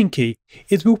existing key,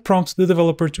 it will prompt the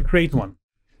developer to create one.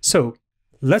 So,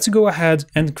 let's go ahead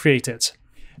and create it.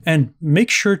 And make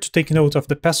sure to take note of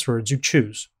the passwords you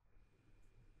choose.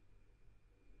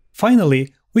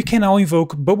 Finally, we can now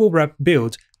invoke BubbleWrap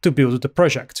build to build the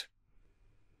project.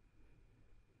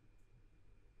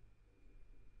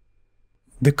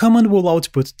 The command will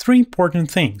output three important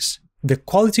things: the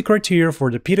quality criteria for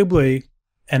the PWA,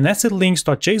 an asset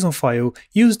links.json file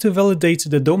used to validate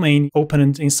the domain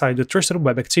opened inside the trusted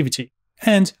web activity,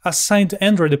 and a signed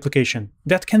Android application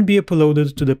that can be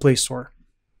uploaded to the Play Store.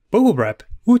 BubbleWrap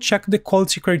will check the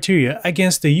quality criteria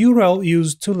against the URL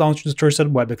used to launch the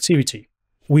trusted web activity.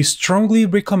 We strongly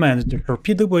recommend that your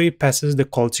PWA passes the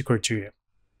quality criteria.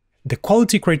 The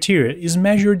quality criteria is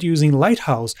measured using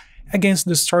Lighthouse against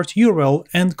the start URL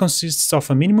and consists of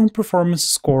a minimum performance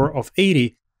score of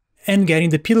 80 and getting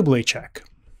the PWA check.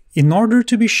 In order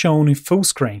to be shown in full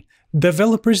screen,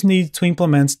 developers need to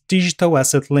implement digital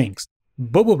asset links.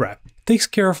 BubbleWrap takes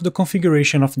care of the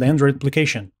configuration of the Android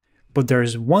application, but there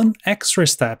is one extra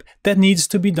step that needs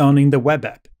to be done in the web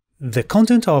app. The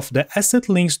content of the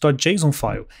assetlinks.json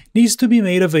file needs to be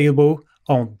made available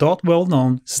on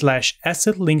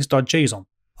 .wellknown/assetlinks.json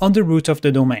on the root of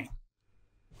the domain.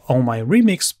 On my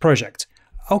remix project,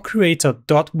 I'll create a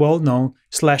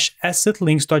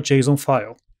 .wellknown/assetlinks.json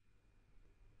file.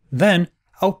 Then,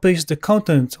 I'll paste the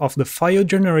content of the file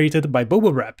generated by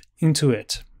bubble wrap into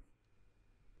it.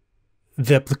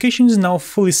 The application is now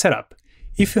fully set up.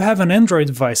 If you have an Android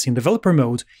device in developer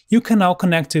mode, you can now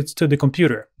connect it to the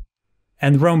computer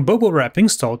and run bubble wrap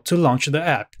install to launch the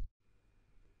app.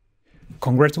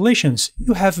 Congratulations,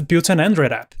 you have built an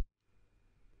Android app.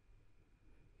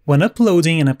 When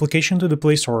uploading an application to the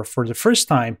Play Store for the first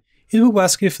time, it will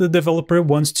ask if the developer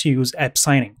wants to use app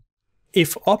signing.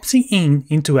 If opting in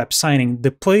into app signing,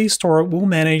 the Play Store will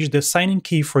manage the signing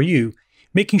key for you,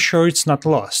 making sure it's not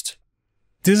lost.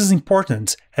 This is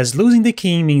important, as losing the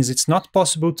key means it's not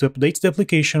possible to update the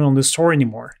application on the store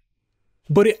anymore.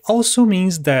 But it also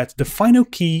means that the final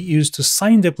key used to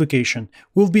sign the application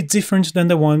will be different than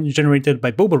the one generated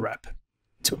by bubble wrap.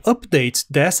 To update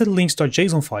the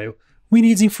assetlinks.json file, we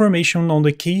need information on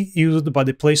the key used by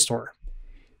the Play Store.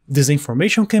 This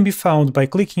information can be found by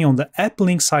clicking on the App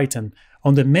Links item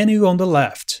on the menu on the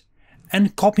left,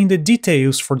 and copying the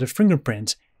details for the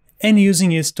fingerprint, and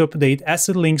using it to update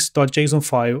assetlinks.json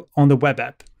file on the web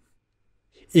app.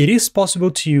 It is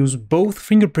possible to use both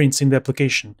fingerprints in the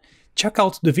application. Check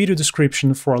out the video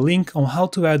description for a link on how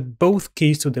to add both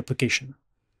keys to the application.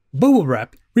 Bubble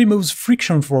wrap removes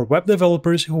friction for web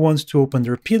developers who want to open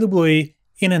their PWA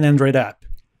in an Android app.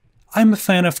 I'm a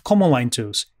fan of command line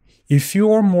tools. If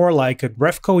you are more like a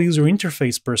graphical user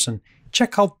interface person,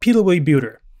 check out PWA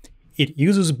Builder. It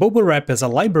uses bubble wrap as a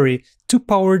library to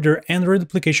power their Android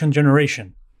application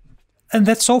generation. And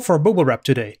that's all for bubble wrap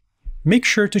today. Make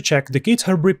sure to check the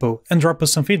GitHub repo and drop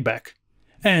us some feedback.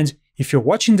 And if you're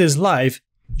watching this live,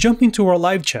 jump into our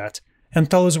live chat and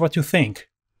tell us what you think.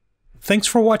 Thanks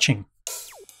for watching.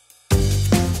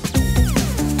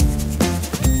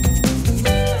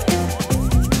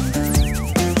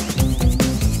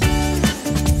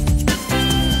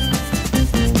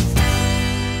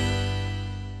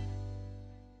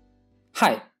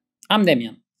 Hi, I'm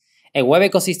Demian, a web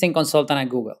ecosystem consultant at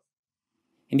Google.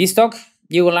 In this talk,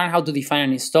 you will learn how to define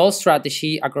an install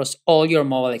strategy across all your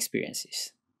mobile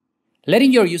experiences.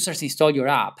 Letting your users install your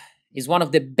app is one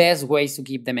of the best ways to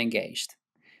keep them engaged.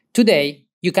 Today,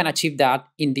 you can achieve that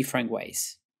in different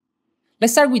ways.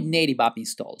 Let's start with native app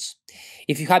installs.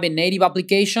 If you have a native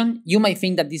application, you might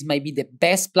think that this might be the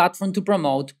best platform to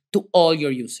promote to all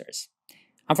your users.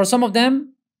 And for some of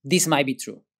them, this might be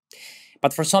true.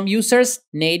 But for some users,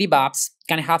 native apps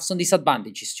can have some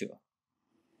disadvantages too.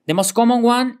 The most common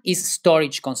one is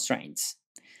storage constraints.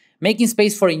 Making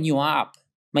space for a new app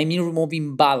might mean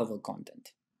removing valuable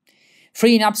content.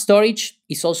 Freeing up storage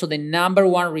is also the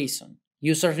 #1 reason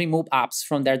users remove apps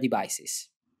from their devices.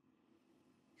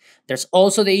 There's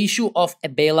also the issue of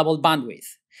available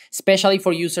bandwidth, especially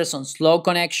for users on slow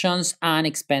connections and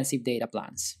expensive data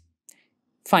plans.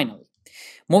 Finally,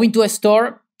 moving to a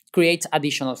store creates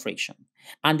additional friction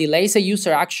and delays a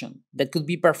user action that could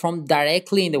be performed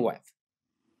directly in the web.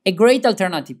 A great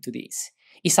alternative to this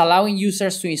is allowing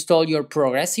users to install your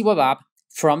progressive web app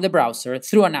from the browser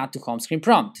through an add to home screen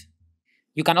prompt.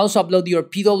 You can also upload your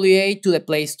PWA to the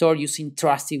Play Store using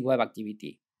Trusted Web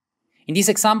Activity. In this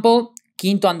example,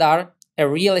 Quinto Andar, a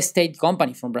real estate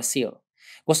company from Brazil,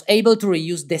 was able to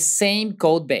reuse the same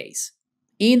code base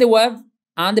in the web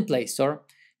and the Play Store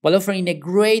while offering a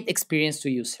great experience to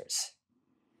users.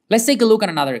 Let's take a look at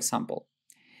another example.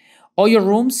 Oyo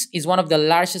Rooms is one of the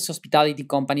largest hospitality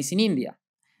companies in India.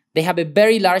 They have a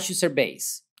very large user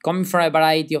base, coming from a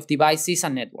variety of devices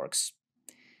and networks.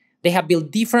 They have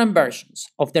built different versions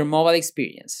of their mobile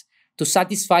experience to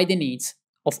satisfy the needs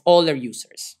of all their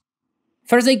users.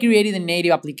 First, they created a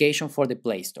native application for the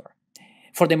Play Store.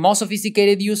 For the most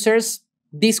sophisticated users,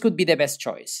 this could be the best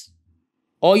choice.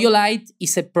 Oyo Lite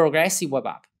is a progressive web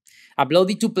app,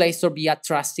 uploaded to Play Store via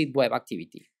Trusted Web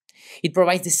Activity. It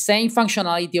provides the same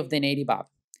functionality of the native app,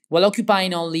 while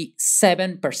occupying only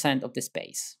 7% of the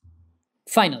space.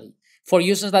 Finally, for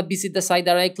users that visit the site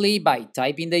directly by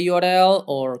typing the URL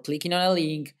or clicking on a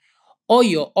link,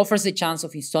 Oyo offers the chance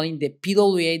of installing the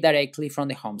PWA directly from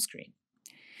the home screen.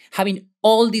 Having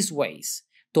all these ways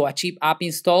to achieve app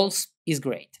installs is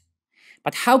great.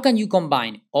 But how can you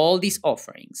combine all these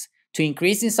offerings to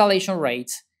increase installation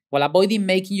rates while avoiding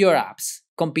making your apps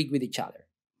compete with each other?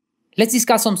 Let's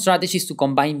discuss some strategies to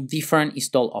combine different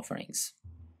install offerings.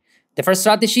 The first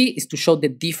strategy is to show the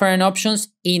different options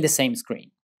in the same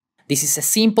screen. This is a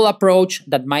simple approach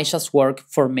that might just work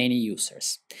for many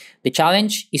users. The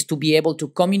challenge is to be able to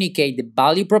communicate the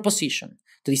value proposition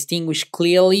to distinguish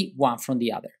clearly one from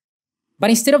the other. But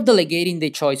instead of delegating the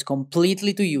choice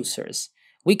completely to users,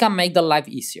 we can make their life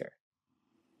easier.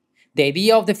 The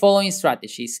idea of the following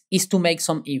strategies is to make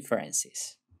some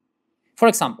inferences. For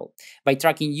example, by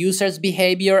tracking users'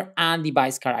 behavior and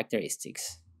device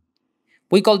characteristics.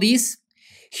 We call these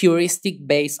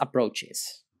heuristic-based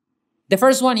approaches. The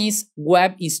first one is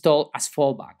web install as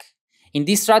fallback. In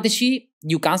this strategy,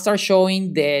 you can start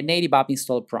showing the native app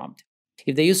install prompt.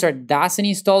 If the user doesn't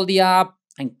install the app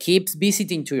and keeps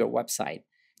visiting to your website,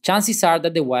 chances are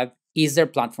that the web is their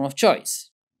platform of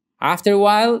choice. After a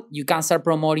while, you can start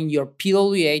promoting your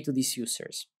PWA to these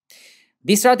users.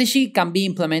 This strategy can be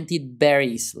implemented very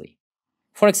easily.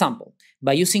 For example,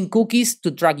 by using cookies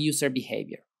to track user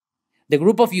behavior. The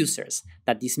group of users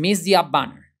that dismiss the app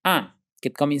banner and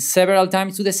kept coming several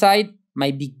times to the site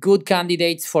might be good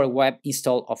candidates for a web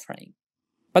install offering.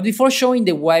 But before showing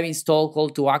the web install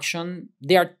call to action,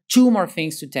 there are two more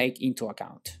things to take into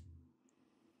account.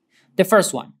 The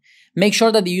first one, make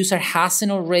sure that the user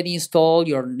hasn't already installed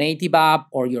your native app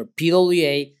or your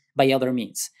PWA by other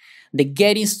means. The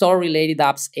Get Install Related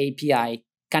Apps API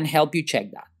can help you check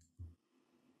that.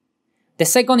 The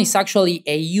second is actually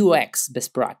a UX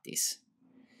best practice.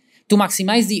 To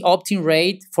maximize the opt-in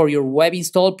rate for your web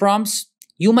install prompts,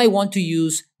 you might want to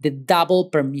use the double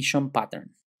permission pattern.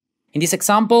 In this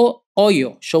example,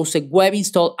 Oyo shows a web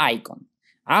install icon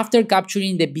after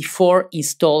capturing the before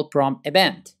install prompt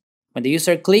event. When the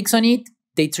user clicks on it,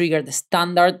 they trigger the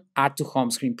standard add to home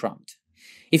screen prompt.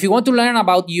 If you want to learn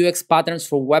about UX patterns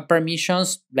for web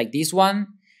permissions like this one,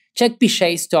 check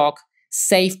Pichet's talk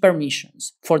Save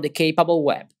Permissions for the Capable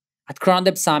Web at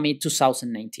CronDev Summit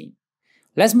 2019.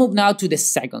 Let's move now to the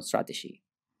second strategy.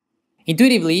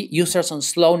 Intuitively, users on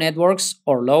slow networks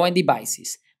or low-end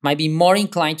devices might be more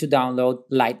inclined to download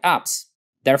light apps.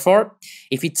 Therefore,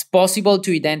 if it's possible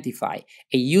to identify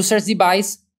a user's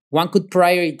device, one could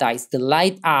prioritize the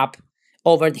light app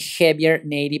over the heavier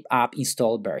native app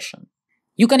installed version.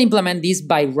 You can implement this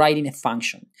by writing a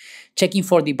function, checking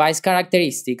for device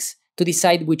characteristics to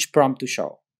decide which prompt to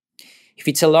show. If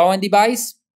it's a low-end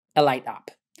device, a light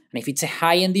app. And if it's a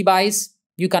high-end device,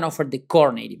 you can offer the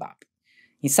core native app.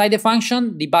 Inside the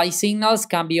function, device signals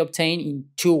can be obtained in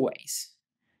two ways.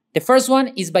 The first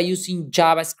one is by using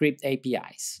JavaScript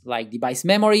APIs, like device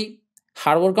memory,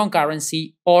 hardware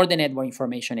concurrency, or the network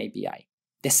information API.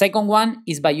 The second one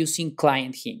is by using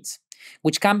client hints,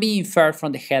 which can be inferred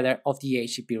from the header of the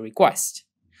HTTP request.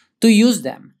 To use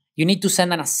them, you need to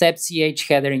send an accept.ch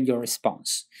header in your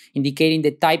response, indicating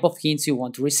the type of hints you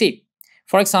want to receive.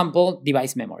 For example,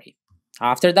 device memory.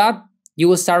 After that, you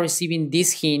will start receiving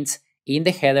these hints in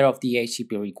the header of the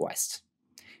HTTP request.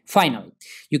 Finally,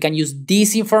 you can use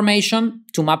this information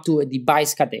to map to a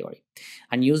device category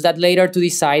and use that later to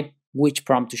decide which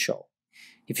prompt to show.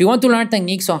 If you want to learn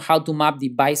techniques on how to map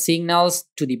device signals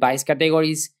to device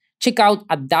categories, check out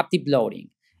Adaptive Loading,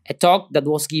 a talk that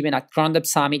was given at CronDev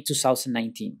Summit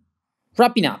 2019.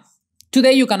 Wrapping up,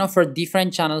 today you can offer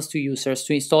different channels to users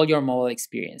to install your mobile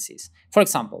experiences. For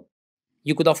example,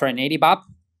 you could offer a native app,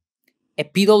 a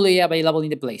PWA available in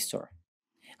the Play Store,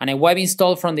 and a web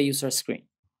install from the user screen.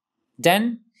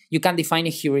 Then, you can define a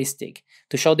heuristic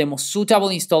to show the most suitable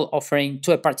install offering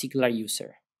to a particular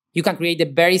user. You can create a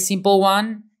very simple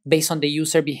one based on the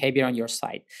user behavior on your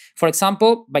site. For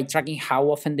example, by tracking how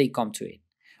often they come to it.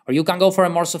 Or you can go for a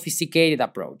more sophisticated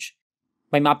approach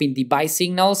by mapping device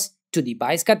signals to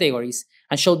device categories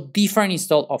and show different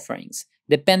install offerings,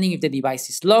 depending if the device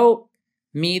is low,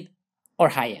 mid, or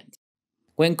high-end.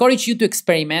 We encourage you to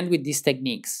experiment with these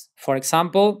techniques, for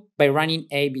example, by running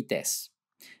A/B tests,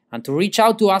 and to reach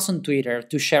out to us on Twitter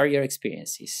to share your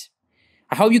experiences.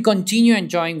 I hope you continue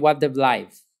enjoying web.dev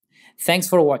Live. Thanks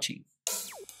for watching.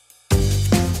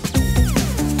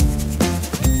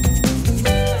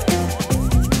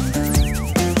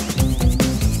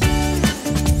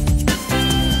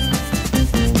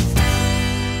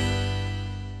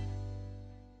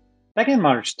 Back in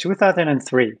March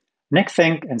 2003, Nick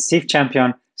Fink and Steve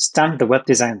Champion stunned the web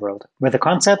design world with the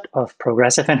concept of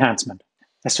progressive enhancement,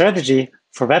 a strategy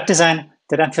for web design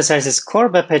that emphasizes core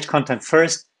web page content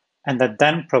first and that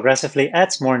then progressively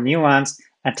adds more nuanced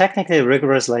and technically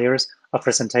rigorous layers of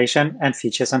presentation and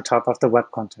features on top of the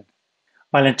web content.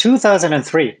 While in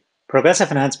 2003, progressive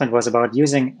enhancement was about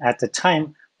using, at the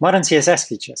time, modern CSS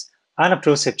features,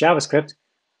 unobtrusive JavaScript,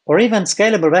 or even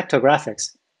scalable vector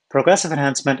graphics, progressive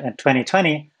enhancement in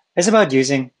 2020 is about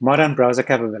using modern browser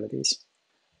capabilities.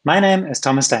 My name is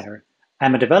Thomas Steiner.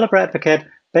 I'm a developer advocate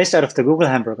based out of the Google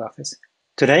Hamburg office.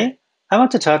 Today, I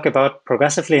want to talk about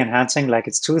progressively enhancing like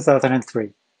it's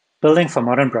 2003, building for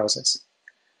modern browsers.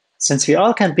 Since we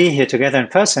all can't be here together in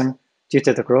person due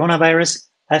to the coronavirus,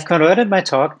 I've converted my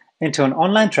talk into an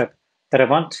online trip that I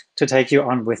want to take you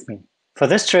on with me. For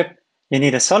this trip, you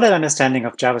need a solid understanding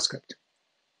of JavaScript.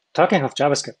 Talking of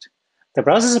JavaScript, the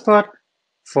browser support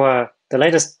for the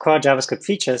latest core JavaScript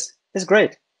features is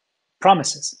great.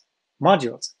 Promises,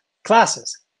 modules,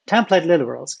 classes, template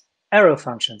literals, arrow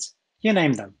functions, you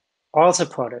name them, all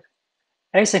supported.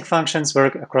 Async functions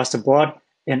work across the board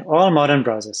in all modern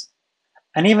browsers.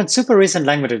 And even super recent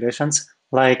language additions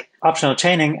like optional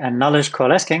chaining and knowledge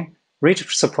coalescing reach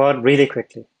support really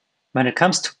quickly. When it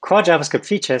comes to core JavaScript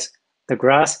features, the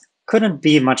grass couldn't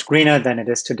be much greener than it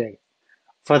is today.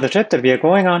 For the trip that we are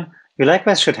going on, you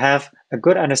likewise should have a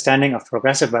good understanding of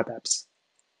progressive web apps.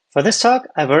 For this talk,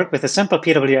 I work with a simple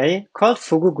PWA called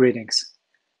Fugu Greetings.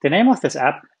 The name of this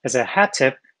app is a hat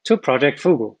tip to Project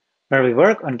Fugu, where we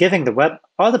work on giving the web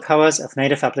all the powers of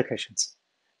native applications.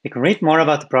 You can read more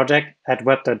about the project at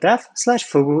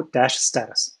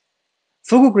web.dev/fugu-status.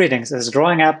 Fugu Greetings is a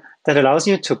drawing app that allows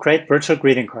you to create virtual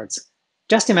greeting cards.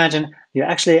 Just imagine you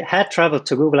actually had traveled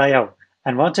to Google I/O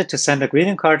and wanted to send a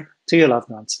greeting card to your loved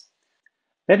ones.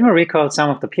 Let me recall some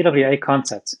of the PWA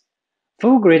concepts.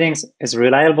 Fugu Greetings is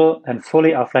reliable and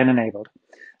fully offline enabled.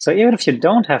 So even if you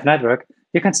don't have network,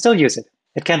 you can still use it.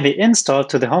 It can be installed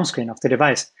to the home screen of the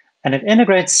device, and it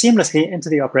integrates seamlessly into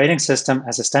the operating system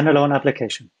as a standalone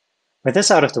application. With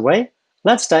this out of the way,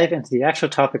 let's dive into the actual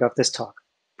topic of this talk,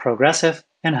 progressive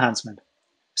enhancement.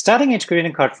 Starting each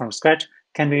greeting card from scratch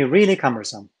can be really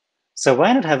cumbersome. So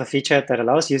why not have a feature that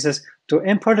allows users to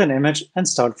import an image and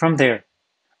start from there?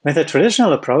 With a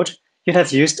traditional approach, you'd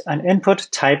have used an input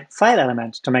type file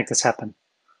element to make this happen.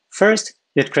 First,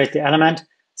 you'd create the element,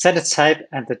 set its type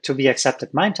and the to be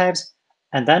accepted MIME types,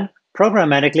 and then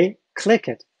programmatically click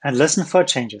it and listen for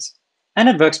changes. And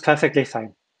it works perfectly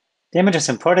fine. The image is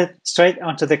imported straight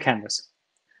onto the canvas.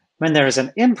 When there is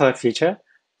an import feature,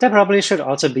 there probably should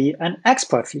also be an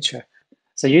export feature,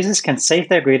 so users can save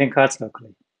their greeting cards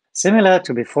locally. Similar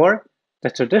to before,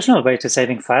 the traditional way to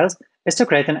saving files is to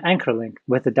create an anchor link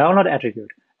with the download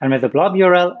attribute and with the blob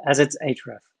URL as its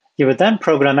href. You would then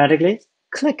programmatically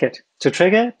click it to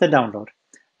trigger the download.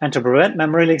 And to prevent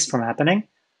memory leaks from happening,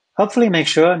 hopefully make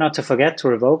sure not to forget to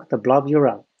revoke the blob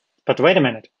URL. But wait a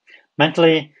minute.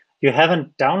 Mentally, you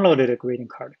haven't downloaded a greeting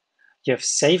card. You have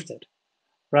saved it.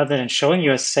 Rather than showing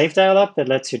you a save dialog that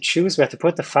lets you choose where to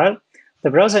put the file,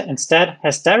 the browser instead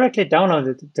has directly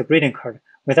downloaded the greeting card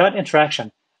without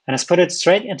interaction and has put it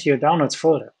straight into your downloads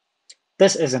folder.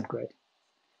 This isn't great.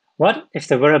 What if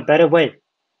there were a better way?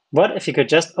 What if you could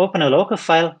just open a local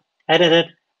file, edit it,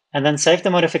 and then save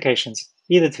the modifications,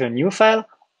 either to a new file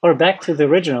or back to the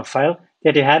original file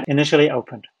that you had initially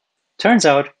opened? Turns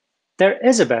out, there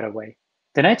is a better way.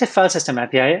 The native file system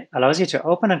API allows you to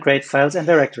open and create files and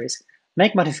directories,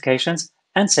 make modifications,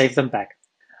 and save them back.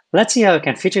 Let's see how you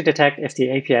can feature detect if the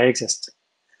API exists.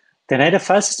 The native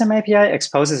file system API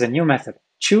exposes a new method,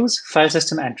 choose file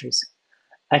system entries.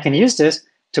 I can use this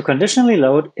to conditionally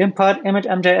load import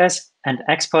image.mjs and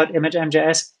export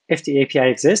image.mjs if the API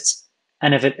exists,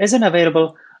 and if it isn't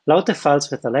available, load the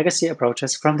files with the legacy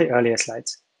approaches from the earlier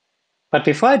slides. But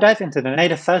before I dive into the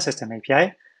native file system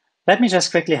API, let me just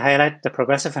quickly highlight the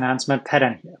progressive enhancement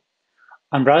pattern here.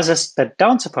 On browsers that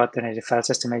don't support the native file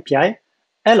system API,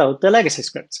 I load the legacy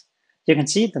scripts. You can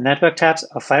see the network tabs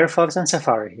of Firefox and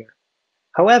Safari here.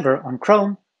 However, on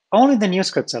Chrome, only the new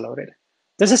scripts are loaded.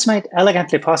 This is made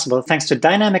elegantly possible thanks to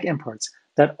dynamic imports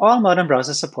that all modern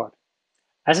browsers support.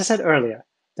 As I said earlier,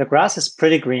 the grass is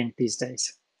pretty green these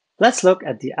days. Let's look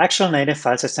at the actual native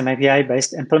file system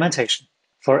API-based implementation.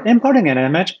 For importing an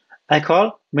image, I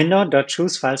call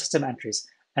window.choose-file-system-entries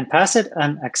and pass it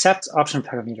an accepts option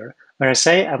parameter, where I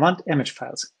say I want image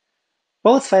files.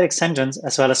 Both file extensions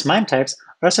as well as MIME types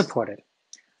are supported.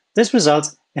 This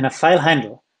results in a file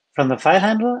handle. From the file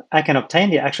handle, I can obtain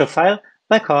the actual file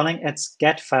by calling its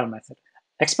getFile method.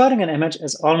 Exporting an image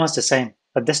is almost the same,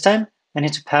 but this time I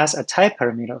need to pass a type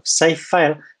parameter of save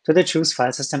file to the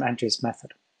choose-file-system-entries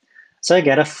method. So I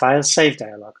get a file save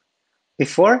dialog.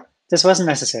 Before, this wasn't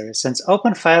necessary, since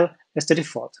open file is the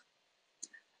default.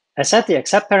 I set the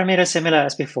accept parameter similar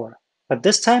as before, but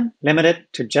this time limited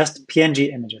to just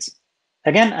PNG images.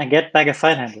 Again, I get back a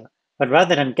file handler, but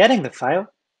rather than getting the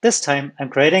file, this time I'm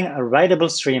creating a writable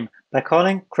stream by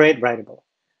calling createWritable.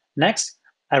 Next,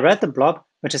 I write the blob,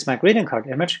 which is my greeting card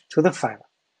image, to the file.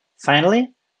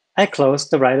 Finally, I close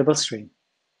the writable stream.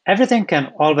 Everything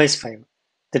can always fail.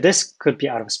 The disk could be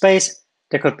out of space,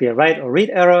 there could be a write or read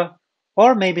error,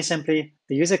 or maybe simply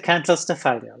the user cancels the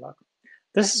file dialog.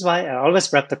 This is why I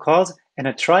always wrap the calls in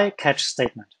a try-catch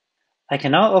statement. I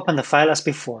can now open the file as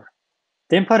before.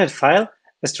 The imported file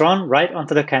is drawn right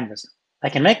onto the canvas. I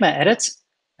can make my edits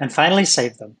and finally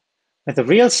save them with the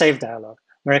real save dialog,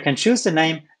 where I can choose the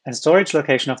name and storage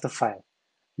location of the file.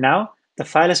 Now, the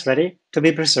file is ready to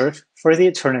be preserved for the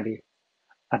eternity.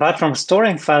 Apart from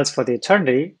storing files for the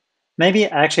eternity, maybe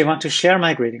I actually want to share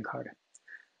my greeting card.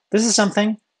 This is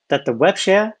something that the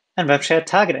WebShare and WebShare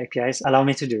Target APIs allow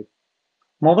me to do.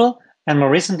 Mobile and more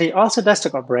recently also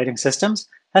desktop operating systems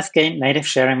have gained native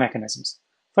sharing mechanisms.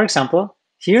 For example,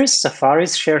 here's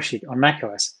Safari's share sheet on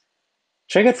macOS,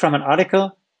 triggered from an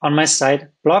article on my site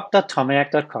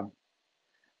blog.tomayak.com.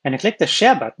 When you click the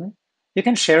Share button, you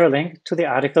can share a link to the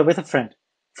article with a friend,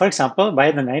 for example,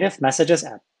 via the native Messages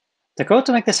app. The code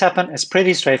to make this happen is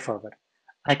pretty straightforward.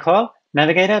 I call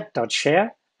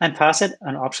navigator.share and pass it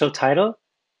an optional title,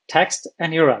 text,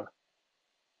 and URL.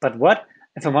 But what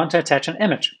if I want to attach an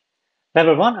image?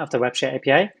 Level 1 of the WebShare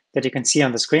API that you can see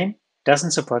on the screen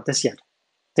doesn't support this yet.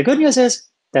 The good news is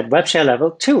that WebShare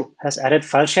Level 2 has added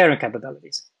file sharing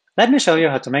capabilities. Let me show you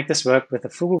how to make this work with the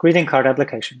Fugu greeting card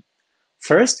application.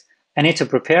 First, I need to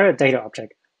prepare a data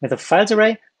object with a files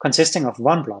array consisting of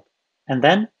one blob, and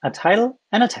then a title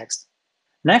and a text.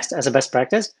 Next, as a best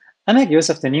practice, I make use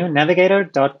of the new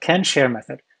navigator.canShare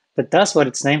method that does what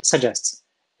its name suggests.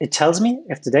 It tells me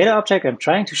if the data object I'm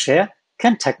trying to share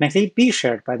can technically be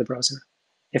shared by the browser.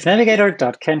 If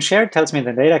navigator.canShare tells me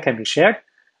the data can be shared,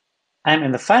 I'm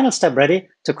in the final step ready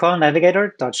to call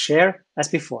navigator.share as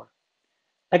before.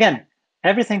 Again,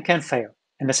 everything can fail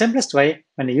in the simplest way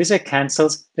when the user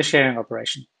cancels the sharing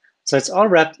operation, so it's all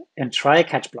wrapped in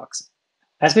try-catch blocks.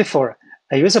 As before,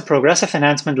 I use a progressive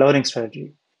enhancement loading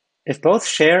strategy. If both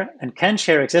share and can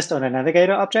share exist on the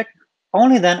navigator object,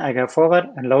 only then I go forward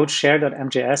and load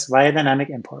share.mjs via dynamic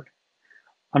import.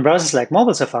 On browsers like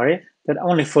mobile Safari that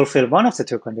only fulfill one of the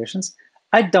two conditions,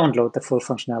 I don't load the full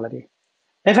functionality.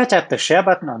 If I tap the Share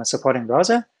button on a supporting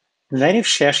browser, the native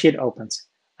share sheet opens.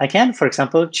 I can, for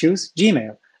example, choose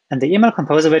Gmail, and the email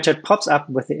composer widget pops up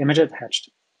with the image attached.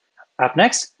 Up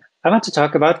next, I want to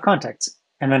talk about contacts.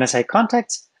 And when I say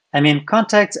contacts, I mean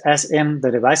contacts as in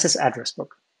the device's address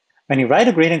book. When you write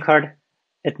a greeting card,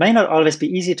 it may not always be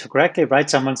easy to correctly write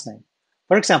someone's name.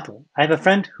 For example, I have a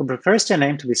friend who prefers their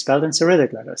name to be spelled in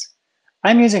Cyrillic letters.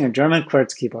 I'm using a German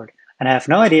QWERTZ keyboard, and I have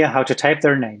no idea how to type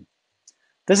their name.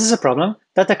 This is a problem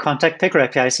that the Contact Picker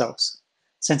API solves.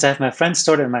 Since I have my friends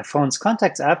stored in my phone's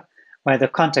Contacts app, via the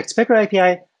Contacts Picker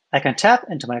API, I can tap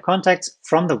into my contacts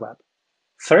from the web.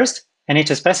 First, I need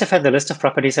to specify the list of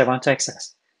properties I want to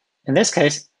access. In this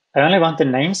case, I only want the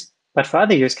names, but for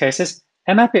other use cases,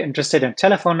 I might be interested in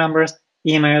telephone numbers,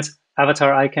 emails,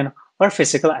 avatar icon, or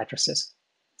physical addresses.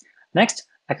 Next,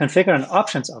 I configure an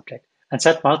options object and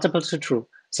set multiple to true,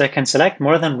 so I can select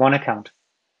more than one account.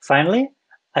 Finally,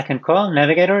 I can call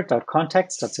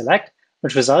navigator.contacts.select,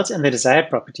 which results in the desired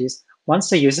properties once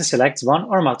the user selects one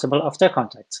or multiple of their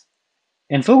contacts.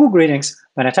 In Fugu Greetings,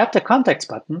 when I tap the Contacts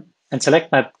button and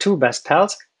select my two best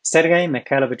pals, Sergei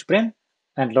Mikhailovich Brin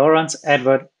and Lawrence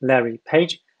Edward Larry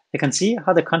Page, I can see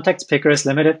how the Contacts Picker is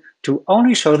limited to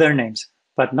only show their names,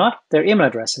 but not their email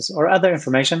addresses or other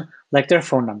information like their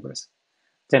phone numbers.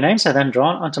 Their names are then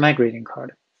drawn onto my greeting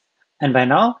card. And by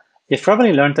now, you've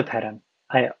probably learned the pattern.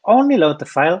 I only load the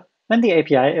file when the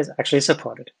API is actually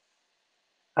supported.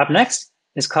 Up next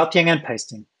is copying and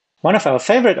pasting. One of our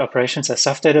favorite operations as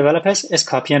software developers is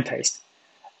copy and paste.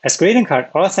 As greeting card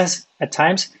authors, at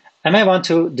times, I may want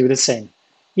to do the same.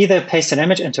 Either paste an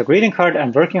image into a greeting card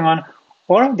I'm working on,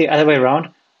 or the other way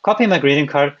around, copy my greeting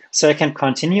card so I can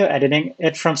continue editing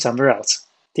it from somewhere else.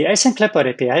 The Async Clipboard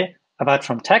API, apart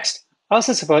from text,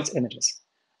 also supports images.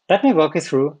 Let me walk you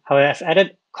through how I have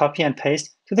added copy and paste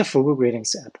to the Fugu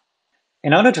Greetings app.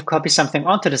 In order to copy something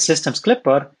onto the system's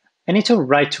clipboard, I need to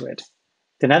write to it.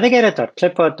 The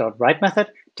navigator.clipboard.write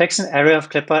method takes an array of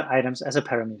clipboard items as a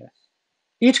parameter.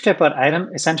 Each clipboard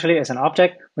item essentially is an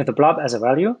object with a blob as a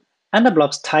value and the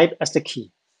blob's type as the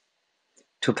key.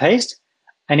 To paste,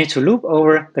 I need to loop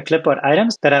over the clipboard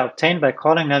items that I obtained by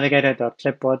calling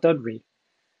navigator.clipboard.read.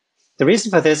 The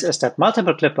reason for this is that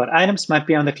multiple clipboard items might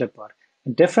be on the clipboard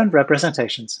in different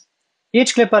representations.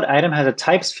 Each clipboard item has a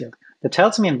types field that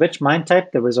tells me in which MIME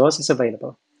type the resource is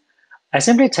available. I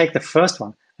simply take the first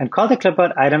one and call the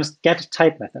clipboard item's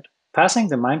getType method, passing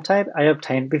the MIME type I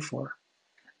obtained before.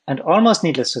 And almost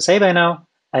needless to say by now,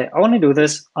 I only do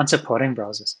this on supporting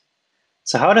browsers.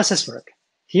 So how does this work?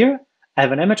 Here, I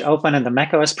have an image open in the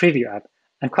macOS preview app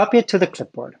and copy it to the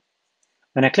clipboard.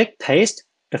 When I click Paste,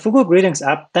 the Fugu Greetings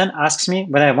app then asks me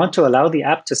whether I want to allow the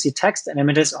app to see text and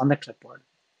images on the clipboard.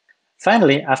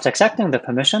 Finally, after accepting the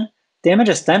permission, The image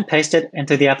is then pasted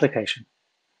into the application.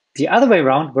 The other way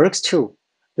around works too.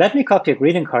 Let me copy a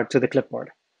greeting card to the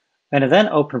clipboard. When I then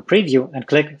open Preview and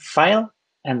click File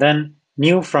and then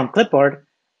New from Clipboard,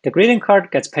 the greeting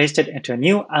card gets pasted into a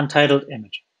new untitled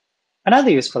image. Another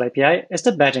useful API is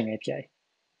the badging API.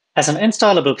 As an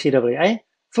installable PWA,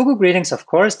 Fugu Greetings of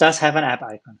course does have an app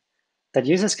icon that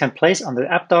users can place on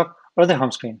the app dock or the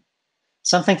home screen.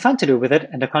 Something fun to do with it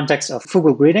in the context of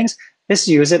Fugu Greetings is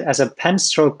to use it as a pen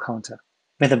stroke counter.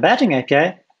 With the badging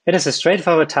API, it is a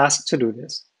straightforward task to do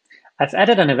this. I've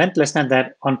added an event listener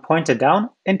that, on pointed down,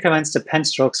 increments the pen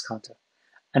strokes counter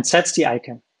and sets the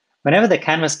icon. Whenever the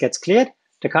canvas gets cleared,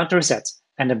 the counter resets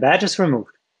and the badge is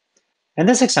removed. In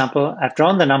this example, I've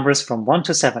drawn the numbers from 1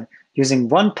 to 7 using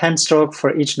 1 pen stroke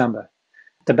for each number.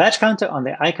 The badge counter on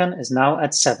the icon is now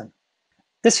at 7.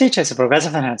 This feature is a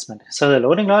progressive enhancement, so the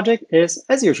loading logic is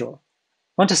as usual.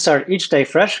 Want to start each day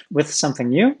fresh with something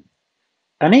new?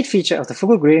 A neat feature of the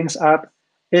Fugu Greetings app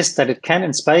is that it can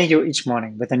inspire you each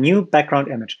morning with a new background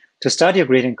image to start your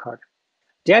greeting card.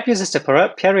 The app uses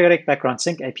the periodic background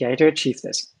sync API to achieve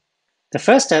this. The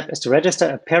first step is to register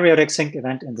a periodic sync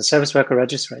event in the service worker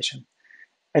registration.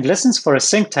 It listens for a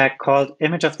sync tag called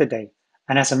image of the day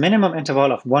and has a minimum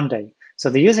interval of 1 day, so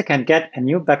the user can get a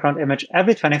new background image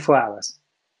every 24 hours.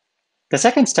 The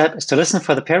second step is to listen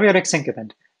for the periodic sync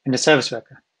event in the service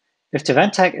worker. If the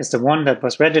event tag is the one that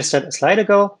was registered a slide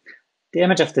ago, the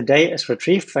image of the day is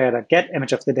retrieved via the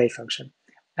getImageOfTheDay function,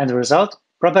 and the result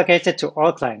propagated to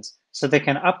all clients so they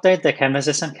can update their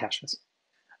canvases and caches.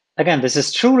 Again, this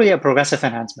is truly a progressive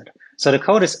enhancement, so the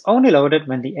code is only loaded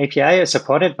when the API is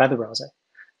supported by the browser.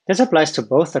 This applies to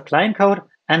both the client code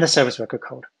and the service worker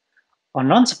code. On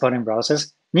non-supporting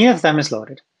browsers, neither of them is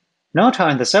loaded. Note how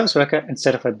in the service worker,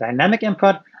 instead of a dynamic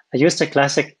import, I used the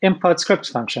classic import scripts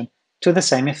function to the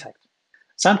same effect.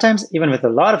 Sometimes, even with a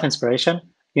lot of inspiration,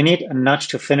 you need a nudge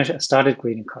to finish a started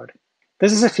greeting card.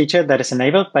 This is a feature that is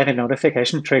enabled by the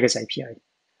Notification Triggers API.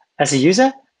 As a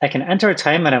user, I can enter a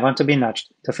time when I want to be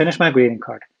nudged to finish my greeting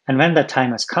card, and when that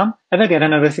time has come, I will get a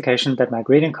notification that my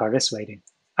greeting card is waiting.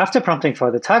 After prompting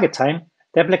for the target time,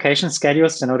 the application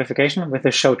schedules the notification with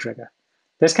a show trigger.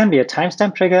 This can be a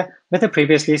timestamp trigger with a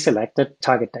previously selected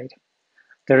target date.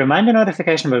 The reminder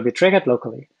notification will be triggered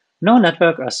locally. No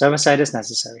network or server-side is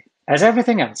necessary. As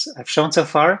everything else I've shown so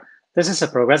far, this is a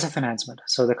progressive enhancement,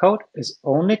 so the code is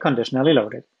only conditionally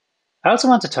loaded. I also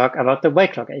want to talk about the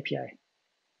wake log API.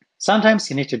 Sometimes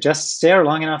you need to just stare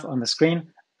long enough on the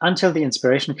screen until the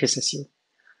inspiration kisses you.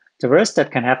 The worst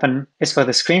that can happen is for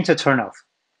the screen to turn off.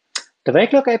 The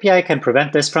wake log API can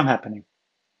prevent this from happening.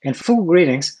 In Fugu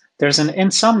Greetings, there's an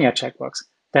insomnia checkbox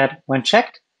that, when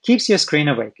checked, keeps your screen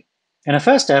awake. In a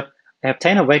first step, I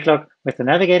obtain a wake log with the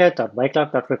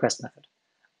navigator.wakelog.request method.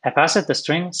 I pass it the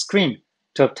string screen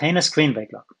to obtain a screen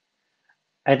wake log.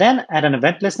 I then add an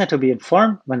event listener to be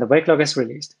informed when the wake log is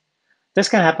released. This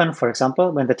can happen, for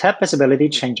example, when the tab visibility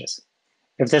changes.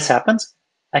 If this happens,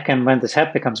 I can, when the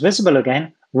tab becomes visible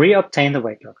again, re-obtain the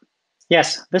wake log.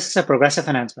 Yes, this is a progressive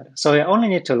enhancement, so I only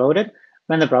need to load it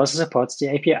when the browser supports the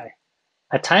API.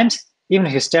 At times, even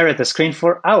if you stare at the screen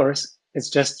for hours, it's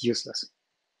just useless.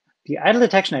 The idle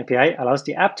detection API allows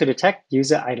the app to detect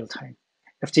user idle time.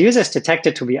 If the user is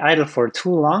detected to be idle for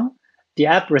too long, the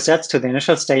app resets to the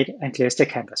initial state and clears the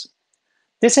canvas.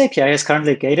 This API is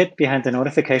currently gated behind the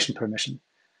notification permission,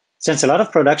 since a lot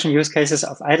of production use cases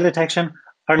of idle detection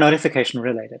are notification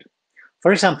related.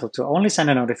 For example, to only send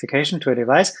a notification to a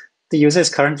device the user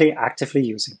is currently actively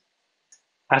using.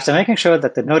 After making sure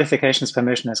that the notifications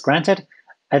permission is granted,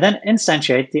 I then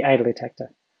instantiate the idle detector.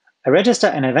 I register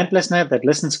an event listener that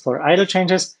listens for idle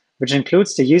changes, which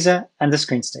includes the user and the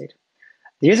screen state.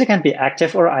 The user can be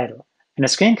active or idle, and the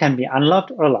screen can be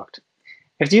unlocked or locked.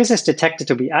 If the user is detected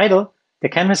to be idle, the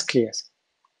canvas clears.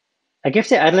 I give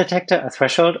the idle detector a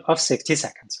threshold of 60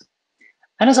 seconds.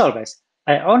 And as always,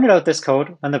 I only load this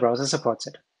code when the browser supports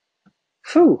it.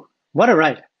 Phew, what a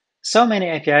ride! So many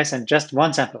APIs in just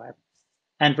one sample app.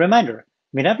 And reminder,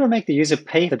 we never make the user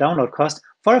pay the download cost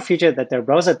for a feature that their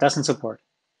browser doesn't support.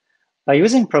 By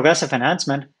using progressive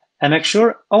enhancement, I make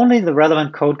sure only the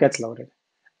relevant code gets loaded.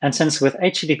 And since with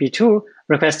HTTP 2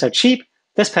 requests are cheap,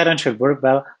 this pattern should work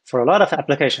well for a lot of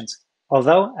applications,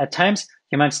 although at times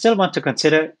you might still want to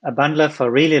consider a bundler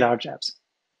for really large apps.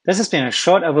 This has been a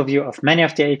short overview of many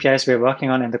of the APIs we're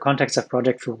working on in the context of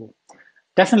Project Fugu.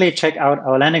 Definitely check out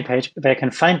our landing page where you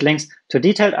can find links to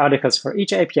detailed articles for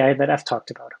each API that I've talked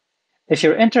about. If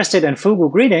you're interested in Fugu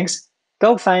Greetings,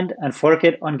 go find and fork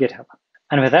it on GitHub.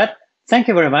 And with that, thank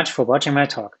you very much for watching my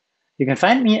talk. You can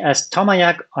find me as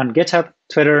Tomayak on GitHub,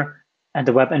 Twitter, and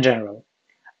the web in general.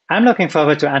 I'm looking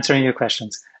forward to answering your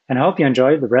questions and I hope you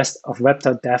enjoy the rest of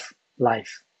web.dev live.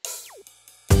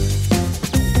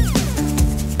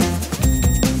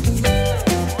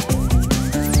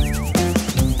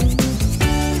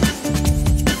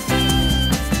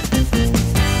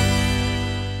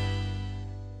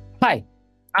 Hi,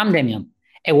 I'm Demian,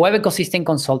 a web ecosystem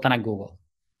consultant at Google.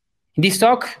 In this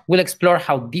talk, we'll explore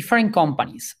how different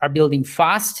companies are building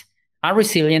fast and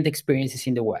resilient experiences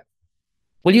in the web.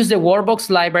 We'll use the Workbox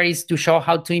libraries to show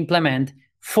how to implement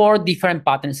 4 different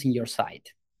patterns in your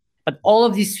site. But all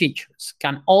of these features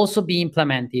can also be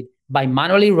implemented by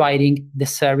manually writing the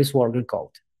service worker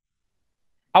code.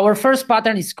 Our first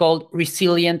pattern is called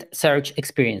resilient search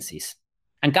experiences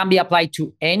and can be applied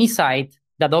to any site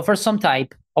that offers some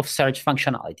type of search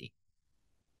functionality.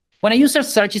 When a user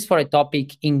searches for a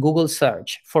topic in Google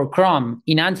Search for Chrome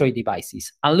in Android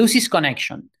devices and loses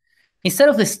connection, instead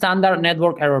of the standard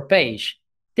network error page,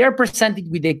 they are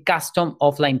presented with a custom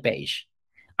offline page,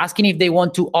 asking if they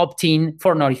want to opt in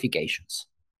for notifications.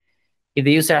 If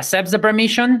the user accepts the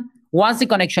permission, once the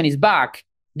connection is back,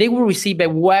 they will receive a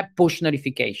web push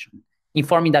notification,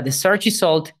 informing that the search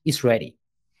result is ready.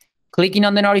 Clicking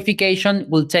on the notification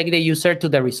will take the user to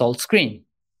the results screen.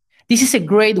 This is a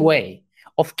great way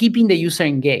of keeping the user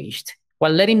engaged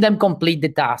while letting them complete the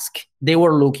task they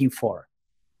were looking for.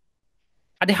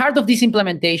 At the heart of this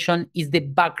implementation is the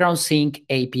background sync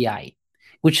API,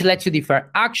 which lets you defer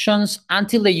actions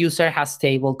until the user has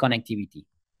stable connectivity.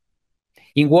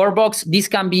 In Workbox, this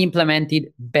can be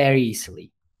implemented very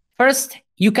easily. First,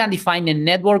 you can define a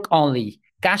network-only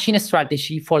caching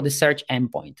strategy for the search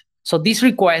endpoint, so these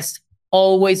requests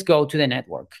always go to the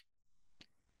network.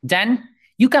 Then,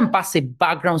 you can pass a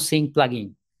background sync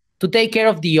plugin to take care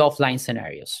of the offline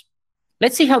scenarios.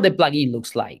 Let's see how the plugin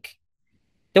looks like.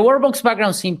 The Workbox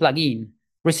background sync plugin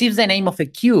receives the name of a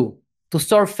queue to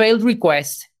store failed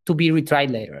requests to be retried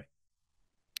later.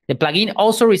 The plugin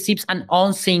also receives an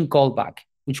on-sync callback,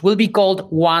 which will be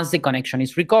called once the connection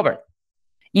is recovered.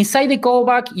 Inside the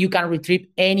callback, you can retrieve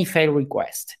any failed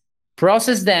request,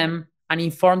 process them, and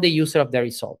inform the user of the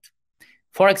result.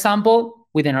 For example,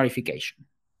 with a notification.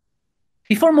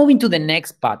 Before moving to the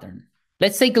next pattern,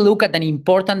 let's take a look at an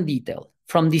important detail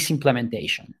from this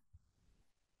implementation.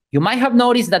 You might have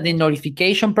noticed that the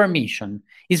notification permission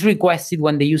is requested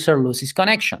when the user loses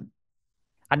connection.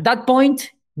 At that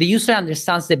point, the user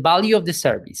understands the value of the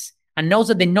service and knows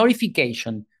that the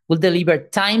notification will deliver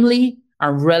timely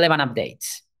and relevant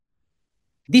updates.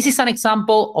 This is an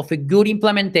example of a good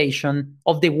implementation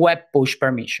of the web push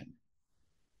permission.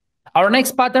 Our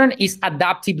next pattern is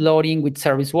adaptive loading with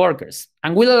service workers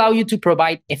and will allow you to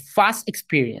provide a fast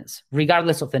experience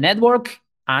regardless of the network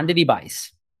and the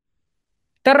device.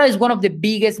 Terra is one of the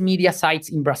biggest media sites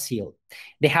in Brazil.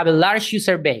 They have a large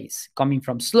user base coming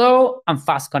from slow and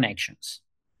fast connections.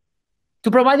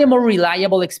 To provide a more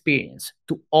reliable experience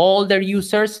to all their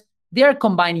users, they are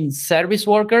combining service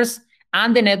workers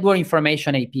and the Network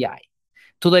Information API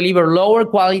to deliver lower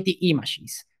quality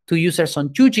images to users on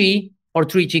 2G or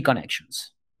 3G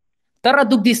connections. Terra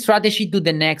took this strategy to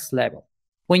the next level.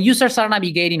 When users are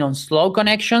navigating on slow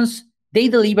connections, they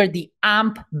deliver the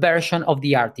AMP version of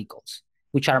the articles,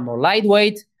 which are more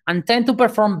lightweight and tend to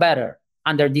perform better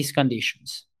under these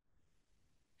conditions.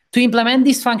 To implement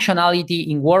this functionality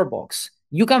in Workbox,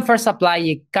 you can first apply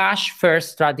a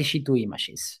cache-first strategy to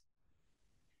images.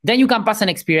 Then you can pass an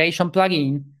expiration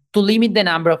plugin to limit the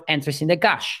number of entries in the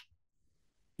cache.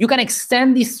 You can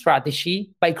extend this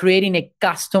strategy by creating a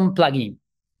custom plugin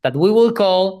that we will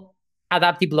call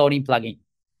Adaptive Loading Plugin.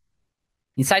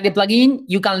 Inside the plugin,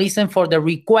 you can listen for the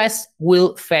request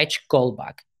will fetch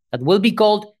callback that will be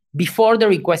called before the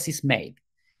request is made,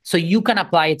 so you can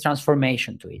apply a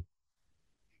transformation to it.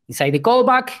 Inside the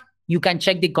callback, you can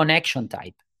check the connection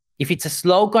type. If it's a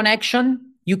slow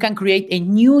connection, you can create a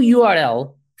new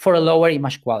URL for a lower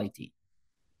image quality.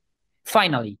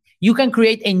 Finally, you can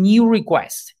create a new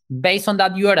request based on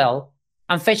that URL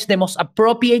and fetch the most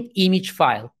appropriate image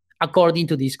file according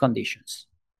to these conditions.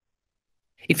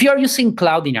 If you are using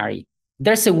Cloudinary,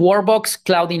 there's a Workbox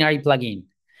Cloudinary plugin,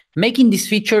 making this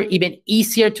feature even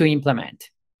easier to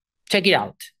implement. Check it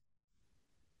out.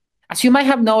 As you might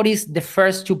have noticed, the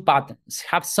first 2 patterns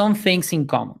have some things in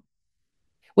common.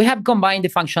 We have combined the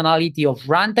functionality of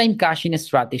runtime caching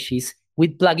strategies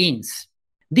with plugins.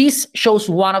 This shows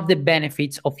one of the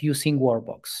benefits of using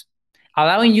Workbox,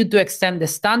 allowing you to extend the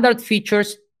standard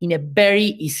features in a very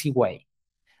easy way.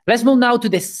 Let's move now to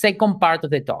the second part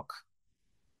of the talk.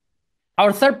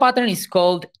 Our third pattern is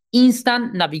called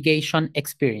instant navigation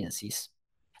experiences,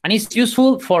 and it's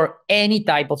useful for any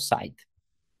type of site.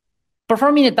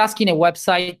 Performing a task in a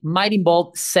website might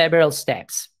involve several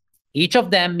steps, each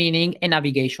of them meaning a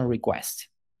navigation request.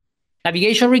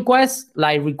 Navigation requests,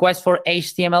 like requests for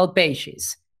HTML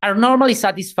pages, are normally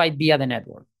satisfied via the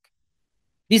network.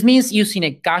 This means using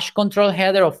a cache control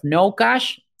header of no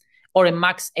cache or a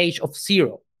max age of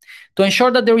 0 to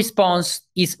ensure that the response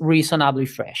is reasonably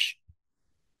fresh.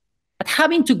 But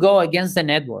having to go against the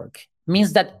network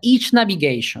means that each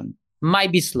navigation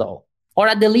might be slow, or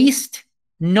at the least,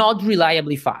 not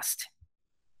reliably fast.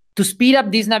 To speed up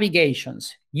these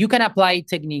navigations, you can apply a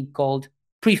technique called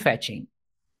prefetching.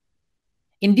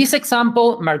 In this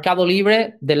example, Mercado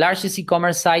Libre, the largest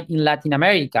e-commerce site in Latin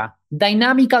America,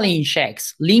 dynamically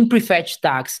injects link prefetch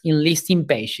tags in listing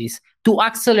pages to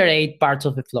accelerate parts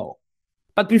of the flow.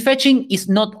 But prefetching is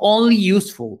not only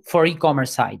useful for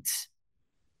e-commerce sites.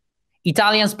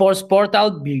 Italian sports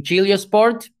portal Virgilio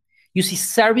Sport uses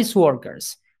service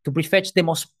workers to prefetch the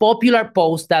most popular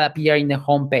posts that appear in the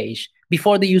homepage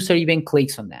before the user even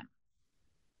clicks on them.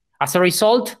 As a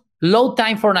result, load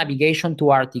time for navigation to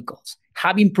articles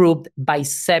have improved by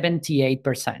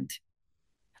 78%,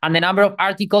 and the number of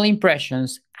article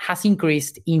impressions has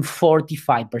increased in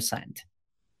 45%.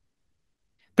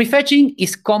 Prefetching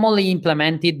is commonly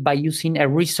implemented by using a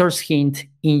resource hint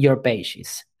in your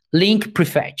pages, link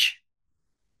prefetch.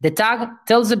 The tag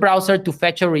tells the browser to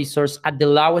fetch a resource at the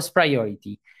lowest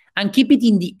priority and keep it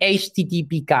in the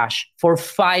HTTP cache for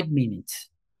 5 minutes.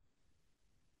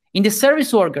 In the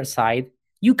service worker side,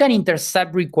 you can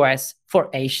intercept requests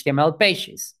for HTML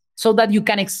pages so that you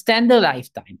can extend the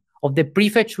lifetime of the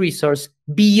prefetch resource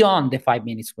beyond the 5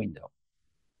 minutes window.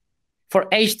 For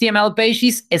HTML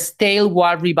pages, a stale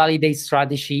while revalidate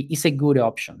strategy is a good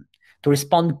option to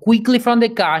respond quickly from the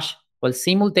cache while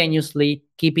simultaneously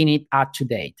keeping it up to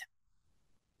date.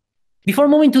 Before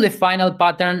moving to the final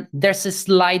pattern, there's a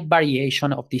slight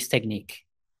variation of this technique.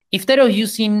 Instead of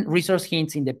using resource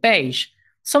hints in the page,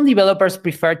 some developers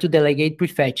prefer to delegate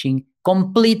prefetching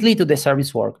completely to the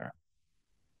service worker.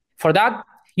 For that,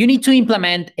 you need to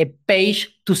implement a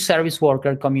page-to-service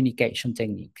worker communication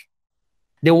technique.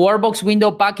 The Workbox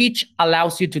window package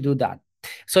allows you to do that.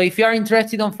 So if you are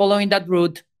interested in following that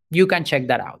route, you can check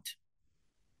that out.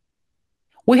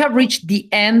 We have reached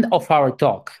the end of our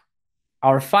talk.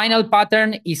 Our final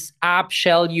pattern is App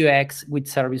Shell UX with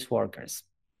service workers.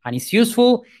 And it's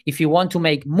useful if you want to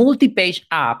make multi-page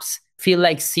apps feel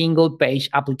like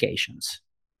single-page applications.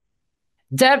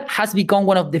 Dev has become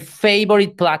one of the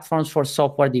favorite platforms for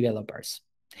software developers.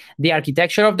 The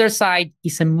architecture of their site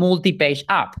is a multi-page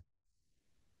app.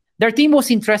 Their team was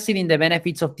interested in the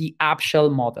benefits of the App Shell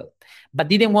model, but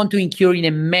didn't want to incur in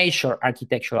a major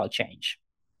architectural change.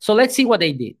 So let's see what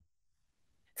they did.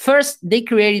 First, they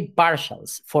created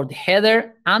partials for the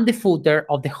header and the footer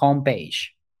of the home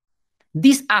page.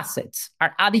 These assets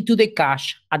are added to the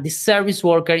cache at the service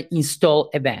worker install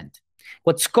event,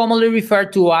 what's commonly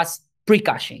referred to as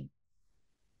pre-caching.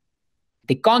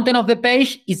 The content of the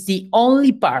page is the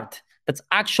only part that's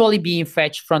actually being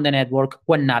fetched from the network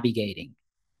when navigating.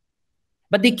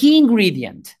 But the key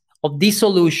ingredient of this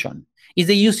solution is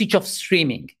the usage of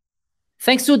streaming.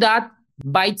 Thanks to that,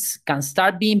 bytes can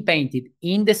start being painted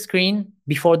in the screen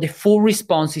before the full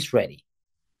response is ready.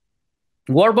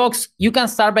 In Workbox, you can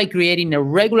start by creating a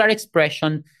regular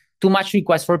expression to match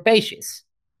requests for pages.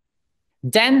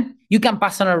 Then you can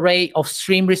pass an array of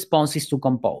stream responses to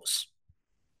compose.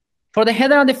 For the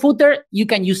header and the footer, you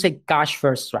can use a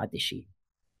cache-first strategy.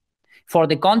 For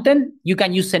the content, you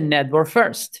can use a network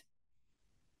first.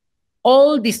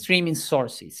 All the streaming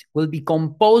sources will be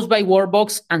composed by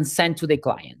Workbox and sent to the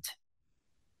client.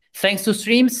 Thanks to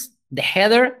streams, the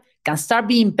header can start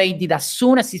being painted as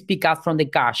soon as it's picked up from the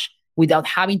cache without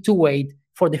having to wait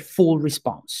for the full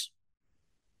response.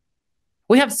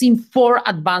 We have seen 4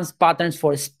 advanced patterns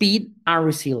for speed and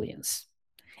resilience.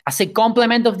 As a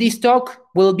complement of this talk,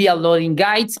 we'll be uploading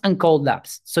guides and code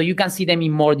labs so you can see them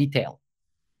in more detail.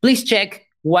 Please check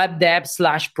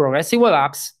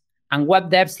web.dev/progressivewebapps and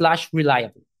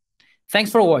web.dev/reliable.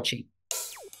 Thanks for watching.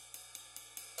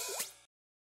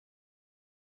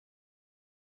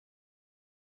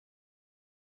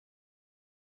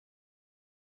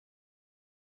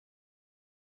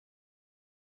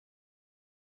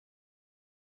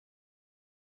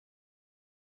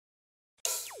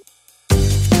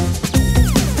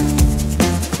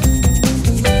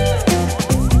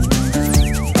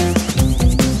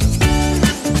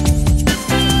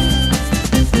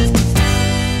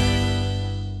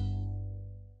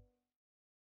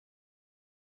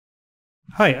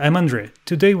 Hi, I'm Andre.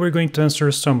 Today we're going to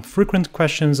answer some frequent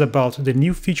questions about the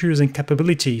new features and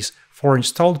capabilities for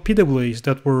installed PWAs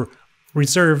that were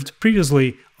reserved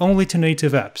previously only to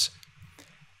native apps.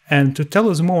 And to tell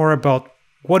us more about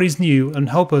what is new and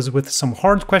help us with some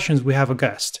hard questions, we have a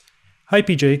guest. Hi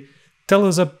PJ, tell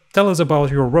us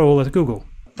about your role at Google.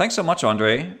 Thanks so much,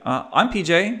 Andre. I'm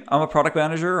PJ. I'm a product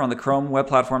manager on the Chrome web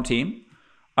platform team.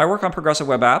 I work on progressive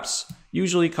web apps,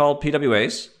 usually called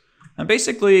PWAs. And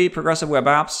basically, progressive web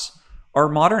apps are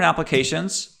modern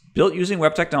applications built using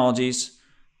web technologies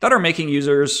that are making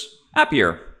users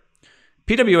happier.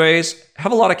 PWAs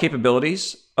have a lot of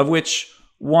capabilities, of which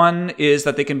one is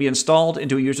that they can be installed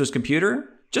into a user's computer,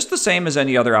 just the same as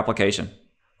any other application.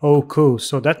 Oh, cool.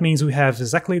 So that means we have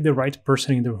exactly the right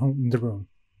person in the room.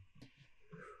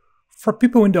 For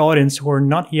people in the audience who are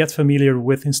not yet familiar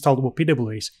with installable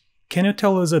PWAs, can you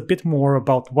tell us a bit more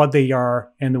about what they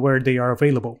are and where they are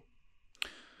available?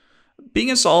 Being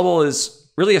installable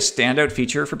is really a standout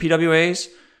feature for PWAs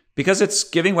because it's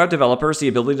giving web developers the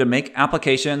ability to make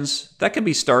applications that can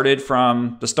be started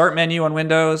from the Start menu on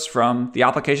Windows, from the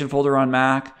application folder on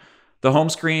Mac, the home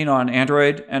screen on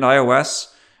Android and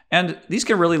iOS, and these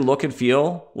can really look and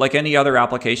feel like any other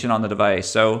application on the device.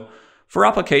 So for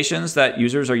applications that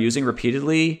users are using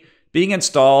repeatedly, being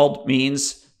installed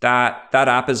means that that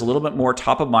app is a little bit more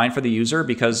top of mind for the user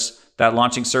because that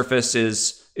launching surface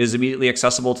is immediately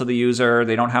accessible to the user.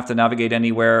 They don't have to navigate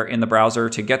anywhere in the browser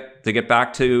to get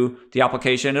back to the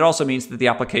application. It also means that the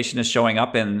application is showing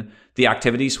up in the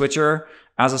activity switcher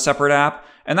as a separate app,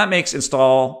 and that makes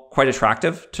install quite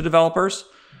attractive to developers.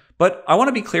 But I want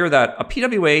to be clear that a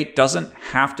PWA doesn't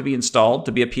have to be installed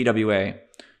to be a PWA.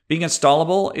 Being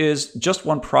installable is just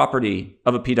one property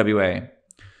of a PWA.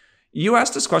 You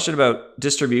asked this question about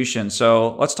distribution,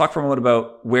 so let's talk for a moment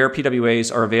about where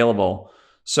PWAs are available.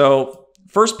 So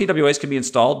first, PWAs can be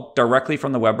installed directly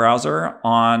from the web browser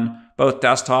on both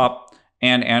desktop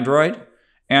and Android.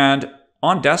 And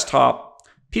on desktop,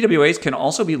 PWAs can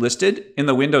also be listed in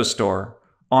the Windows Store.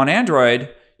 On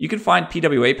Android, you can find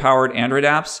PWA-powered Android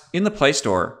apps in the Play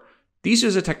Store. These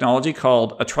use a technology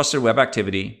called a trusted web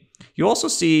activity. You also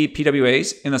see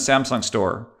PWAs in the Samsung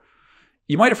Store.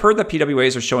 You might have heard that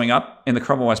PWAs are showing up in the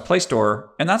Chrome OS Play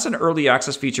Store, and that's an early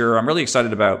access feature I'm really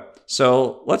excited about.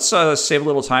 So let's save a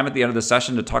little time at the end of the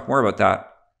session to talk more about that.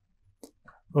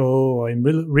 Oh, I'm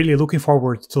really looking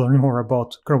forward to learning more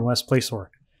about Chrome OS Play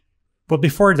Store. But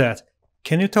before that,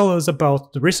 can you tell us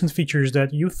about the recent features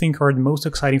that you think are the most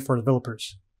exciting for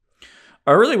developers?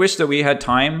 I really wish that we had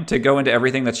time to go into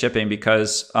everything that's shipping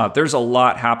because there's a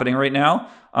lot happening right now.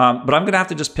 But I'm going to have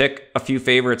to just pick a few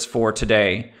favorites for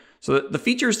today. So the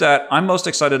features that I'm most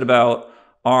excited about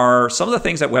are some of the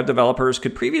things that web developers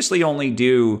could previously only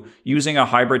do using a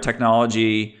hybrid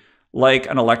technology like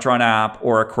an Electron app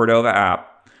or a Cordova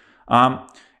app.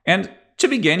 And to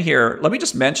begin here, let me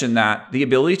just mention that the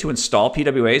ability to install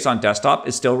PWAs on desktop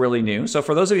is still really new. So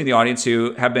for those of you in the audience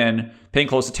who have been paying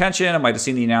close attention and might have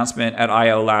seen the announcement at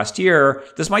I/O last year,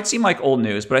 this might seem like old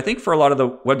news, but I think for a lot of the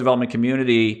web development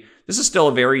community, this is still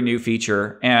a very new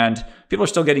feature, and people are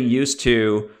still getting used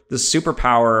to the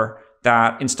superpower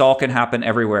that install can happen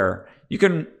everywhere. You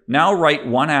can now write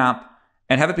one app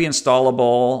and have it be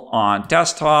installable on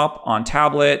desktop, on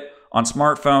tablet, on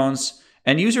smartphones,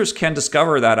 and users can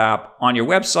discover that app on your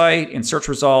website, in search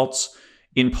results,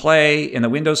 in Play, in the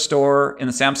Windows Store, in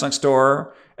the Samsung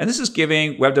Store. And this is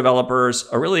giving web developers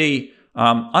a really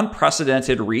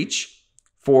unprecedented reach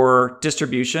for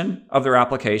distribution of their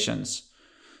applications.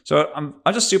 So I'm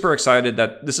just super excited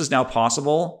that this is now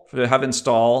possible to have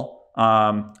install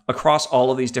across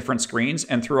all of these different screens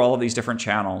and through all of these different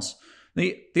channels.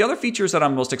 The other features that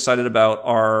I'm most excited about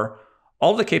are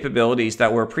all of the capabilities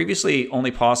that were previously only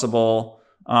possible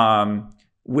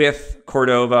with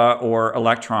Cordova or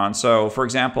Electron. So for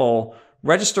example,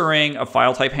 registering a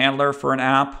file type handler for an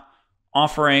app,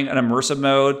 offering an immersive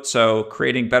mode, so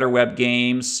creating better web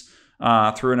games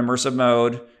through an immersive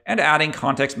mode, and adding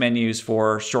context menus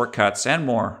for shortcuts and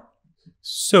more.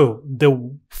 So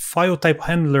the file type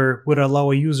handler would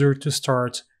allow a user to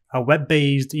start a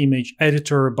web-based image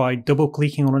editor by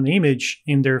double-clicking on an image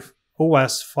in their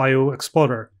OS file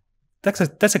explorer.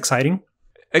 That's exciting.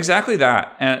 Exactly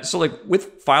that. And so like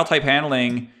with file type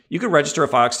handling, you could register a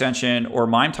file extension or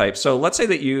MIME type. So let's say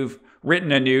that you've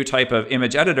written a new type of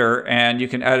image editor and you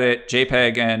can edit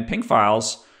JPEG and PNG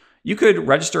files. You could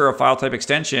register a file type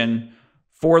extension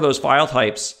for those file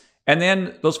types, and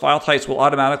then those file types will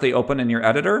automatically open in your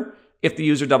editor if the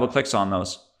user double clicks on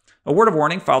those. A word of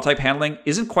warning, file type handling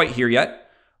isn't quite here yet.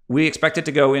 We expect it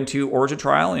to go into origin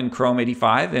trial in Chrome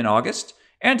 85 in August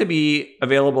and to be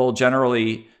available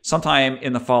generally sometime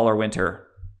in the fall or winter.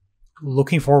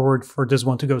 Looking forward for this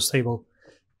one to go stable.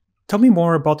 Tell me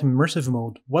more about immersive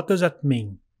mode. What does that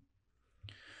mean?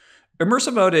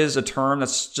 Immersive mode is a term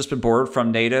that's just been borrowed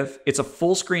from native. It's a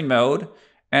full screen mode,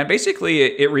 And basically,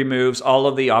 it removes all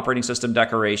of the operating system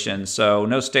decorations. So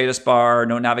no status bar,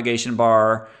 no navigation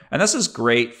bar. And this is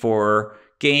great for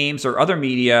games or other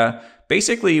media,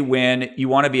 basically when you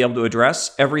want to be able to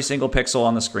address every single pixel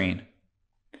on the screen.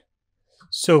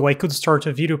 So I could start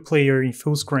a video player in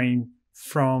full screen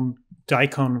from the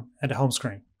icon at the home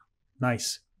screen.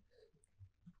 Nice.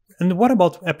 And what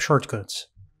about app shortcuts?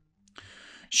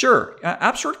 Sure.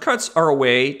 App shortcuts are a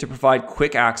way to provide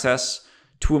quick access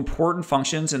to important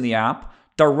functions in the app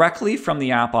directly from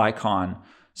the app icon.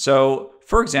 So,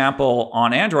 for example,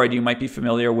 on Android, you might be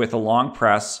familiar with a long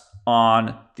press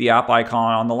on the app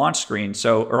icon on the launch screen,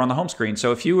 or on the home screen.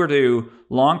 So if you were to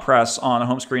long press on a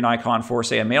home screen icon for,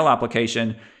 say, a mail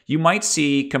application, you might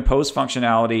see compose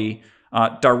functionality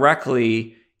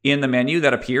directly in the menu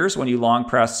that appears when you long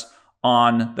press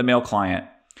on the mail client.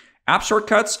 App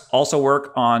shortcuts also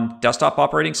work on desktop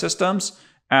operating systems,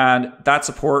 and that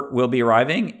support will be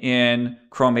arriving in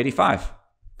Chrome 85.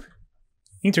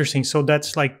 Interesting. So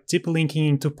that's like deep linking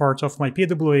into parts of my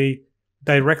PWA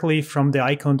directly from the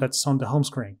icon that's on the home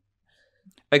screen.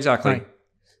 Exactly. Right.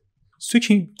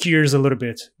 Switching gears a little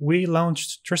bit, we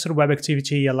launched Trusted Web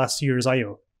Activity at last year's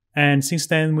I.O. And since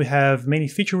then, we have many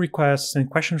feature requests and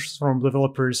questions from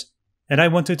developers, and I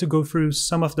wanted to go through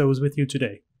some of those with you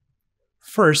today.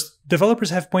 First,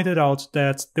 developers have pointed out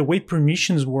that the way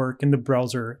permissions work in the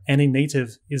browser and in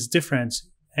native is different,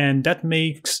 and that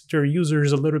makes their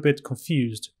users a little bit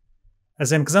confused.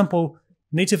 As an example,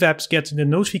 native apps get the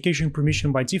notification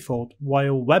permission by default,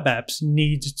 while web apps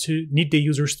need the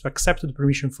users to accept the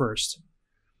permission first.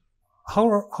 How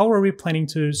are we planning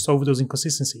to solve those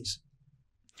inconsistencies?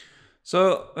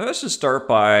 So let's just start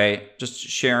by just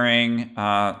sharing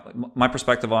my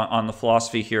perspective on the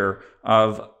philosophy here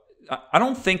of I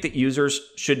don't think that users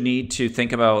should need to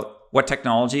think about what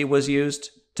technology was used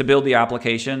to build the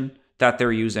application that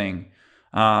they're using.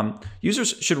 Users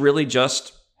should really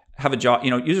just have a job.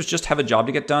 Users just have a job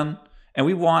to get done, and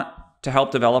we want to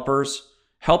help developers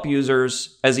help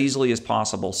users as easily as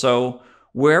possible. So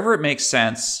wherever it makes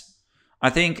sense,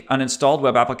 I think an installed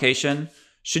web application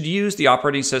should use the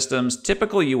operating system's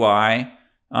typical UI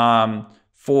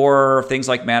for things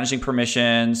like managing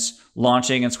permissions,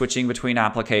 launching and switching between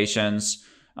applications,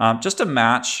 just to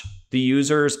match the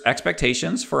user's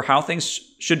expectations for how things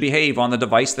should behave on the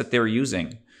device that they're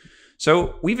using.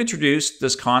 So we've introduced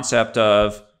this concept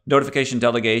of notification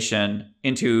delegation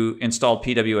into installed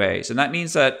PWAs. And that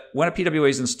means that when a PWA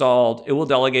is installed, it will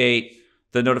delegate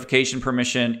the notification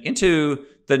permission into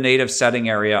the native setting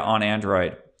area on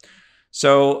Android.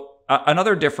 So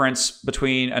another difference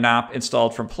between an app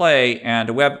installed from Play and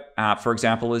a web app, for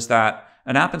example, is that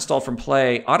an app installed from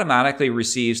Play automatically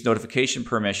receives notification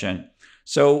permission.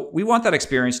 So we want that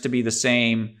experience to be the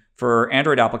same for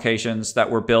Android applications that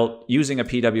were built using a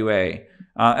PWA.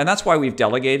 And that's why we've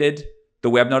delegated the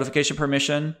web notification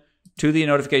permission to the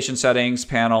notification settings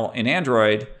panel in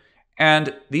Android.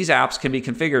 And these apps can be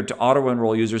configured to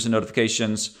auto-enroll users in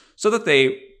notifications so that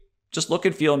they just look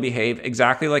and feel and behave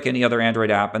exactly like any other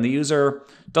Android app. And the user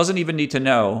doesn't even need to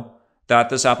know that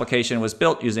this application was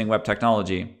built using web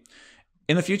technology.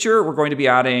 In the future, we're going to be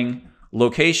adding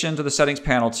location to the settings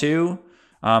panel too.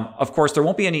 Of course, there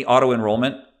won't be any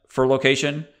auto-enrollment for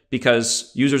location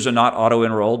because users are not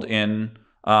auto-enrolled in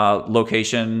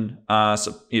location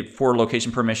for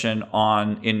location permission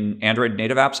in Android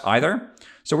native apps either.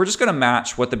 So we're just going to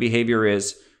match what the behavior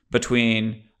is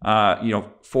between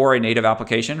for a native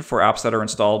application for apps that are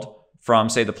installed from,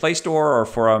 say, the Play Store or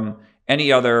from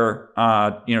any other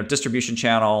distribution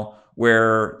channel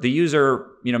where the user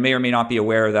may or may not be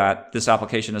aware that this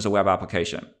application is a web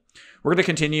application. We're going to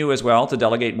continue as well to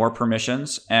delegate more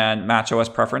permissions and match OS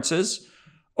preferences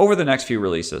over the next few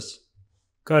releases.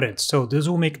 Got it. So this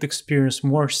will make the experience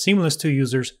more seamless to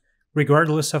users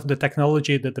regardless of the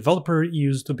technology the developer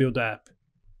used to build the app.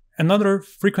 Another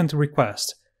frequent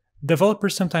request.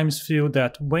 Developers sometimes feel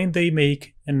that when they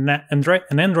make an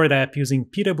Android app using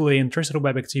PWA and Trusted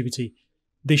Web Activity,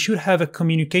 they should have a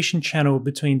communication channel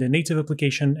between the native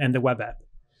application and the web app.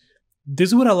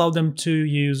 This would allow them to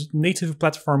use native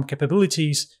platform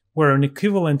capabilities where an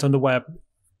equivalent on the web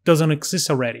doesn't exist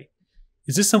already.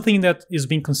 Is this something that is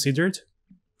being considered?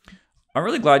 I'm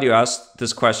really glad you asked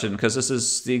this question because this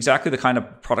is exactly the kind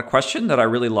of product question that I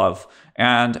really love.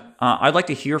 And I'd like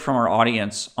to hear from our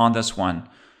audience on this one.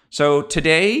 So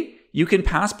today, you can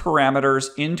pass parameters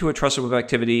into a Trusted Web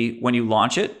Activity when you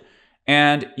launch it,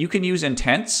 and you can use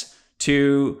intents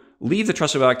to leave the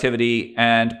Trusted Web Activity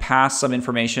and pass some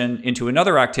information into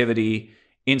another activity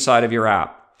inside of your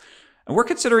app. And we're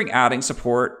considering adding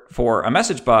support for a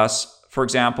message bus. For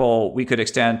example, we could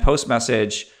extend post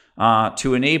message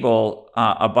to enable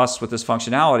a bus with this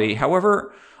functionality.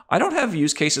 However, I don't have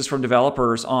use cases from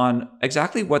developers on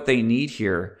exactly what they need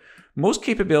here. Most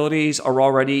capabilities are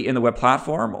already in the web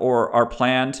platform or are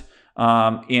planned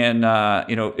are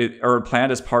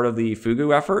planned as part of the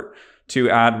Fugu effort to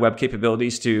add web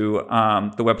capabilities to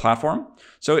the web platform.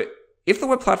 So if the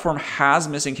web platform has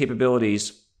missing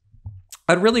capabilities,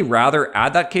 I'd really rather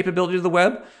add that capability to the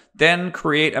web than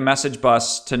create a message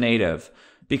bus to native.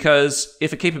 Because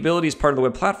if a capability is part of the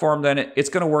web platform, then it's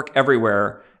going to work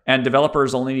everywhere. And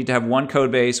developers only need to have one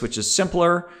code base, which is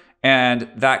simpler. And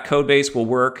that code base will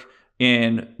work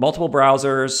in multiple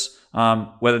browsers,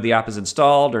 whether the app is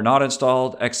installed or not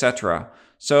installed, etc.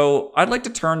 So I'd like to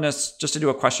turn this just into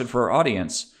a question for our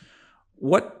audience.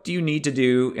 What do you need to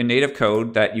do in native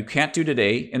code that you can't do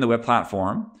today in the web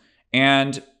platform?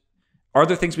 And are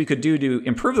there things we could do to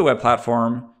improve the web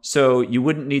platform so you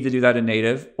wouldn't need to do that in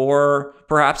native? Or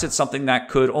perhaps it's something that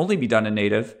could only be done in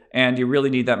native and you really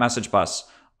need that message bus.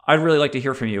 I'd really like to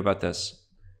hear from you about this.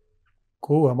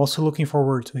 Cool. I'm also looking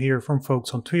forward to hear from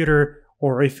folks on Twitter,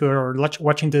 or if you're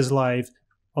watching this live,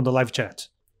 on the live chat.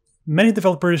 Many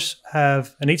developers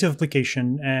have a native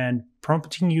application, and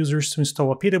prompting users to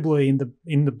install a PWA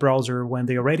in the browser when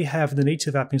they already have the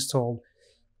native app installed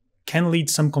can lead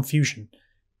to some confusion.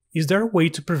 Is there a way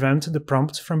to prevent the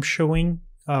prompt from showing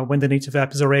when the native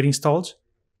app is already installed?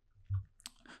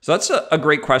 So that's a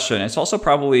great question. It's also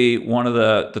probably one of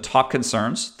the top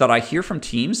concerns that I hear from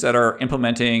teams that are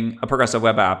implementing a progressive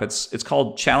web app. It's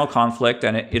called channel conflict,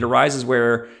 and it arises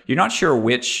where you're not sure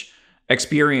which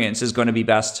experience is going to be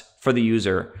best for the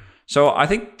user. So I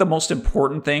think the most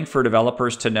important thing for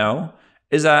developers to know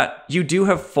is that you do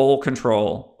have full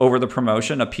control over the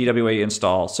promotion of PWA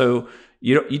install. So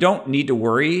you don't need to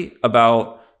worry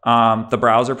about the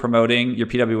browser promoting your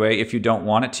PWA if you don't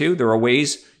want it to. There are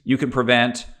ways you can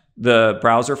prevent the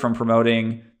browser from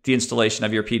promoting the installation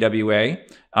of your PWA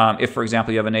if, for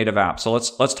example, you have a native app. So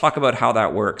let's talk about how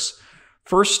that works.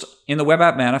 First, in the web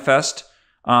app manifest,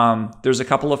 there's a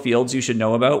couple of fields you should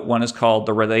know about. One is called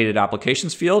the related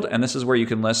applications field, and this is where you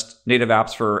can list native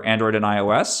apps for Android and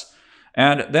iOS.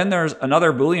 And then there's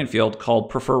another Boolean field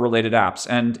called prefer related apps.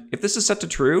 And if this is set to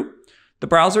true, the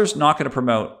browser's not going to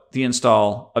promote the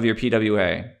install of your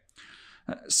PWA.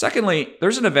 Secondly,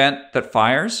 there's an event that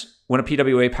fires when a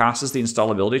PWA passes the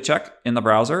installability check in the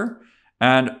browser.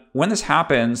 And when this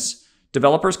happens,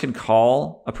 developers can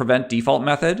call a prevent default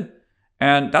method,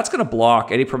 and that's going to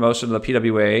block any promotion of the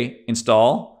PWA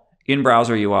install in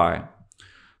browser UI.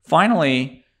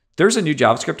 Finally, there's a new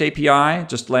JavaScript API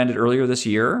just landed earlier this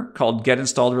year called get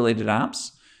installed related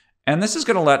apps. And this is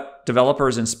going to let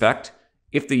developers inspect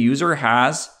if the user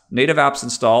has native apps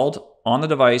installed on the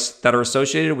device that are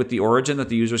associated with the origin that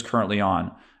the user is currently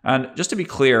on. And just to be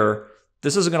clear,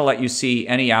 this isn't going to let you see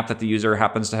any app that the user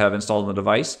happens to have installed on the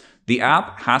device. The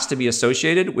app has to be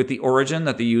associated with the origin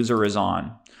that the user is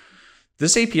on.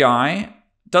 This API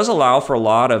does allow for a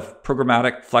lot of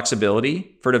programmatic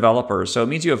flexibility for developers. So it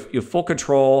means you have full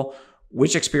control.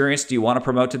 Which experience do you want to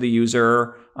promote to the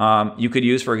user? You could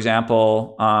use, for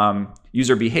example,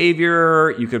 user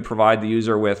behavior. You could provide the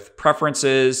user with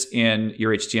preferences in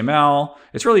your HTML.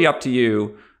 It's really up to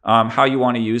you how you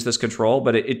want to use this control,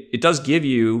 but it does give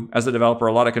you, as the developer,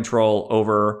 a lot of control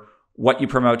over what you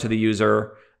promote to the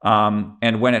user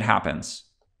and when it happens.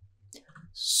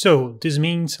 So this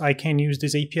means I can use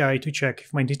this API to check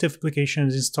if my native application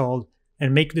is installed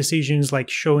and make decisions like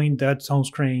showing that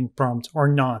on-screen prompt or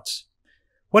not.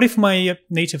 What if my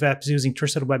native app is using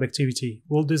trusted web activity?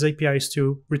 Will this API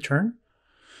still return?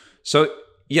 So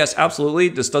yes, absolutely.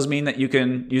 This does mean that you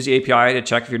can use the API to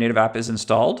check if your native app is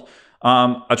installed.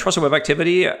 A trusted web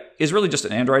activity is really just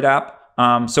an Android app.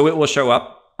 So it will show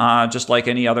up just like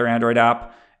any other Android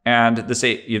app. And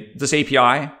this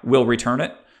API will return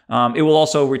it. It will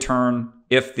also return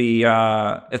if the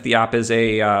app is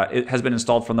it has been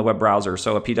installed from the web browser.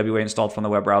 So a PWA installed from the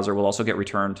web browser will also get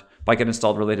returned by get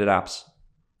installed related apps.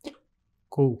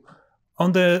 Cool.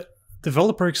 On the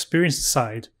developer experience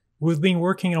side, we've been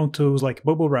working on tools like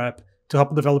Bubble Wrap to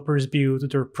help developers build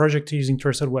their project using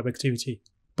trusted web activity.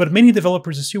 But many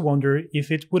developers still wonder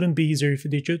if it wouldn't be easier if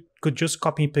they could just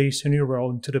copy and paste a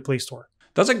URL into the Play Store.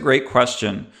 That's a great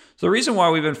question. So the reason why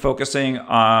we've been focusing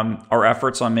our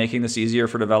efforts on making this easier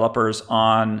for developers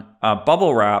on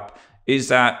Bubble Wrap is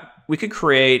that we could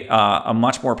create a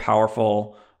much more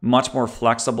powerful, much more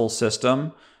flexible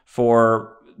system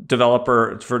for building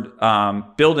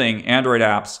Android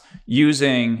apps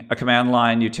using a command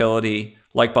line utility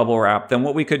like Bubble Wrap than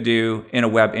what we could do in a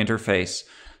web interface.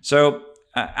 So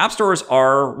app stores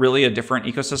are really a different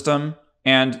ecosystem,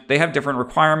 and they have different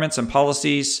requirements and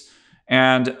policies.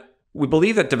 And we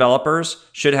believe that developers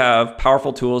should have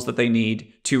powerful tools that they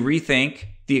need to rethink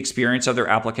the experience of their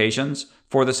applications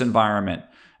for this environment.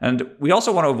 And we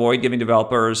also want to avoid giving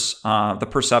developers the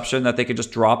perception that they could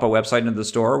just drop a website into the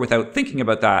store without thinking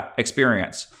about that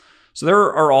experience. So there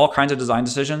are all kinds of design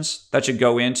decisions that should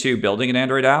go into building an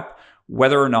Android app,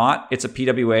 whether or not it's a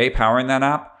PWA powering that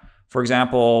app. For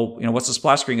example, what's the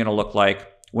splash screen going to look like?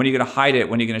 When are you going to hide it?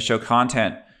 When are you going to show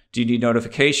content? Do you need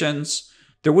notifications?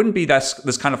 There wouldn't be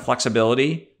this kind of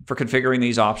flexibility for configuring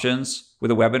these options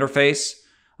with a web interface.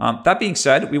 That being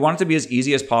said, we want it to be as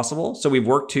easy as possible. So we've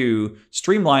worked to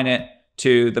streamline it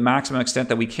to the maximum extent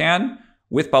that we can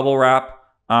with bubble wrap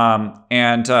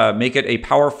and make it a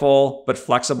powerful but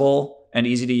flexible and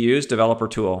easy to use developer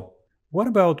tool. What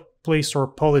about Play Store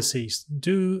policies?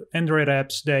 Do Android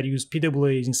apps that use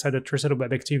PWAs inside a trusted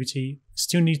web activity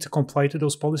still need to comply to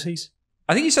those policies?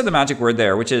 I think you said the magic word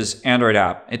there, which is Android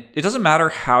app. It doesn't matter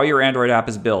how your Android app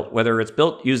is built, whether it's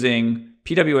built using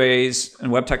PWAs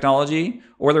and web technology,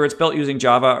 or whether it's built using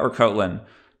Java or Kotlin.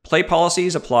 Play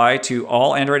policies apply to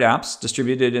all Android apps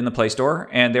distributed in the Play Store,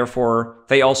 and therefore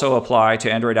they also apply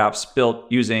to Android apps built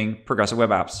using progressive web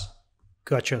apps.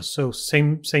 Gotcha. So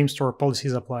same store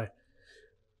policies apply.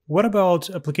 What about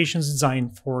applications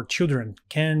designed for children?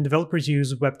 Can developers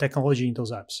use web technology in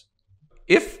those apps?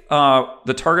 If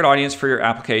the target audience for your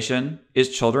application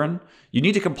is children, you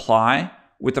need to comply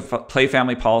with the Play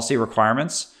family policy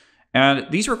requirements. And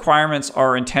these requirements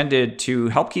are intended to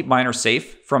help keep minors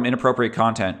safe from inappropriate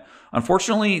content.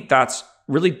 Unfortunately, that's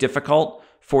really difficult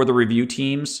for the review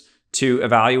teams to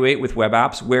evaluate with web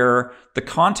apps where the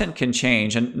content can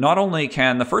change. And not only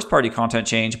can the first-party content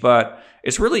change, but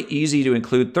it's really easy to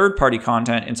include third-party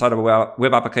content inside of a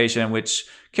web application, which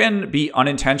can be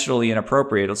unintentionally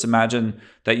inappropriate. Let's imagine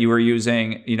that you were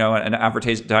using, an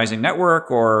advertising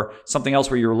network or something else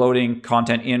where you're loading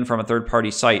content in from a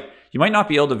third-party site. You might not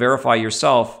be able to verify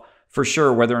yourself for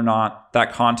sure whether or not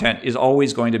that content is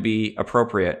always going to be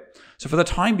appropriate. So for the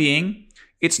time being,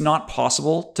 it's not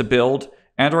possible to build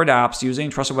Android apps using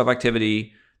trusted web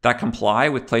activity that comply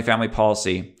with Play family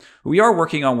policy. We are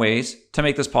working on ways to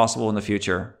make this possible in the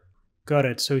future. Got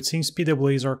it. So it seems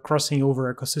PWAs are crossing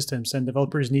over ecosystems and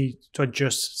developers need to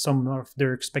adjust some of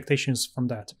their expectations from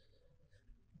that.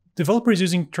 Developers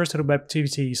using trusted web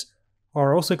activities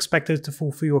are also expected to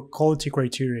fulfill a quality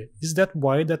criteria. Is that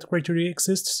why that criteria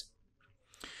exists?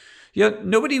 Yeah,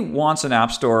 nobody wants an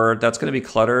app store that's going to be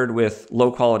cluttered with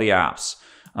low-quality apps.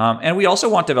 And we also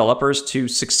want developers to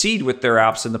succeed with their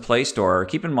apps in the Play Store.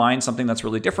 Keep in mind something that's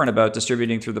really different about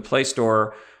distributing through the Play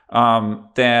Store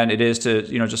than it is to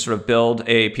just sort of build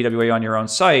a PWA on your own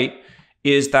site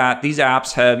is that these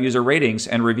apps have user ratings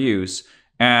and reviews.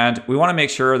 And we want to make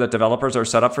sure that developers are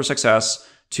set up for success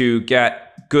to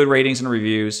get good ratings and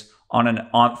reviews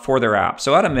for their app.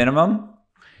 So at a minimum,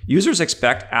 users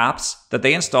expect apps that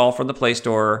they install from the Play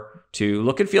Store to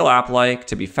look and feel app-like,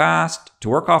 to be fast, to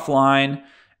work offline.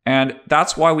 And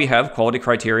that's why we have quality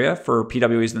criteria for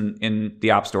PWAs in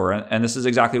the App Store. And this is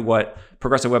exactly what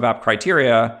Progressive Web App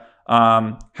Criteria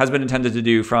has been intended to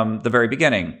do from the very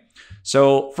beginning.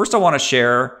 So first I want to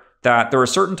share that there are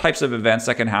certain types of events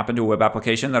that can happen to a web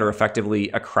application that are effectively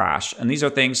a crash. And these are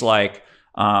things like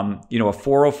a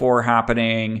 404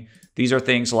 happening. These are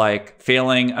things like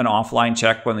failing an offline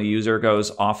check when the user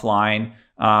goes offline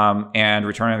and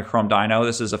returning the Chrome Dino.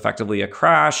 This is effectively a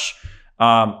crash.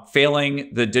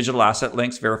 Failing the digital asset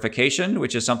links verification,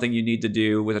 which is something you need to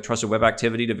do with a trusted web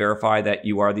activity to verify that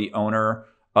you are the owner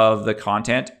of the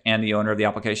content and the owner of the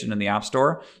application in the App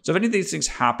Store. So if any of these things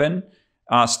happen,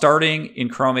 starting in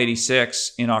Chrome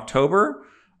 86 in October,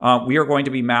 we are going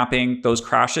to be mapping those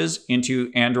crashes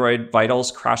into Android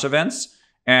Vitals crash events,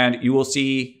 and you will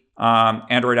see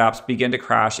Android apps begin to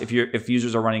crash if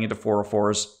users are running into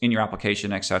 404s in your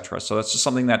application, etc. So that's just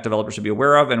something that developers should be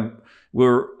aware of, and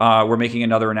we're making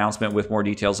another announcement with more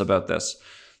details about this.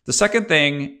 The second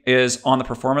thing is on the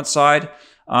performance side.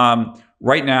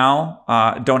 Right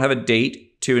now, don't have a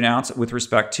date to announce with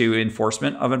respect to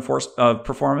enforcement of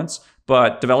performance,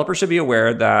 but developers should be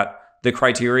aware that the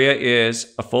criteria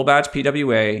is a full badge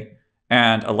PWA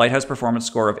and a Lighthouse performance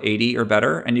score of 80 or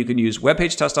better. And you can use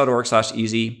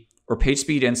webpagetest.org/easy or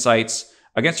PageSpeed Insights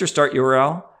against your start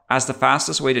URL as the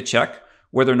fastest way to check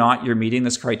whether or not you're meeting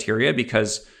this criteria,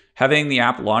 because having the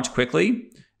app launch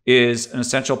quickly is an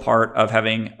essential part of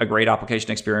having a great application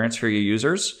experience for your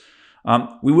users.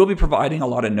 We will be providing a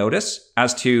lot of notice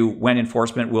as to when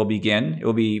enforcement will begin. It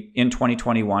will be in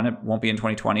 2021. It won't be in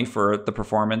 2020 for the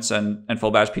performance and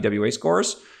full badge PWA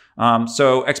scores.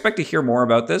 So expect to hear more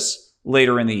about this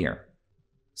later in the year.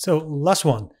 So last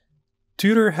one.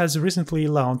 Twitter has recently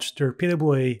launched their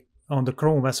PWA on the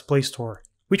Chrome OS Play Store,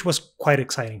 which was quite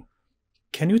exciting.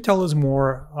 Can you tell us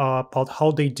more about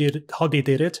how they did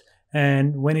it,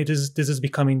 and when this is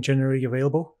becoming generally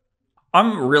available?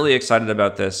 I'm really excited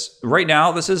about this. Right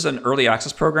now, this is an early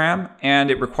access program, and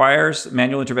it requires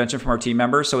manual intervention from our team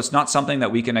members, so it's not something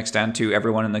that we can extend to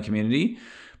everyone in the community.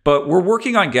 But we're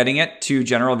working on getting it to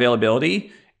general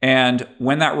availability, and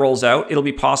when that rolls out, it'll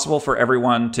be possible for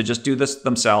everyone to just do this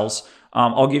themselves.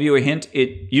 I'll give you a hint.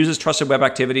 It uses trusted web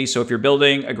activity, so if you're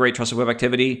building a great trusted web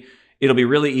activity, it'll be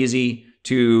really easy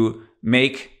to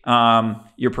make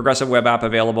your progressive web app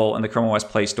available in the Chrome OS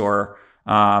Play Store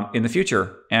in the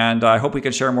future. And I hope we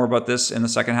can share more about this in the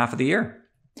second half of the year.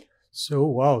 So,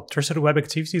 wow, trusted web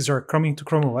activities are coming to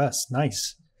Chrome OS.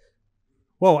 Nice.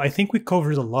 Well, I think we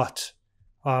covered a lot.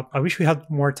 I wish we had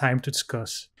more time to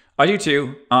discuss. I do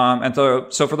too.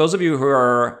 So for those of you who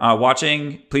are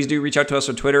watching, please do reach out to us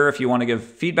on Twitter if you want to give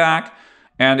feedback.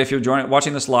 And if you're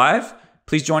watching this live,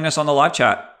 please join us on the live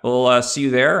chat. We'll see you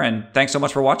there. And thanks so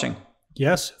much for watching.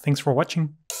 Yes, thanks for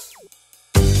watching.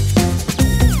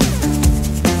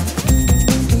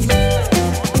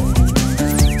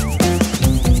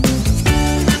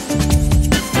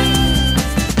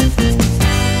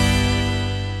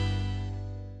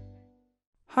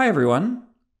 Hi, everyone.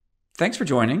 Thanks for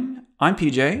joining. I'm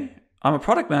PJ. I'm a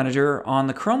product manager on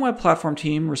the Chrome Web Platform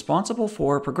team responsible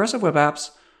for progressive web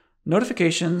apps,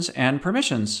 notifications, and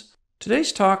permissions.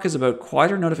 Today's talk is about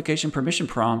quieter notification permission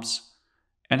prompts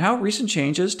and how recent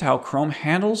changes to how Chrome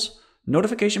handles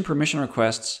notification permission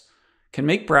requests can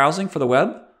make browsing for the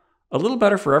web a little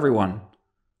better for everyone.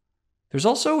 There's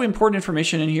also important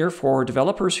information in here for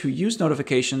developers who use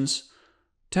notifications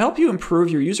to help you improve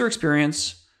your user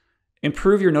experience,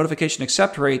 improve your notification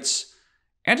accept rates,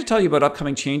 and to tell you about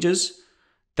upcoming changes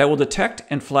that will detect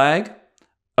and flag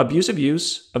abusive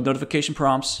use of notification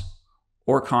prompts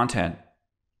or content.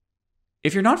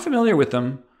 If you're not familiar with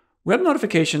them, web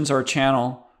notifications are a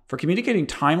channel for communicating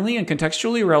timely and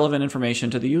contextually relevant information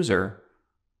to the user.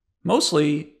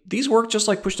 Mostly, these work just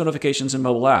like push notifications in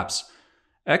mobile apps,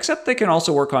 except they can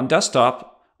also work on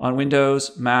desktop, on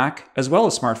Windows, Mac, as well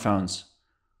as smartphones.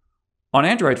 On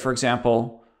Android, for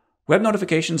example, web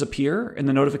notifications appear in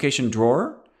the notification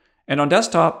drawer, and on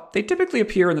desktop, they typically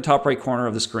appear in the top right corner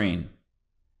of the screen.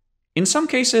 In some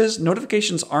cases,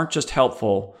 notifications aren't just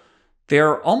helpful, they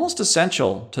are almost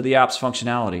essential to the app's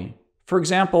functionality. For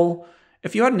example,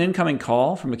 if you had an incoming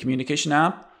call from a communication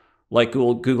app, like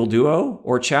Google Duo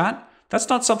or Chat, that's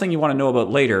not something you want to know about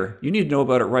later. You need to know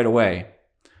about it right away.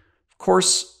 Of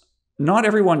course, not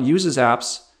everyone uses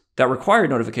apps that require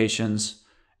notifications,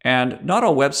 and not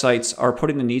all websites are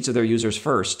putting the needs of their users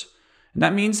first. And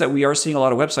that means that we are seeing a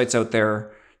lot of websites out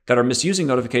there that are misusing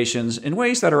notifications in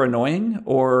ways that are annoying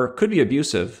or could be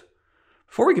abusive.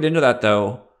 Before we get into that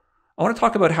though, I want to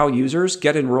talk about how users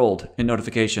get enrolled in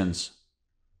notifications.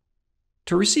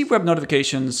 To receive web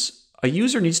notifications, a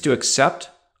user needs to accept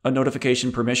a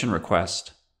notification permission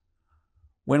request.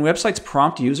 When websites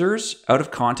prompt users out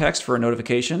of context for a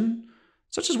notification,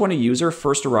 such as when a user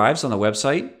first arrives on the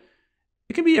website,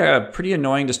 it can be a pretty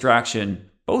annoying distraction,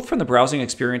 both from the browsing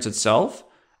experience itself,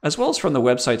 as well as from the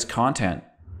website's content.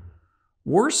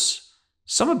 Worse,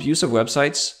 some abusive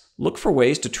websites look for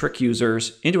ways to trick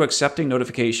users into accepting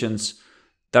notifications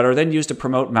that are then used to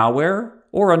promote malware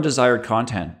or undesired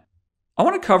content. I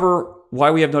want to cover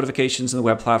why we have notifications in the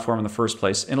web platform in the first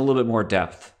place in a little bit more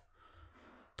depth.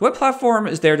 The web platform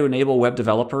is there to enable web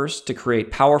developers to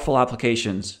create powerful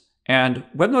applications, and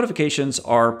web notifications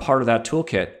are part of that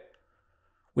toolkit.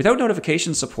 Without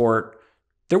notification support,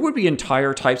 there would be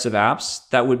entire types of apps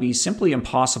that would be simply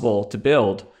impossible to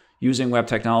build using web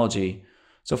technology.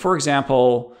 So for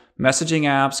example, messaging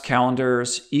apps,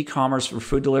 calendars, e-commerce for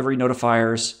food delivery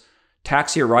notifiers,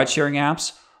 taxi or ride-sharing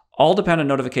apps all depend on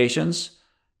notifications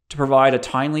to provide a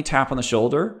timely tap on the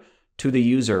shoulder to the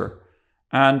user.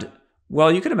 And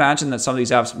while you can imagine that some of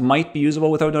these apps might be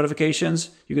usable without notifications,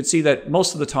 you can see that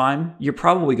most of the time, you're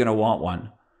probably going to want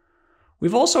one.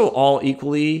 We've also all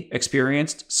equally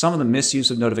experienced some of the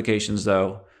misuse of notifications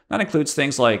though. That includes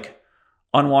things like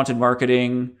unwanted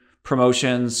marketing,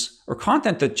 promotions, or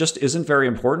content that just isn't very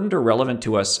important or relevant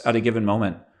to us at a given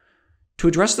moment. To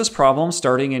address this problem,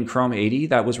 starting in Chrome 80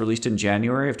 that was released in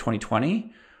January of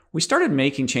 2020, we started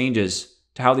making changes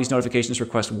to how these notifications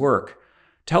requests work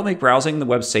to help make browsing the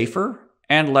web safer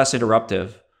and less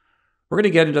interruptive. We're going to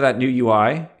get into that new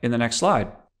UI in the next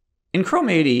slide. In Chrome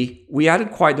 80, we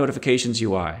added Quiet Notifications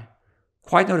UI.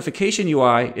 Quiet Notification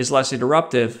UI is less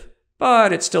interruptive,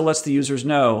 but it still lets the users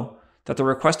know that the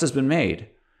request has been made.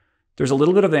 There's a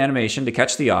little bit of animation to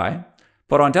catch the eye,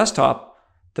 but on desktop,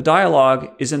 the dialog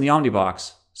is in the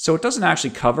omnibox, so it doesn't actually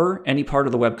cover any part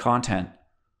of the web content.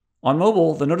 On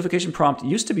mobile, the notification prompt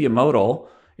used to be a modal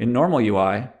in normal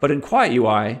UI, but in Quiet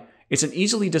UI, it's an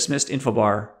easily dismissed info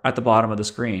bar at the bottom of the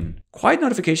screen. Quiet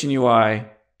Notification UI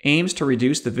aims to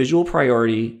reduce the visual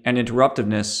priority and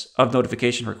interruptiveness of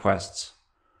notification requests.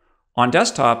 On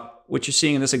desktop, which you're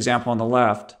seeing in this example on the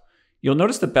left, you'll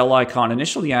notice the bell icon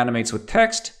initially animates with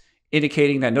text,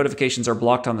 indicating that notifications are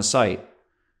blocked on the site.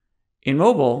 In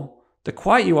mobile, the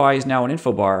Quiet UI is now an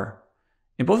info bar.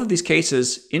 In both of these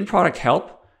cases, in-product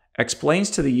help explains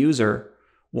to the user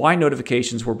why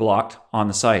notifications were blocked on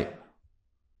the site.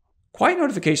 Quiet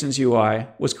Notifications UI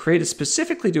was created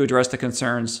specifically to address the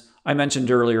concerns I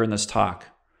mentioned earlier in this talk.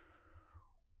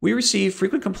 We receive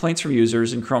frequent complaints from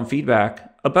users in Chrome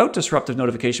feedback about disruptive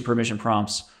notification permission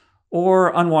prompts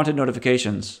or unwanted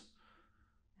notifications.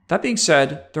 That being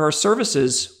said, there are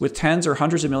services with tens or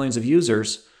hundreds of millions of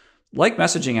users, like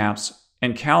messaging apps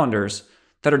and calendars,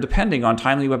 that are depending on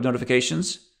timely web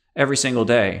notifications every single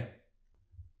day.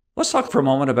 Let's talk for a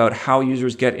moment about how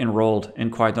users get enrolled in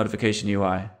Quiet Notification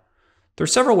UI. There are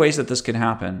several ways that this can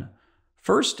happen.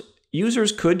 First,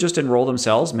 users could just enroll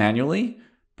themselves manually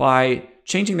by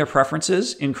changing their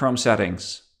preferences in Chrome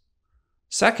settings.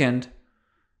 Second,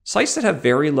 sites that have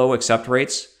very low accept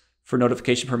rates for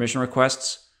notification permission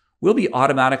requests will be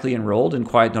automatically enrolled in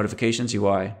Quiet Notifications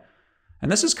UI. And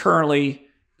this is currently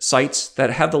sites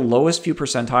that have the lowest few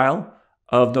percentile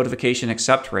of notification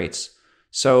accept rates.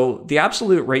 So the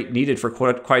absolute rate needed for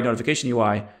Quiet Notification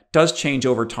UI does change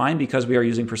over time because we are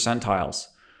using percentiles.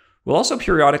 We'll also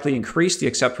periodically increase the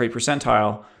accept rate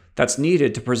percentile that's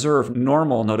needed to preserve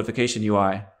normal notification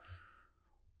UI.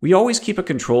 We always keep a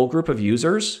control group of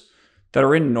users that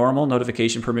are in normal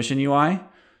notification permission UI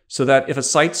so that if a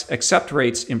site's accept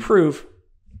rates improve,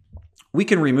 we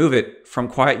can remove it from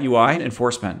Quiet UI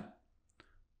enforcement.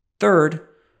 Third,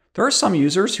 there are some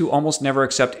users who almost never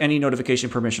accept any notification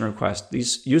permission request.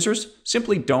 These users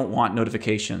simply don't want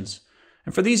notifications.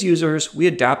 And for these users, we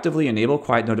adaptively enable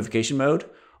Quiet Notification mode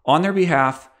on their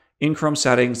behalf in Chrome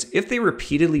settings if they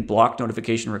repeatedly block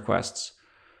notification requests.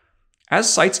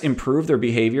 As sites improve their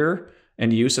behavior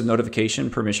and use of notification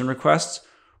permission requests,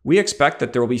 we expect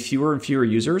that there will be fewer and fewer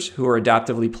users who are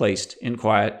adaptively placed in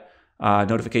Quiet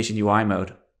Notification UI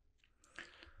mode.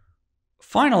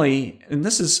 Finally, and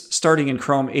this is starting in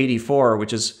Chrome 84,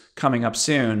 which is coming up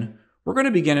soon, we're going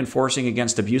to begin enforcing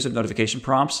against abusive notification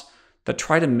prompts that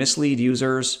try to mislead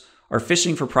users, are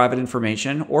phishing for private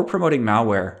information, or promoting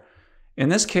malware. In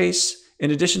this case,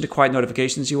 in addition to Quiet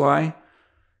Notifications UI,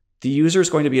 the user is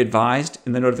going to be advised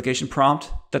in the notification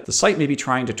prompt that the site may be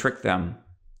trying to trick them.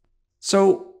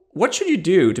 So what should you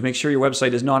do to make sure your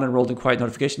website is not enrolled in Quiet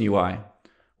Notification UI?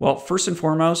 Well, first and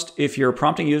foremost, if you're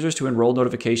prompting users to enroll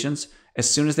notifications as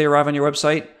soon as they arrive on your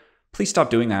website, please stop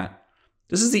doing that.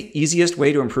 This is the easiest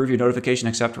way to improve your notification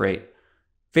accept rate.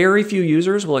 Very few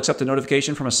users will accept a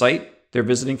notification from a site they're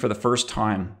visiting for the first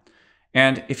time.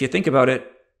 And if you think about it,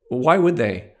 why would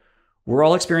they? We're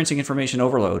all experiencing information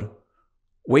overload.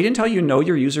 Wait until you know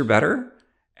your user better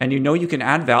and you know you can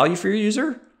add value for your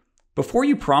user before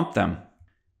you prompt them.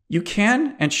 You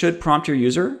can and should prompt your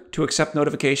user to accept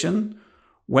notification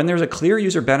when there's a clear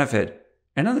user benefit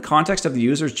and in the context of the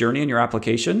user's journey in your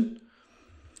application.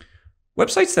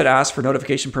 Websites that ask for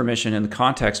notification permission in the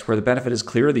context where the benefit is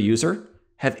clear to the user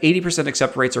have 80%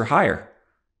 accept rates or higher.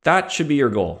 That should be your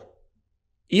goal.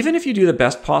 Even if you do the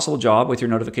best possible job with your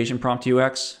notification prompt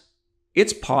UX,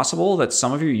 it's possible that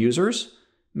some of your users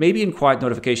may be in Quiet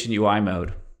Notification UI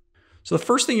mode. So the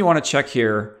first thing you want to check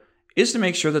here is to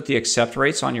make sure that the accept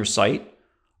rates on your site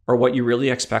are what you really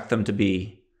expect them to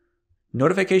be.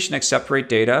 Notification accept rate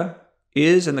data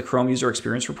is in the Chrome User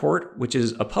Experience Report, which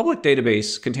is a public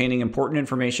database containing important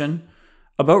information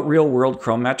about real-world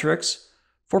Chrome metrics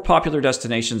for popular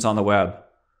destinations on the web.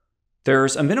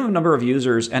 There's a minimum number of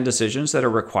users and decisions that are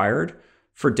required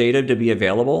for data to be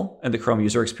available in the Chrome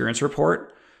User Experience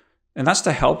Report, and that's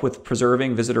to help with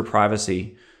preserving visitor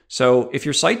privacy. So if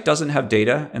your site doesn't have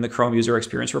data in the Chrome User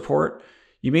Experience Report,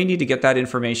 you may need to get that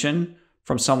information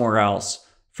from somewhere else.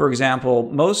 For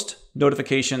example, most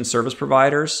notification service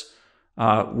providers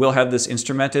will have this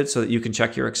instrumented so that you can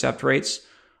check your accept rates.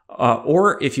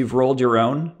 Or if you've rolled your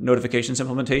own notifications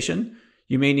implementation,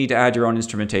 you may need to add your own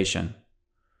instrumentation.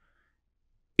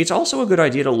 It's also a good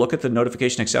idea to look at the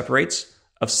notification accept rates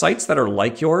of sites that are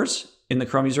like yours in the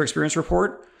Chrome User Experience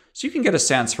Report so you can get a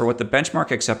sense for what the benchmark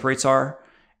accept rates are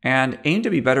and aim to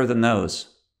be better than those.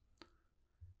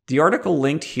 The article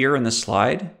linked here in this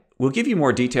slide will give you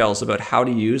more details about how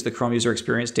to use the Chrome User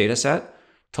Experience dataset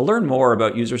to learn more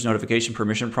about users' notification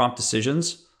permission prompt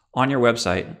decisions on your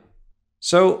website.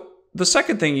 So the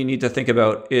second thing you need to think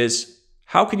about is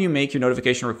how can you make your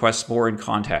notification requests more in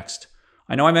context?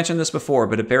 I know I mentioned this before,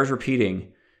 but it bears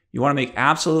repeating. You want to make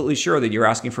absolutely sure that you're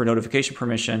asking for notification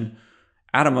permission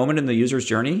at a moment in the user's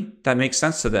journey that makes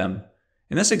sense to them.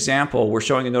 In this example, we're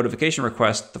showing a notification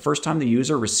request the first time the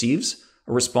user receives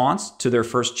a response to their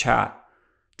first chat.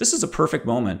 This is a perfect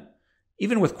moment.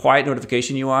 Even with quiet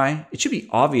notification UI, it should be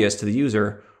obvious to the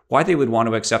user why they would want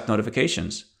to accept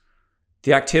notifications.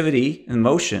 The activity and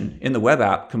motion in the web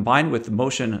app combined with the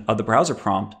motion of the browser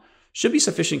prompt should be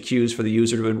sufficient cues for the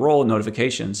user to enroll in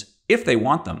notifications if they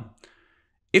want them.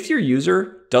 If your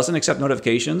user doesn't accept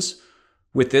notifications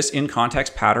with this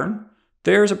in-context pattern,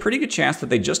 there's a pretty good chance that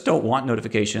they just don't want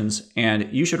notifications, and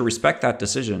you should respect that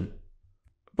decision.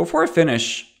 Before I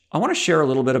finish, I want to share a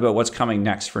little bit about what's coming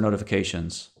next for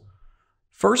notifications.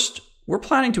 First, we're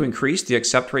planning to increase the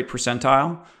accept rate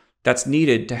percentile that's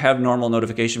needed to have normal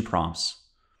notification prompts.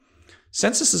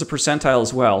 Since this is a percentile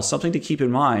as well, something to keep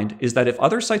in mind is that if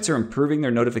other sites are improving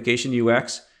their notification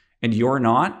UX and you're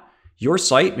not, your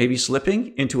site may be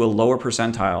slipping into a lower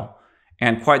percentile,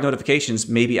 and quiet notifications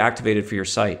may be activated for your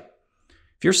site.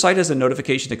 If your site has a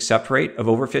notification accept rate of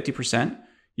over 50%,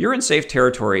 you're in safe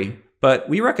territory, but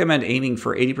we recommend aiming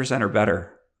for 80% or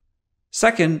better.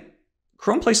 Second,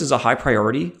 Chrome places a high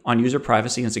priority on user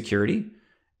privacy and security,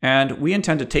 and we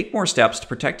intend to take more steps to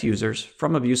protect users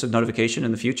from abuse of notification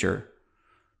in the future.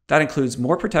 That includes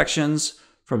more protections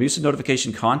from abusive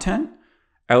notification content,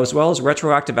 as well as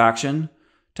retroactive action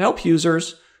to help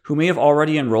users who may have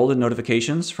already enrolled in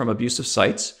notifications from abusive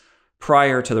sites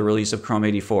prior to the release of Chrome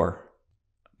 84.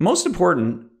 Most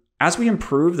important, as we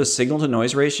improve the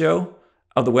signal-to-noise ratio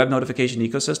of the web notification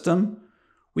ecosystem,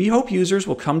 we hope users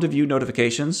will come to view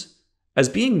notifications as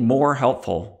being more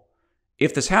helpful.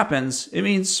 If this happens, it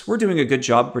means we're doing a good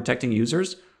job of protecting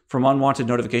users from unwanted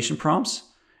notification prompts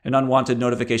and unwanted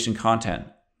notification content.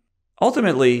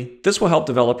 Ultimately, this will help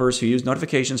developers who use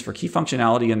notifications for key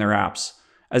functionality in their apps,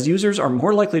 as users are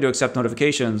more likely to accept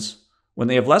notifications when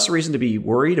they have less reason to be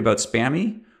worried about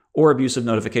spammy or abusive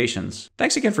notifications.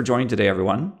 Thanks again for joining today,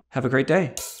 everyone. Have a great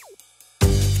day.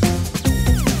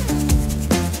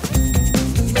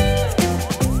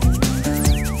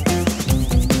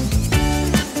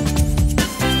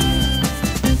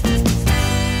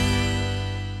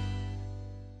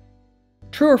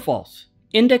 True or false?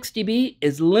 IndexedDB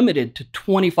is limited to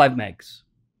 25 megs.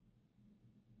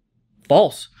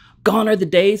 False. Gone are the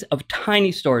days of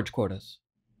tiny storage quotas.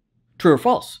 True or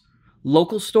false?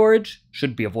 Local storage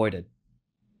should be avoided.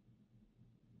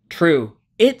 True.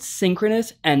 It's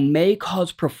synchronous and may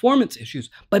cause performance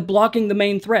issues by blocking the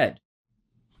main thread.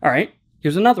 All right,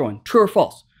 here's another one. True or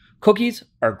false? Cookies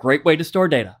are a great way to store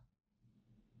data.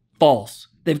 False.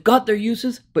 They've got their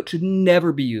uses, but should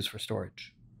never be used for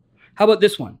storage. How about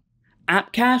this one?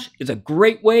 App cache is a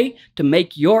great way to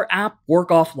make your app work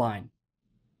offline.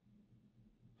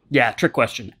 Yeah, trick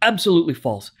question. Absolutely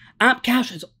false. App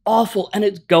cache is awful and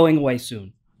it's going away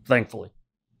soon, thankfully.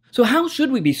 So how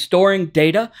should we be storing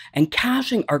data and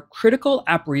caching our critical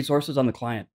app resources on the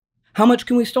client? How much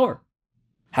can we store?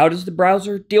 How does the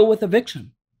browser deal with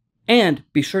eviction? And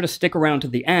be sure to stick around to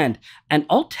the end, and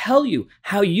I'll tell you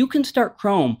how you can start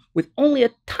Chrome with only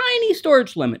a tiny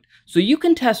storage limit so you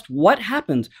can test what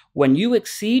happens when you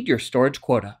exceed your storage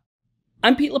quota.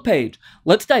 I'm Pete LePage.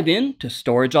 Let's dive into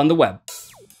storage on the web.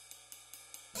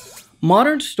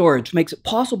 Modern storage makes it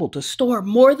possible to store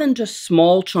more than just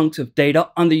small chunks of data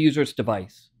on the user's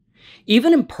device.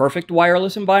 Even in perfect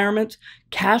wireless environments,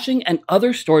 caching and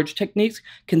other storage techniques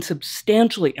can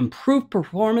substantially improve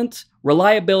performance,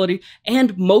 reliability,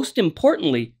 and most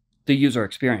importantly, the user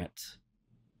experience.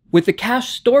 With the Cache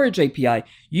Storage API,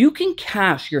 you can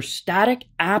cache your static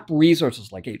app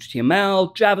resources like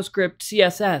HTML, JavaScript,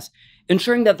 CSS,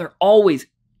 ensuring that they're always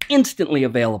instantly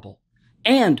available.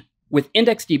 And with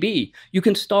IndexedDB, you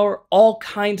can store all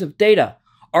kinds of data,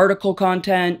 article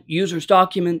content, users'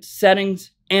 documents,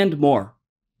 settings, and more.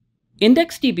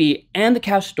 IndexedDB and the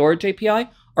Cache Storage API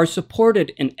are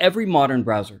supported in every modern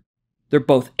browser. They're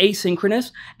both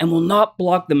asynchronous and will not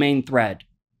block the main thread.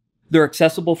 They're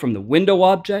accessible from the window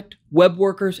object, web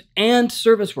workers, and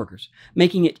service workers,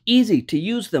 making it easy to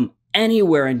use them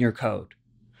anywhere in your code.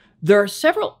 There are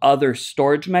several other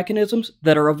storage mechanisms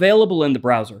that are available in the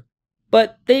browser,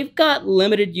 but they've got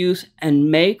limited use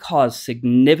and may cause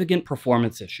significant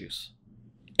performance issues.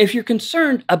 If you're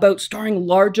concerned about storing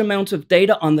large amounts of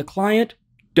data on the client,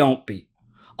 don't be.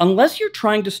 Unless you're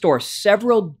trying to store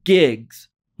several gigs,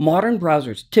 modern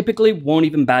browsers typically won't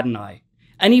even bat an eye.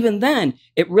 And even then,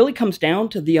 it really comes down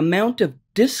to the amount of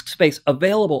disk space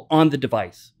available on the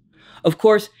device. Of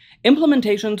course,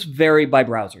 implementations vary by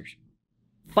browsers.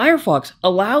 Firefox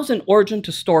allows an origin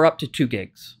to store up to 2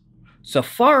 gigs.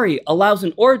 Safari allows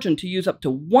an origin to use up to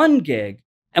 1 gig,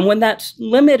 and when that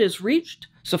limit is reached,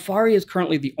 Safari is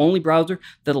currently the only browser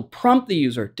that'll prompt the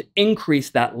user to increase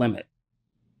that limit.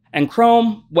 And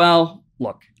Chrome, well,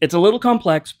 look, it's a little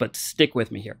complex, but stick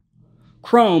with me here.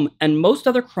 Chrome and most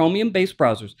other Chromium-based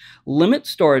browsers limit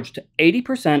storage to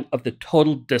 80% of the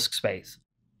total disk space,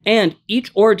 and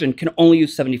each origin can only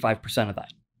use 75% of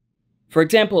that. For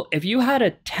example, if you had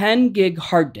a 10 gig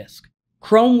hard disk,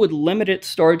 Chrome would limit its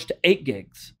storage to 8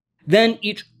 gigs. Then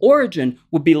each origin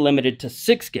would be limited to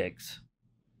 6 gigs.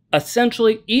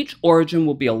 Essentially, each origin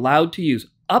will be allowed to use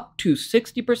up to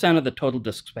 60% of the total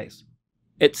disk space.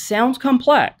 It sounds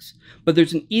complex, but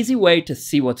there's an easy way to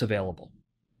see what's available.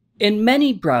 In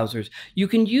many browsers, you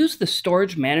can use the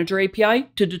Storage Manager API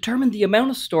to determine the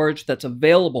amount of storage that's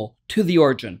available to the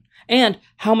origin and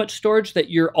how much storage that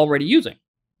you're already using.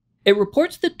 It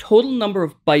reports the total number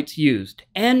of bytes used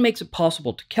and makes it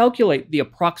possible to calculate the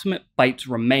approximate bytes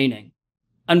remaining.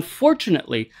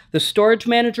 Unfortunately, the Storage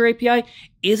Manager API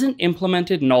isn't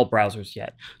implemented in all browsers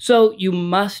yet, so you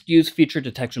must use feature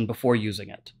detection before using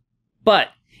it. But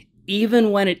even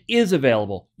when it is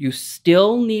available, you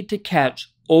still need to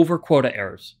catch over-quota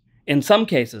errors. In some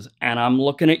cases, and I'm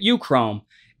looking at you, Chrome,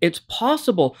 it's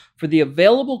possible for the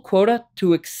available quota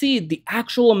to exceed the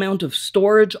actual amount of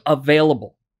storage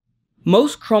available.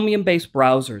 Most Chromium-based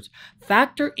browsers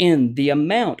factor in the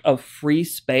amount of free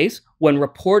space when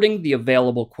reporting the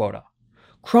available quota.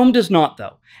 Chrome does not,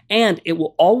 though, and it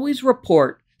will always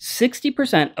report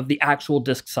 60% of the actual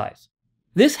disk size.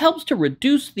 This helps to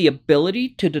reduce the ability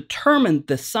to determine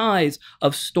the size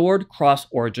of stored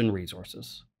cross-origin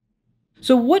resources.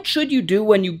 So what should you do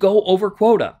when you go over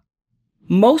quota?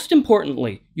 Most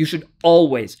importantly, you should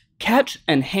always catch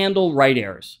and handle write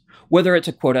errors, whether it's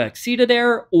a quota exceeded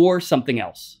error or something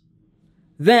else.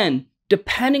 Then,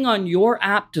 depending on your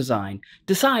app design,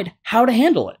 decide how to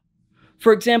handle it.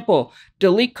 For example,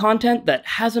 delete content that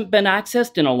hasn't been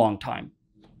accessed in a long time,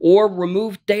 or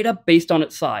remove data based on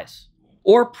its size,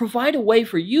 or provide a way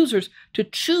for users to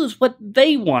choose what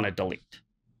they want to delete.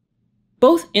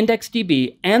 Both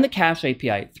IndexedDB and the Cache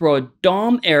API throw a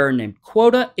DOM error named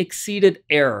quota exceeded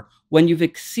error when you've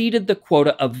exceeded the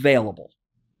quota available.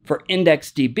 For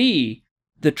IndexedDB,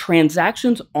 the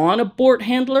transactions on a BORT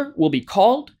handler will be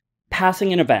called,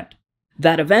 passing an event.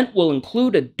 That event will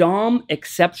include a DOM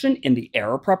exception in the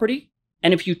error property,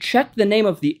 and if you check the name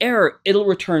of the error, it'll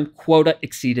return quota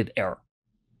exceeded error.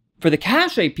 For the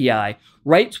Cache API,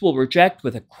 writes will reject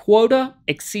with a quota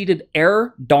exceeded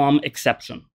error DOM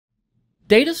exception.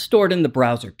 Data stored in the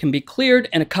browser can be cleared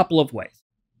in a couple of ways.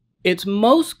 It's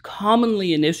most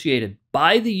commonly initiated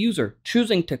by the user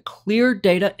choosing to clear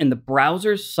data in the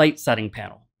browser's site setting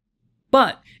panel.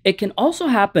 But it can also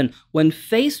happen when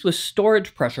faced with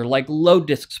storage pressure like low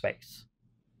disk space.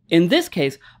 In this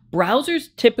case,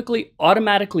 browsers typically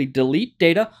automatically delete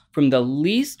data from the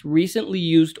least recently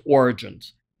used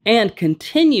origins and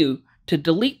continue to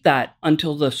delete that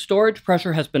until the storage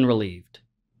pressure has been relieved.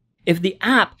 If the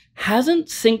app hasn't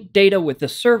synced data with the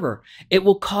server, it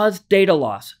will cause data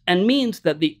loss and means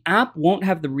that the app won't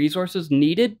have the resources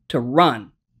needed to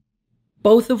run,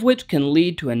 both of which can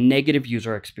lead to a negative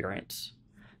user experience.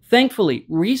 Thankfully,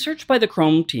 research by the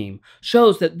Chrome team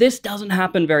shows that this doesn't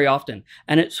happen very often,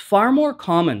 and it's far more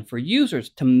common for users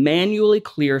to manually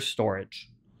clear storage.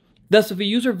 Thus, if a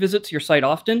user visits your site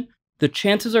often, the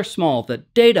chances are small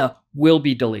that data will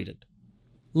be deleted.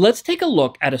 Let's take a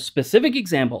look at a specific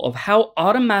example of how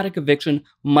automatic eviction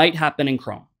might happen in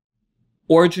Chrome.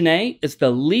 Origin A is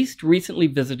the least recently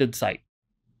visited site.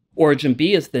 Origin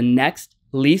B is the next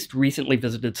least recently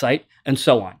visited site, and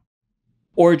so on.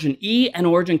 Origin E and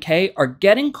Origin K are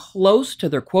getting close to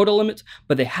their quota limits,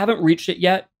 but they haven't reached it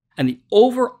yet, and the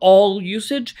overall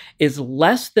usage is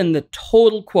less than the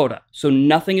total quota, so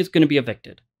nothing is going to be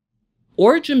evicted.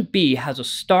 Origin B has a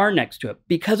star next to it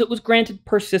because it was granted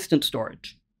persistent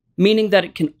storage, meaning that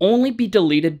it can only be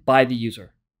deleted by the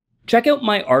user. Check out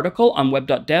my article on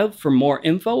web.dev for more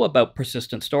info about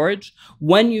persistent storage,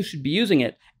 when you should be using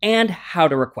it, and how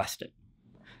to request it.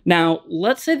 Now,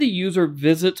 let's say the user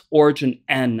visits Origin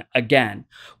N again,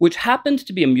 which happens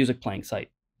to be a music playing site.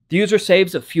 The user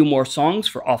saves a few more songs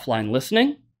for offline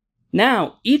listening.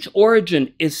 Now, each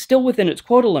origin is still within its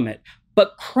quota limit,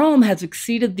 but Chrome has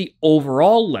exceeded the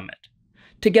overall limit.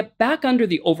 To get back under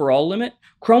the overall limit,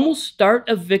 Chrome will start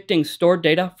evicting stored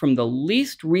data from the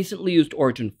least recently used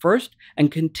origin first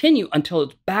and continue until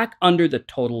it's back under the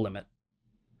total limit.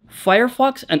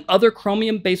 Firefox and other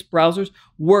Chromium-based browsers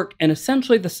work in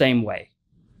essentially the same way.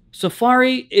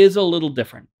 Safari is a little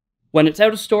different. When it's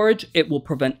out of storage, it will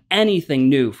prevent anything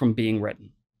new from being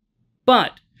written.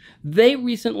 But they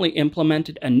recently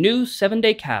implemented a new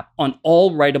 7-day cap on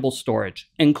all writable storage,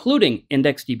 including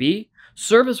IndexedDB,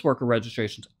 service worker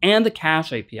registrations, and the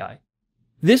Cache API.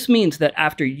 This means that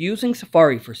after using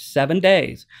Safari for 7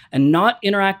 days and not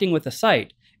interacting with the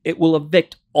site, it will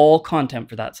evict all content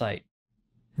for that site.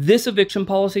 This eviction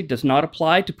policy does not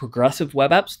apply to progressive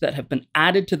web apps that have been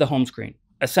added to the home screen,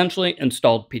 essentially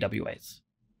installed PWAs.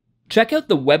 Check out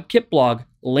the WebKit blog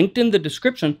linked in the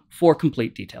description for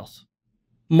complete details.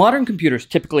 Modern computers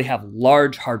typically have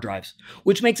large hard drives,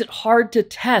 which makes it hard to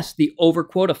test the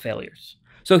overquota failures.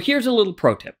 So here's a little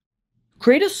pro tip.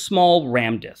 Create a small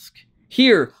RAM disk.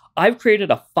 Here, I've created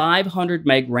a 500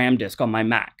 meg RAM disk on my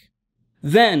Mac.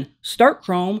 Then, start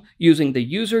Chrome using the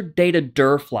user data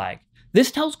dir flag.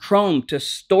 This tells Chrome to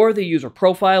store the user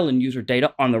profile and user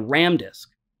data on the RAM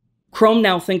disk. Chrome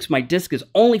now thinks my disk is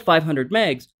only 500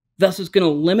 megs, thus is going to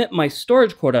limit my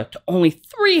storage quota to only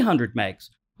 300 megs,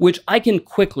 which I can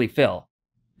quickly fill.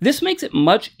 This makes it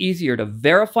much easier to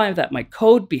verify that my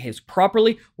code behaves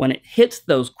properly when it hits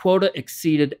those quota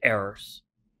exceeded errors.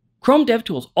 Chrome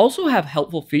DevTools also have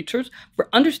helpful features for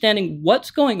understanding what's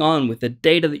going on with the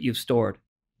data that you've stored.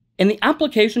 In the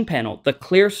application panel, the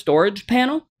Clear Storage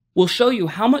panel will show you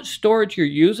how much storage you're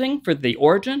using for the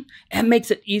origin and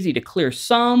makes it easy to clear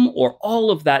some or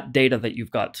all of that data that you've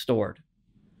got stored.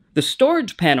 The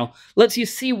storage panel lets you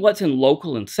see what's in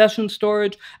local and session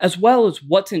storage, as well as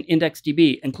what's in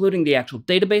IndexedDB, including the actual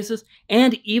databases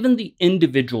and even the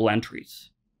individual entries.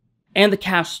 And the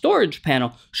cache storage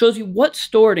panel shows you what's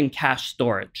stored in cache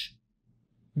storage.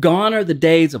 Gone are the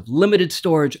days of limited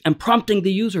storage and prompting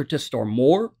the user to store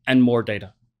more and more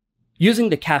data. Using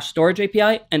the Cache Storage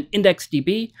API and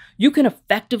IndexedDB, you can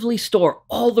effectively store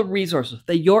all the resources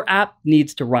that your app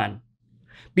needs to run.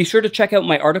 Be sure to check out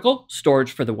my article,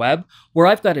 Storage for the Web, where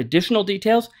I've got additional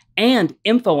details and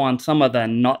info on some of the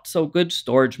not-so-good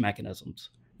storage mechanisms.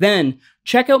 Then,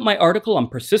 check out my article on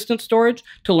persistent storage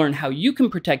to learn how you can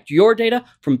protect your data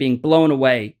from being blown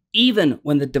away, even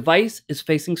when the device is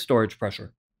facing storage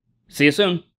pressure. See you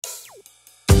soon.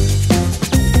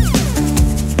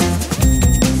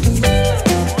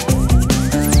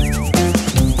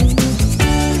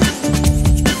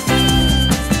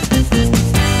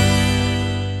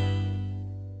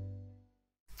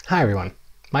 Hi everyone,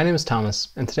 my name is Thomas,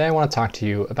 and today I want to talk to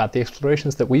you about the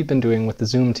explorations that we've been doing with the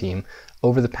Zoom team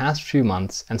over the past few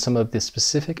months and some of the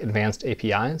specific advanced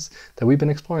APIs that we've been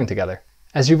exploring together.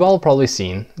 As you've all probably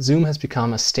seen, Zoom has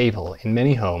become a staple in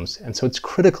many homes, and so it's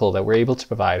critical that we're able to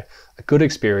provide a good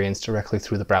experience directly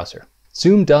through the browser.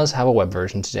 Zoom does have a web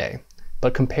version today,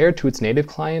 but compared to its native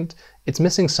client, it's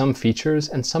missing some features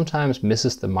and sometimes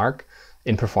misses the mark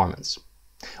in performance.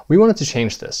 We wanted to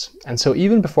change this, and so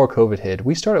even before COVID hit,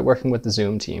 we started working with the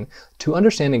Zoom team to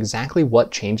understand exactly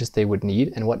what changes they would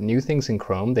need and what new things in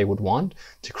Chrome they would want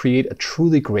to create a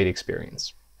truly great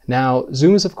experience. Now,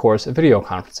 Zoom is of course a video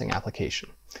conferencing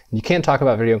application. You can't talk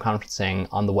about video conferencing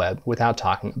on the web without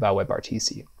talking about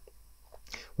WebRTC.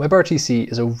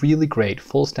 WebRTC is a really great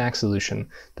full-stack solution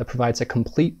that provides a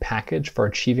complete package for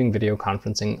achieving video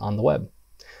conferencing on the web.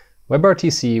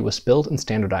 WebRTC was built and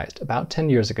standardized about 10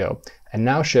 years ago and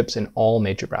now ships in all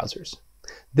major browsers.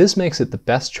 This makes it the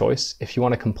best choice if you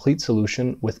want a complete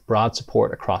solution with broad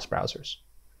support across browsers.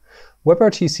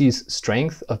 WebRTC's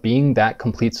strength of being that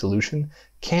complete solution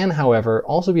can, however,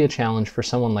 also be a challenge for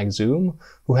someone like Zoom,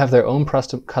 who have their own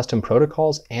custom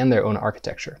protocols and their own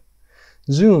architecture.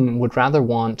 Zoom would rather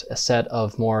want a set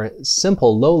of more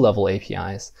simple low-level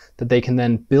APIs that they can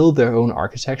then build their own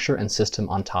architecture and system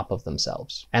on top of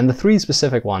themselves. And the three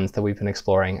specific ones that we've been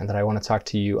exploring and that I want to talk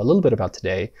to you a little bit about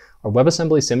today are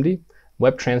WebAssembly SIMD,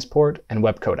 Web Transport, and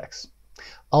Web Codecs.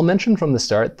 I'll mention from the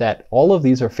start that all of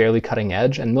these are fairly cutting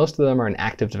edge and most of them are in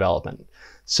active development.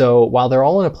 So while they're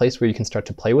all in a place where you can start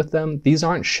to play with them, these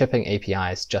aren't shipping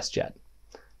APIs just yet.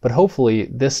 But hopefully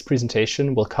this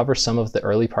presentation will cover some of the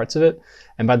early parts of it,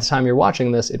 and by the time you're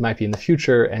watching this, it might be in the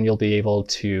future and you'll be able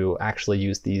to actually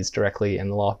use these directly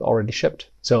and they'll have already shipped.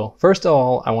 So first of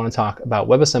all, I want to talk about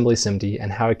WebAssembly SIMD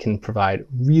and how it can provide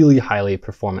really highly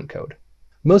performant code.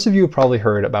 Most of you have probably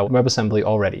heard about WebAssembly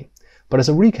already, but as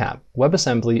a recap,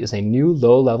 WebAssembly is a new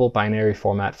low-level binary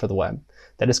format for the web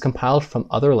that is compiled from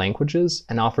other languages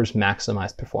and offers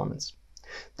maximized performance.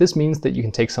 This means that you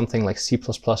can take something like C++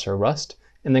 or Rust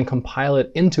and then compile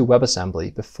it into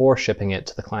WebAssembly before shipping it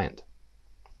to the client.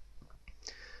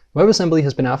 WebAssembly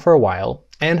has been out for a while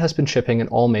and has been shipping in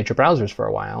all major browsers for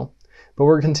a while, but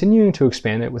we're continuing to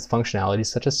expand it with functionalities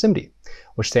such as SIMD,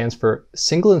 which stands for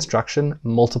Single Instruction,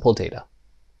 Multiple Data.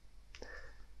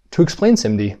 To explain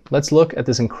SIMD, let's look at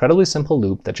this incredibly simple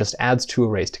loop that just adds two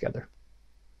arrays together.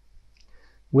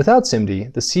 Without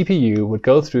SIMD, the CPU would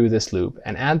go through this loop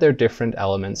and add their different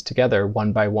elements together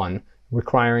one by one,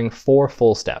 requiring 4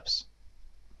 full steps.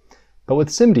 But with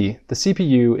SIMD, the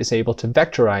CPU is able to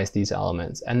vectorize these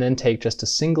elements and then take just a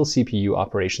single CPU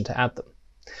operation to add them.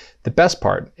 The best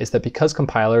part is that because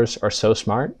compilers are so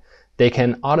smart, they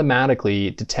can automatically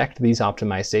detect these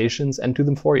optimizations and do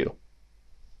them for you.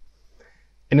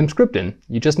 In Emscripten,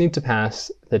 you just need to pass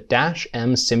the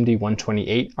 -m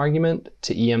SIMD128 argument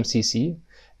to EMCC,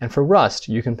 and for Rust,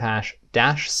 you can pass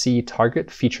 -c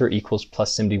target feature equals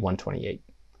plus SIMD128.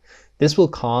 This will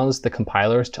cause the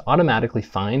compilers to automatically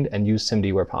find and use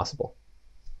SIMD where possible.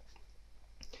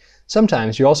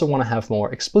 Sometimes you also want to have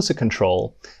more explicit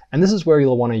control, and this is where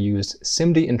you'll want to use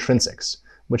SIMD intrinsics,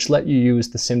 which let you use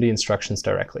the SIMD instructions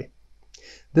directly.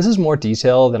 This is more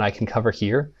detail than I can cover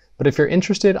here, but if you're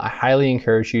interested, I highly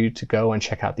encourage you to go and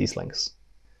check out these links.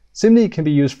 SIMD can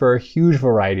be used for a huge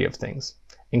variety of things,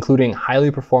 including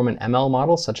highly performant ML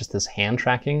models such as this hand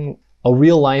tracking, a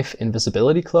real-life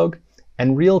invisibility cloak,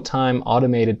 and real-time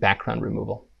automated background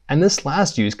removal. And this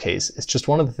last use case is just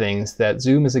one of the things that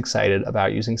Zoom is excited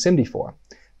about using SIMD for.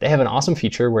 They have an awesome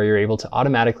feature where you're able to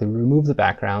automatically remove the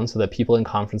background so that people in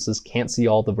conferences can't see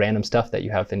all the random stuff that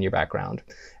you have in your background,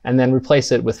 and then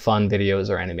replace it with fun videos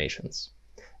or animations.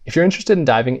 If you're interested in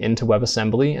diving into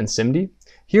WebAssembly and SIMD,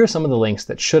 here are some of the links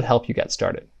that should help you get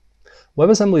started.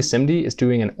 WebAssembly SIMD is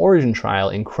doing an origin trial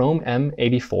in Chrome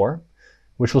M84,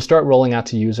 which will start rolling out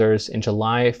to users in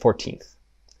July 14th.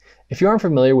 If you aren't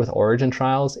familiar with origin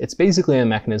trials, it's basically a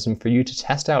mechanism for you to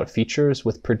test out features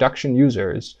with production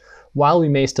users while we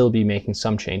may still be making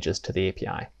some changes to the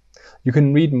API. You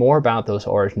can read more about those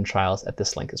origin trials at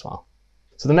this link as well.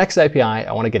 So the next API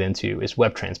I want to get into is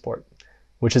Web Transport,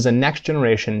 which is a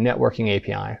next-generation networking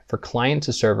API for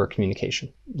client-to-server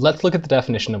communication. Let's look at the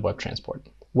definition of Web Transport.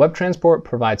 Web Transport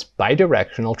provides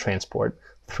bidirectional transport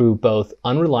through both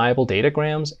unreliable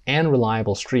datagrams and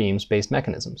reliable streams-based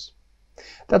mechanisms.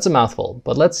 That's a mouthful,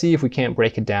 but let's see if we can't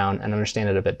break it down and understand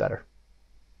it a bit better.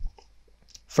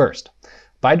 First,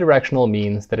 bidirectional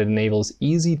means that it enables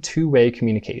easy two-way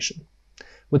communication.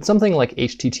 With something like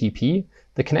HTTP,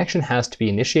 the connection has to be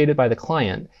initiated by the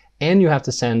client, and you have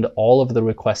to send all of the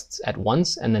requests at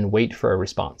once and then wait for a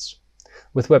response.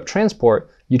 With Web Transport,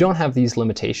 you don't have these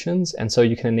limitations, and so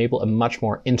you can enable a much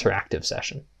more interactive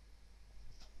session.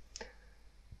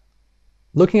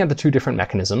 Looking at the two different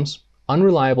mechanisms,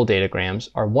 unreliable datagrams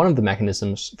are one of the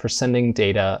mechanisms for sending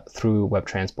data through Web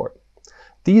Transport.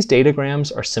 These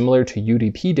datagrams are similar to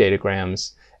UDP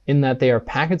datagrams in that they are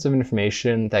packets of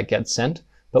information that get sent,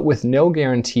 but with no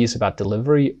guarantees about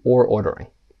delivery or ordering.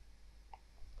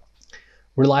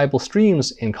 Reliable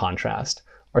streams, in contrast,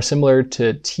 are similar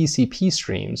to TCP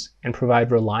streams and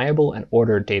provide reliable and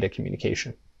ordered data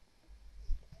communication.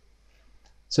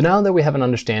 So now that we have an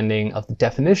understanding of the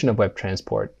definition of Web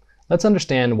Transport, let's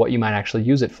understand what you might actually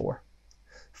use it for.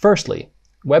 Firstly,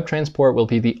 Web Transport will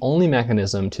be the only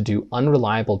mechanism to do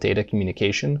unreliable data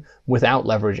communication without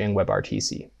leveraging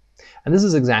WebRTC. And this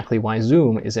is exactly why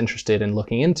Zoom is interested in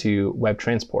looking into Web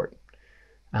Transport,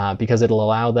 because it'll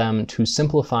allow them to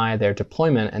simplify their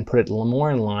deployment and put it more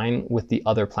in line with the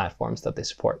other platforms that they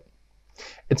support.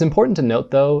 It's important to note,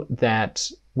 though, that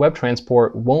Web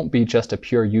Transport won't be just a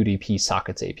pure UDP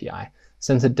sockets API,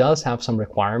 since it does have some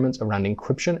requirements around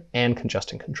encryption and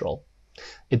congestion control.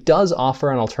 It does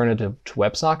offer an alternative to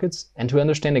WebSockets, and to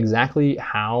understand exactly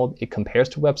how it compares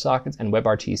to WebSockets and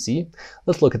WebRTC,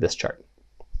 let's look at this chart.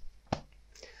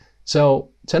 So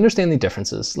to understand the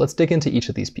differences, let's dig into each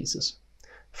of these pieces.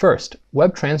 First,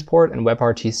 Web Transport and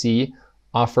WebRTC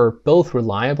offer both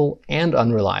reliable and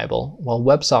unreliable, while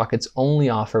WebSockets only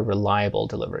offer reliable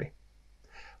delivery.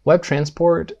 Web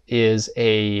Transport is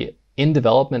a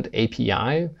in-development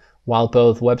API, while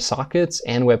both WebSockets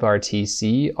and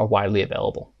WebRTC are widely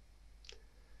available.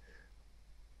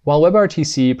 While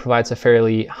WebRTC provides a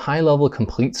fairly high-level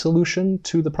complete solution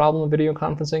to the problem of video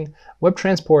conferencing, Web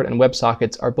Transport and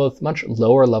WebSockets are both much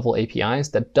lower-level APIs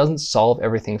that doesn't solve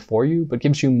everything for you, but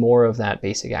gives you more of that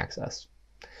basic access.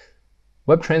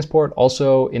 Web Transport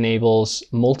also enables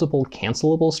multiple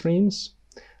cancelable streams,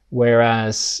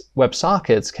 whereas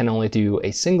WebSockets can only do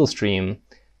a single stream,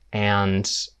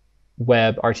 and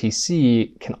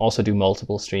WebRTC can also do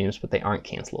multiple streams, but they aren't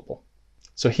cancelable.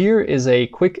 So here is a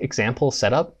quick example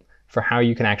setup for how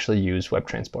you can actually use Web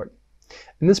Transport.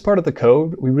 In this part of the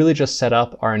code, we really just set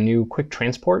up our new quick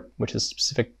transport, which is a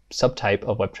specific subtype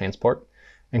of Web Transport,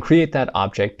 and create that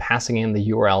object passing in the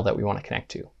URL that we want to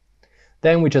connect to.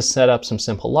 Then we just set up some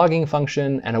simple logging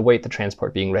function and await the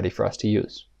transport being ready for us to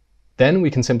use. Then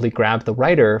we can simply grab the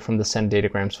writer from the send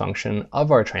datagrams function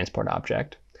of our transport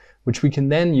object, which we can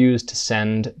then use to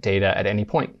send data at any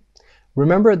point.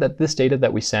 Remember that this data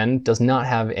that we send does not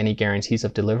have any guarantees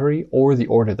of delivery or the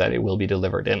order that it will be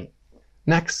delivered in.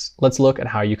 Next, let's look at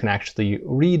how you can actually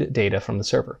read data from the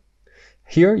server.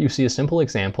 Here you see a simple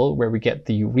example where we get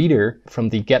the reader from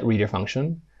the getReader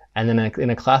function, and then in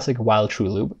a classic while true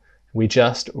loop, we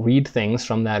just read things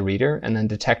from that reader and then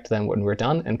detect them when we're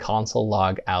done and console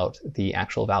log out the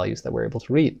actual values that we're able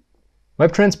to read.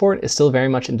 Web transport is still very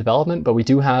much in development, but we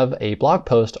do have a blog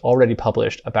post already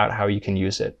published about how you can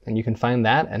use it, and you can find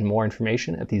that and more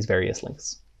information at these various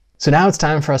links. So now it's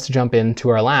time for us to jump into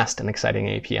our last and exciting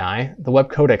API, the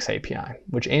Web Codecs API,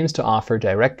 which aims to offer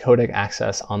direct codec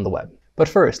access on the web. But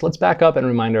first, let's back up and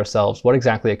remind ourselves what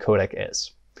exactly a codec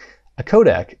is. A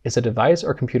codec is a device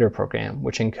or computer program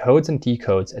which encodes and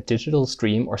decodes a digital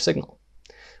stream or signal.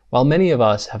 While many of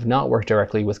us have not worked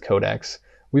directly with codecs,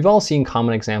 we've all seen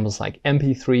common examples like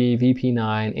MP3,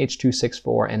 VP9,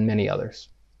 H.264, and many others.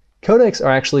 Codecs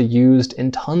are actually used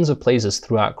in tons of places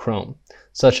throughout Chrome,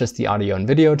 such as the audio and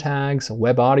video tags,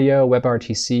 WebAudio,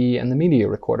 WebRTC, and the Media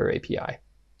Recorder API.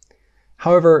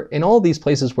 However, in all these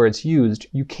places where it's used,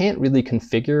 you can't really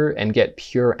configure and get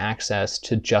pure access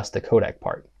to just the codec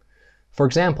part. For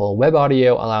example,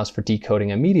 WebAudio allows for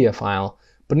decoding a media file,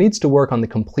 but needs to work on the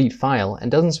complete file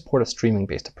and doesn't support a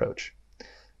streaming-based approach.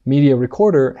 Media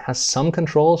Recorder has some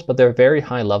controls, but they're very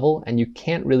high level and you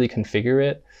can't really configure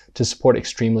it to support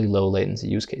extremely low latency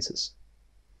use cases.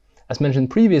 As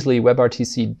mentioned previously,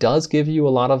 WebRTC does give you a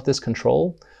lot of this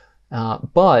control,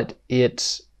 but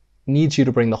it needs you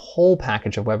to bring the whole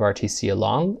package of WebRTC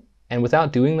along, and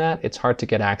without doing that, it's hard to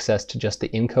get access to just the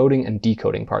encoding and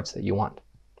decoding parts that you want.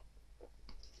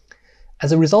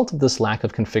 As a result of this lack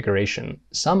of configuration,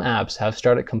 some apps have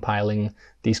started compiling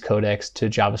these codecs to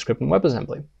JavaScript and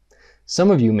WebAssembly.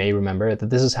 Some of you may remember that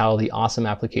this is how the awesome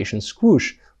application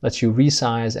Squoosh lets you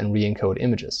resize and re-encode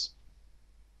images.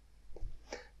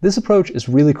 This approach is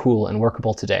really cool and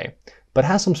workable today, but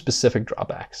has some specific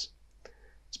drawbacks.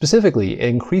 Specifically, it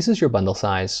increases your bundle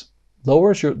size,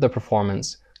 lowers the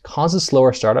performance, causes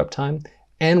slower startup time,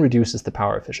 and reduces the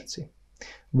power efficiency.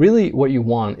 Really, what you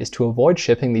want is to avoid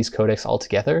shipping these codecs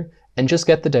altogether and just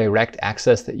get the direct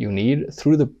access that you need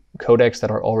through the codecs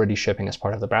that are already shipping as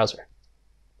part of the browser.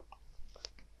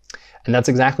 And that's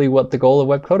exactly what the goal of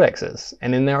web codecs is.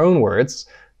 And in their own words,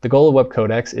 the goal of web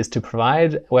codecs is to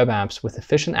provide web apps with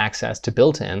efficient access to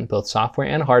built-in, both software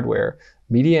and hardware,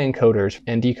 media encoders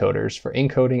and decoders for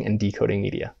encoding and decoding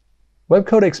media. Web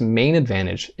codec's main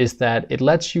advantage is that it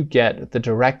lets you get the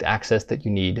direct access that you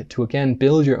need to again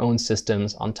build your own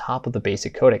systems on top of the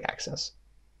basic codec access.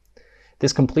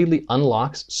 This completely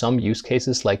unlocks some use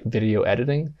cases like video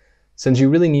editing, since you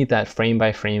really need that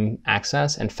frame-by-frame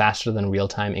access and faster than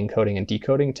real-time encoding and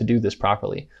decoding to do this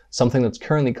properly, something that's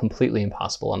currently completely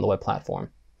impossible on the web platform,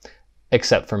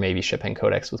 except for maybe shipping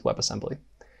codecs with WebAssembly.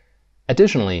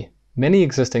 Additionally, many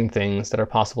existing things that are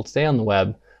possible today on the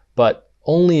web, but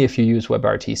only if you use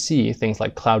WebRTC, things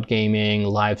like cloud gaming,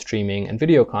 live streaming, and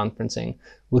video conferencing,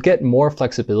 will get more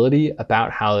flexibility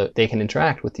about how they can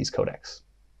interact with these codecs.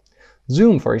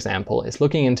 Zoom, for example, is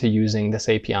looking into using this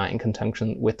API in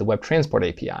conjunction with the Web Transport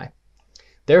API.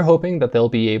 They're hoping that they'll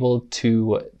be able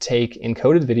to take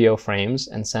encoded video frames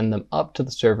and send them up to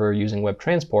the server using Web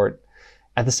Transport,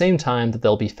 at the same time that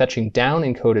they'll be fetching down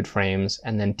encoded frames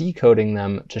and then decoding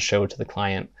them to show to the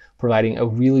client, providing a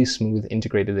really smooth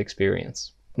integrated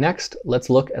experience. Next, let's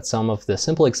look at some of the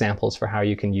simple examples for how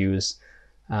you can use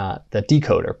the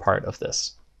decoder part of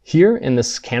this. Here in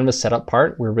this canvas setup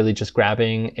part, we're really just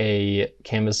grabbing a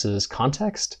canvas's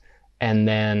context and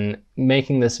then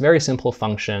making this very simple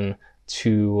function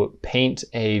to paint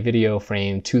a video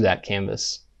frame to that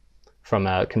canvas from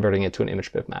converting it to an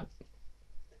image bitmap.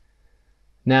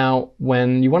 Now,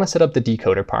 when you want to set up the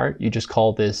decoder part, you just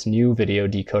call this new video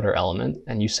decoder element,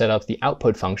 and you set up the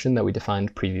output function that we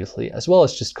defined previously, as well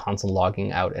as just console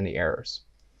logging out any errors.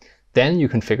 Then you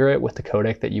configure it with the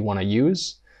codec that you want to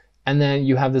use, and then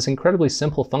you have this incredibly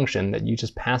simple function that you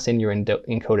just pass in your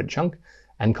encoded chunk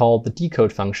and call the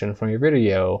decode function from your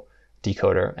video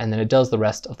decoder, and then it does the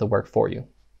rest of the work for you.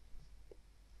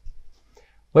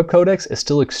 Web codecs is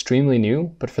still extremely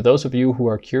new, but for those of you who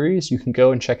are curious, you can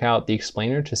go and check out the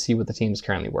explainer to see what the team is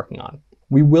currently working on.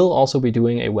 We will also be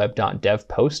doing a web.dev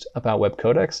post about web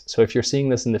codecs, so if you're seeing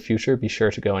this in the future, be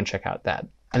sure to go and check out that.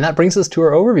 And that brings us to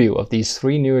our overview of these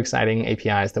 3 new exciting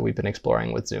APIs that we've been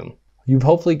exploring with Zoom. You've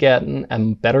hopefully gotten a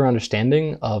better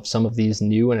understanding of some of these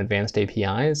new and advanced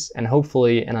APIs, and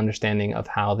hopefully an understanding of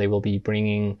how they will be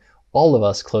bringing all of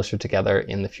us closer together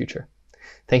in the future.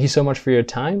 Thank you so much for your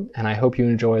time, and I hope you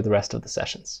enjoy the rest of the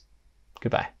sessions.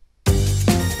 Goodbye.